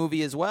has a new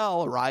movie as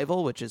well,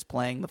 Arrival, which is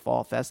playing the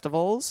fall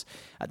festivals.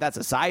 That's a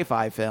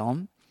sci-fi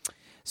film.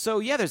 So,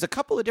 yeah, there's a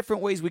couple of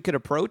different ways we could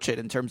approach it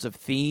in terms of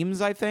themes,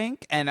 I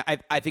think. And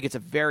I think it's a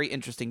very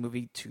interesting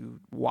movie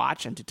to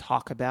watch and to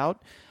talk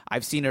about.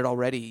 I've seen it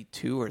already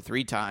 2 or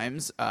 3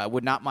 times.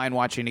 Would not mind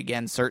watching it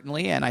again,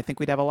 certainly. And I think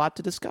we'd have a lot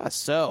to discuss.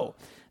 So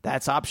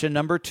that's option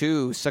number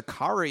 2,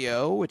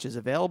 Sicario, which is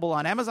available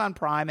on Amazon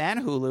Prime and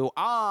Hulu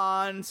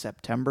on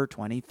September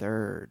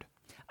 23rd.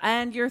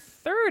 And your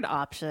third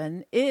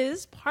option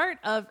is part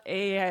of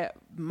a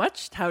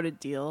much touted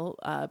deal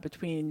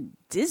between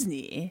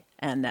Disney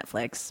and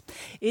Netflix.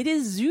 It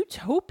is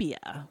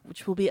Zootopia,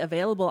 which will be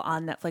available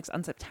on Netflix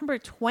on September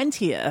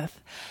 20th.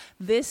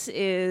 This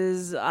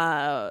is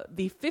the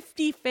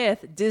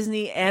 55th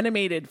Disney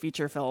animated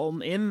feature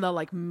film in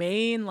the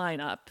main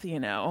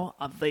lineup,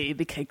 of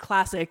the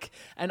classic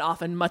and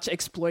often much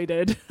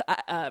exploited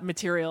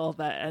material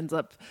that ends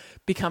up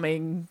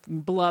becoming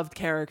beloved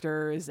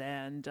characters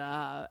and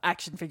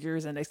action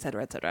figures and et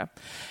cetera, et cetera.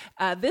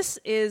 This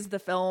is the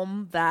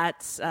film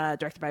that's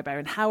directed by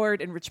Byron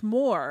Howard and Rich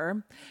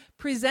Moore,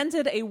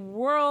 presented a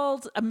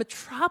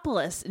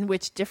metropolis in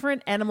which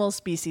different animal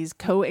species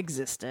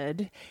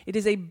coexisted. It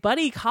is a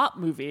buddy cop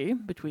movie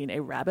between a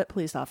rabbit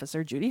police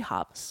officer, Judy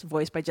Hopps,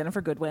 voiced by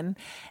Jennifer Goodwin,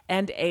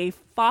 and a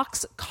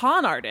fox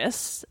con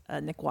artist,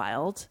 Nick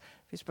Wilde,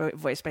 who's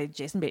voiced by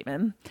Jason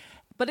Bateman.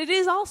 But it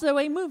is also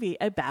a movie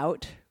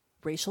about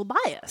racial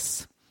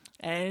bias.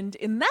 And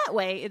in that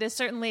way, it has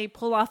certainly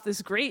pulled off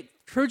this great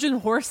Trojan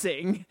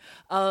horsing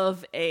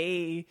of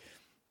a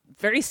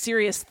very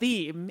serious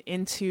theme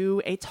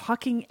into a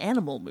talking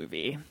animal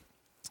movie.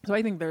 So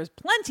I think there's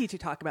plenty to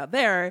talk about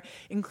there,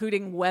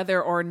 including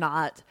whether or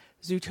not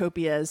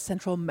Zootopia's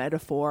central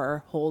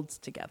metaphor holds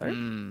together,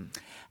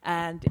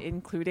 and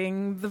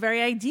including the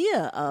very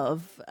idea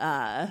of,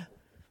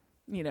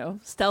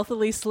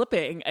 stealthily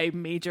slipping a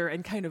major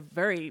and kind of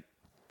very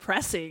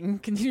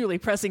continually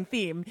pressing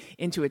theme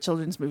into a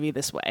children's movie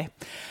this way.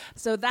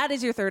 So that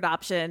is your third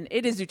option.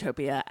 It is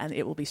Zootopia, and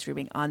it will be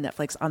streaming on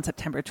Netflix on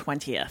September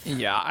 20th.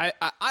 Yeah,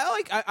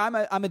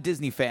 I'm a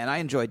Disney fan. I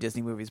enjoy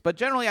Disney movies, but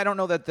generally I don't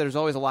know that there's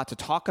always a lot to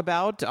talk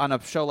about on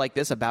a show like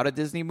this about a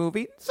Disney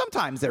movie.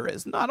 Sometimes there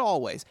is, not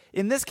always.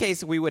 In this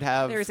case, we would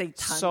have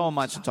so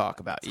much to talk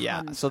about.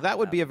 Yeah, so that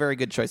would be a very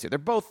good choice here.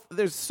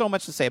 There's so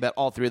much to say about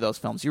all 3 of those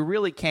films. You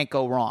really can't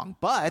go wrong,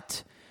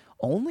 but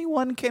Only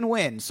one can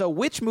win. So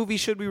which movie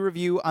should we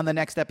review on the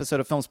next episode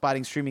of Film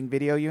Spotting Streaming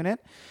Video Unit?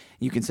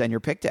 You can send your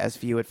pick to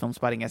SVU at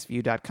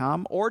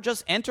filmspottingsvu.com or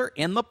just enter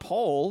in the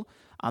poll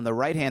on the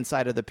right-hand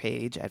side of the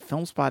page at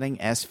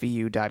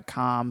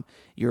filmspottingsvu.com.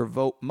 Your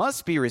vote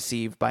must be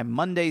received by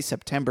Monday,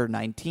 September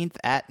 19th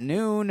at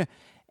noon.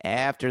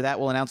 After that,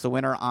 we'll announce the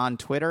winner on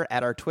Twitter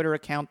at our Twitter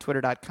account,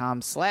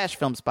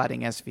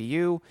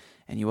 twitter.com/filmspottingsvu.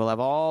 And you will have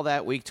all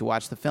that week to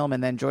watch the film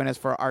and then join us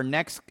for our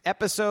next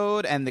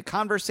episode and the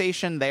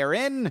conversation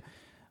therein,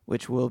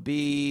 which will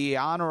be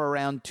on or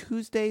around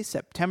Tuesday,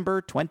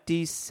 September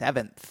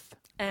 27th.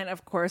 And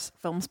of course,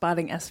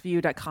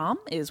 filmspottingsvu.com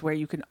is where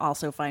you can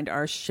also find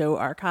our show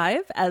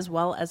archive, as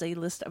well as a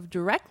list of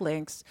direct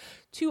links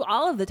to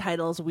all of the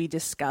titles we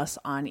discuss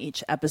on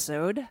each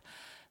episode.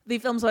 The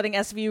Film Spotting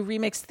SVU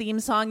remix theme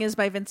song is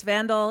by Vince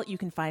Vandal. You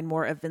can find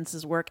more of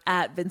Vince's work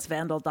at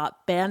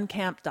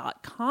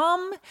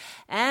vincevandal.bandcamp.com.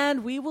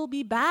 And we will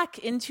be back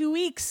in 2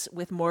 weeks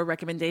with more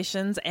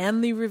recommendations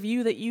and the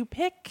review that you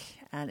pick.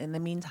 And in the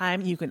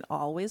meantime, you can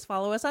always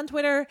follow us on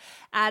Twitter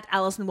at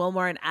Allison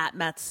Wilmore and at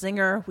Matt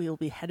Singer. We will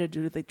be headed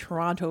to the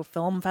Toronto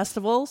Film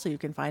Festival, so you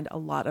can find a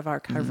lot of our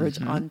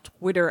coverage on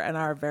Twitter and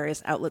our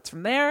various outlets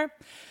from there.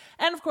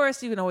 And, of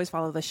course, you can always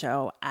follow the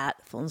show at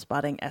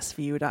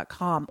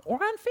filmspottingsvu.com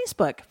or on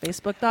Facebook,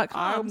 facebook.com.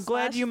 I'm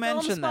glad you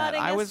mentioned that.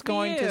 I was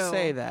going to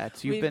say that.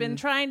 We've been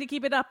trying to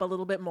keep it up a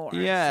little bit more.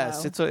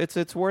 Yes, so.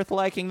 it's worth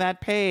liking that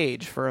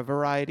page for a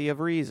variety of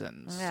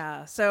reasons.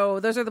 Yeah,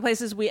 so those are the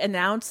places we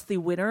announce the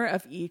winner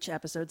of each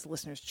episode's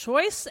listener's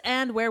choice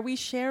and where we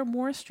share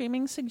more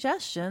streaming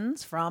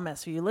suggestions from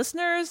SVU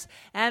listeners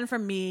and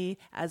from me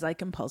as I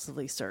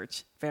compulsively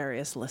search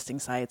various listing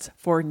sites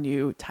for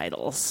new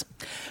titles.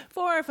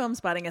 For Film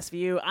Spotting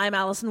SVU, I'm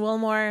Allison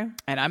Wilmore.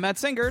 And I'm Matt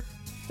Singer.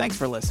 Thanks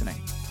for listening.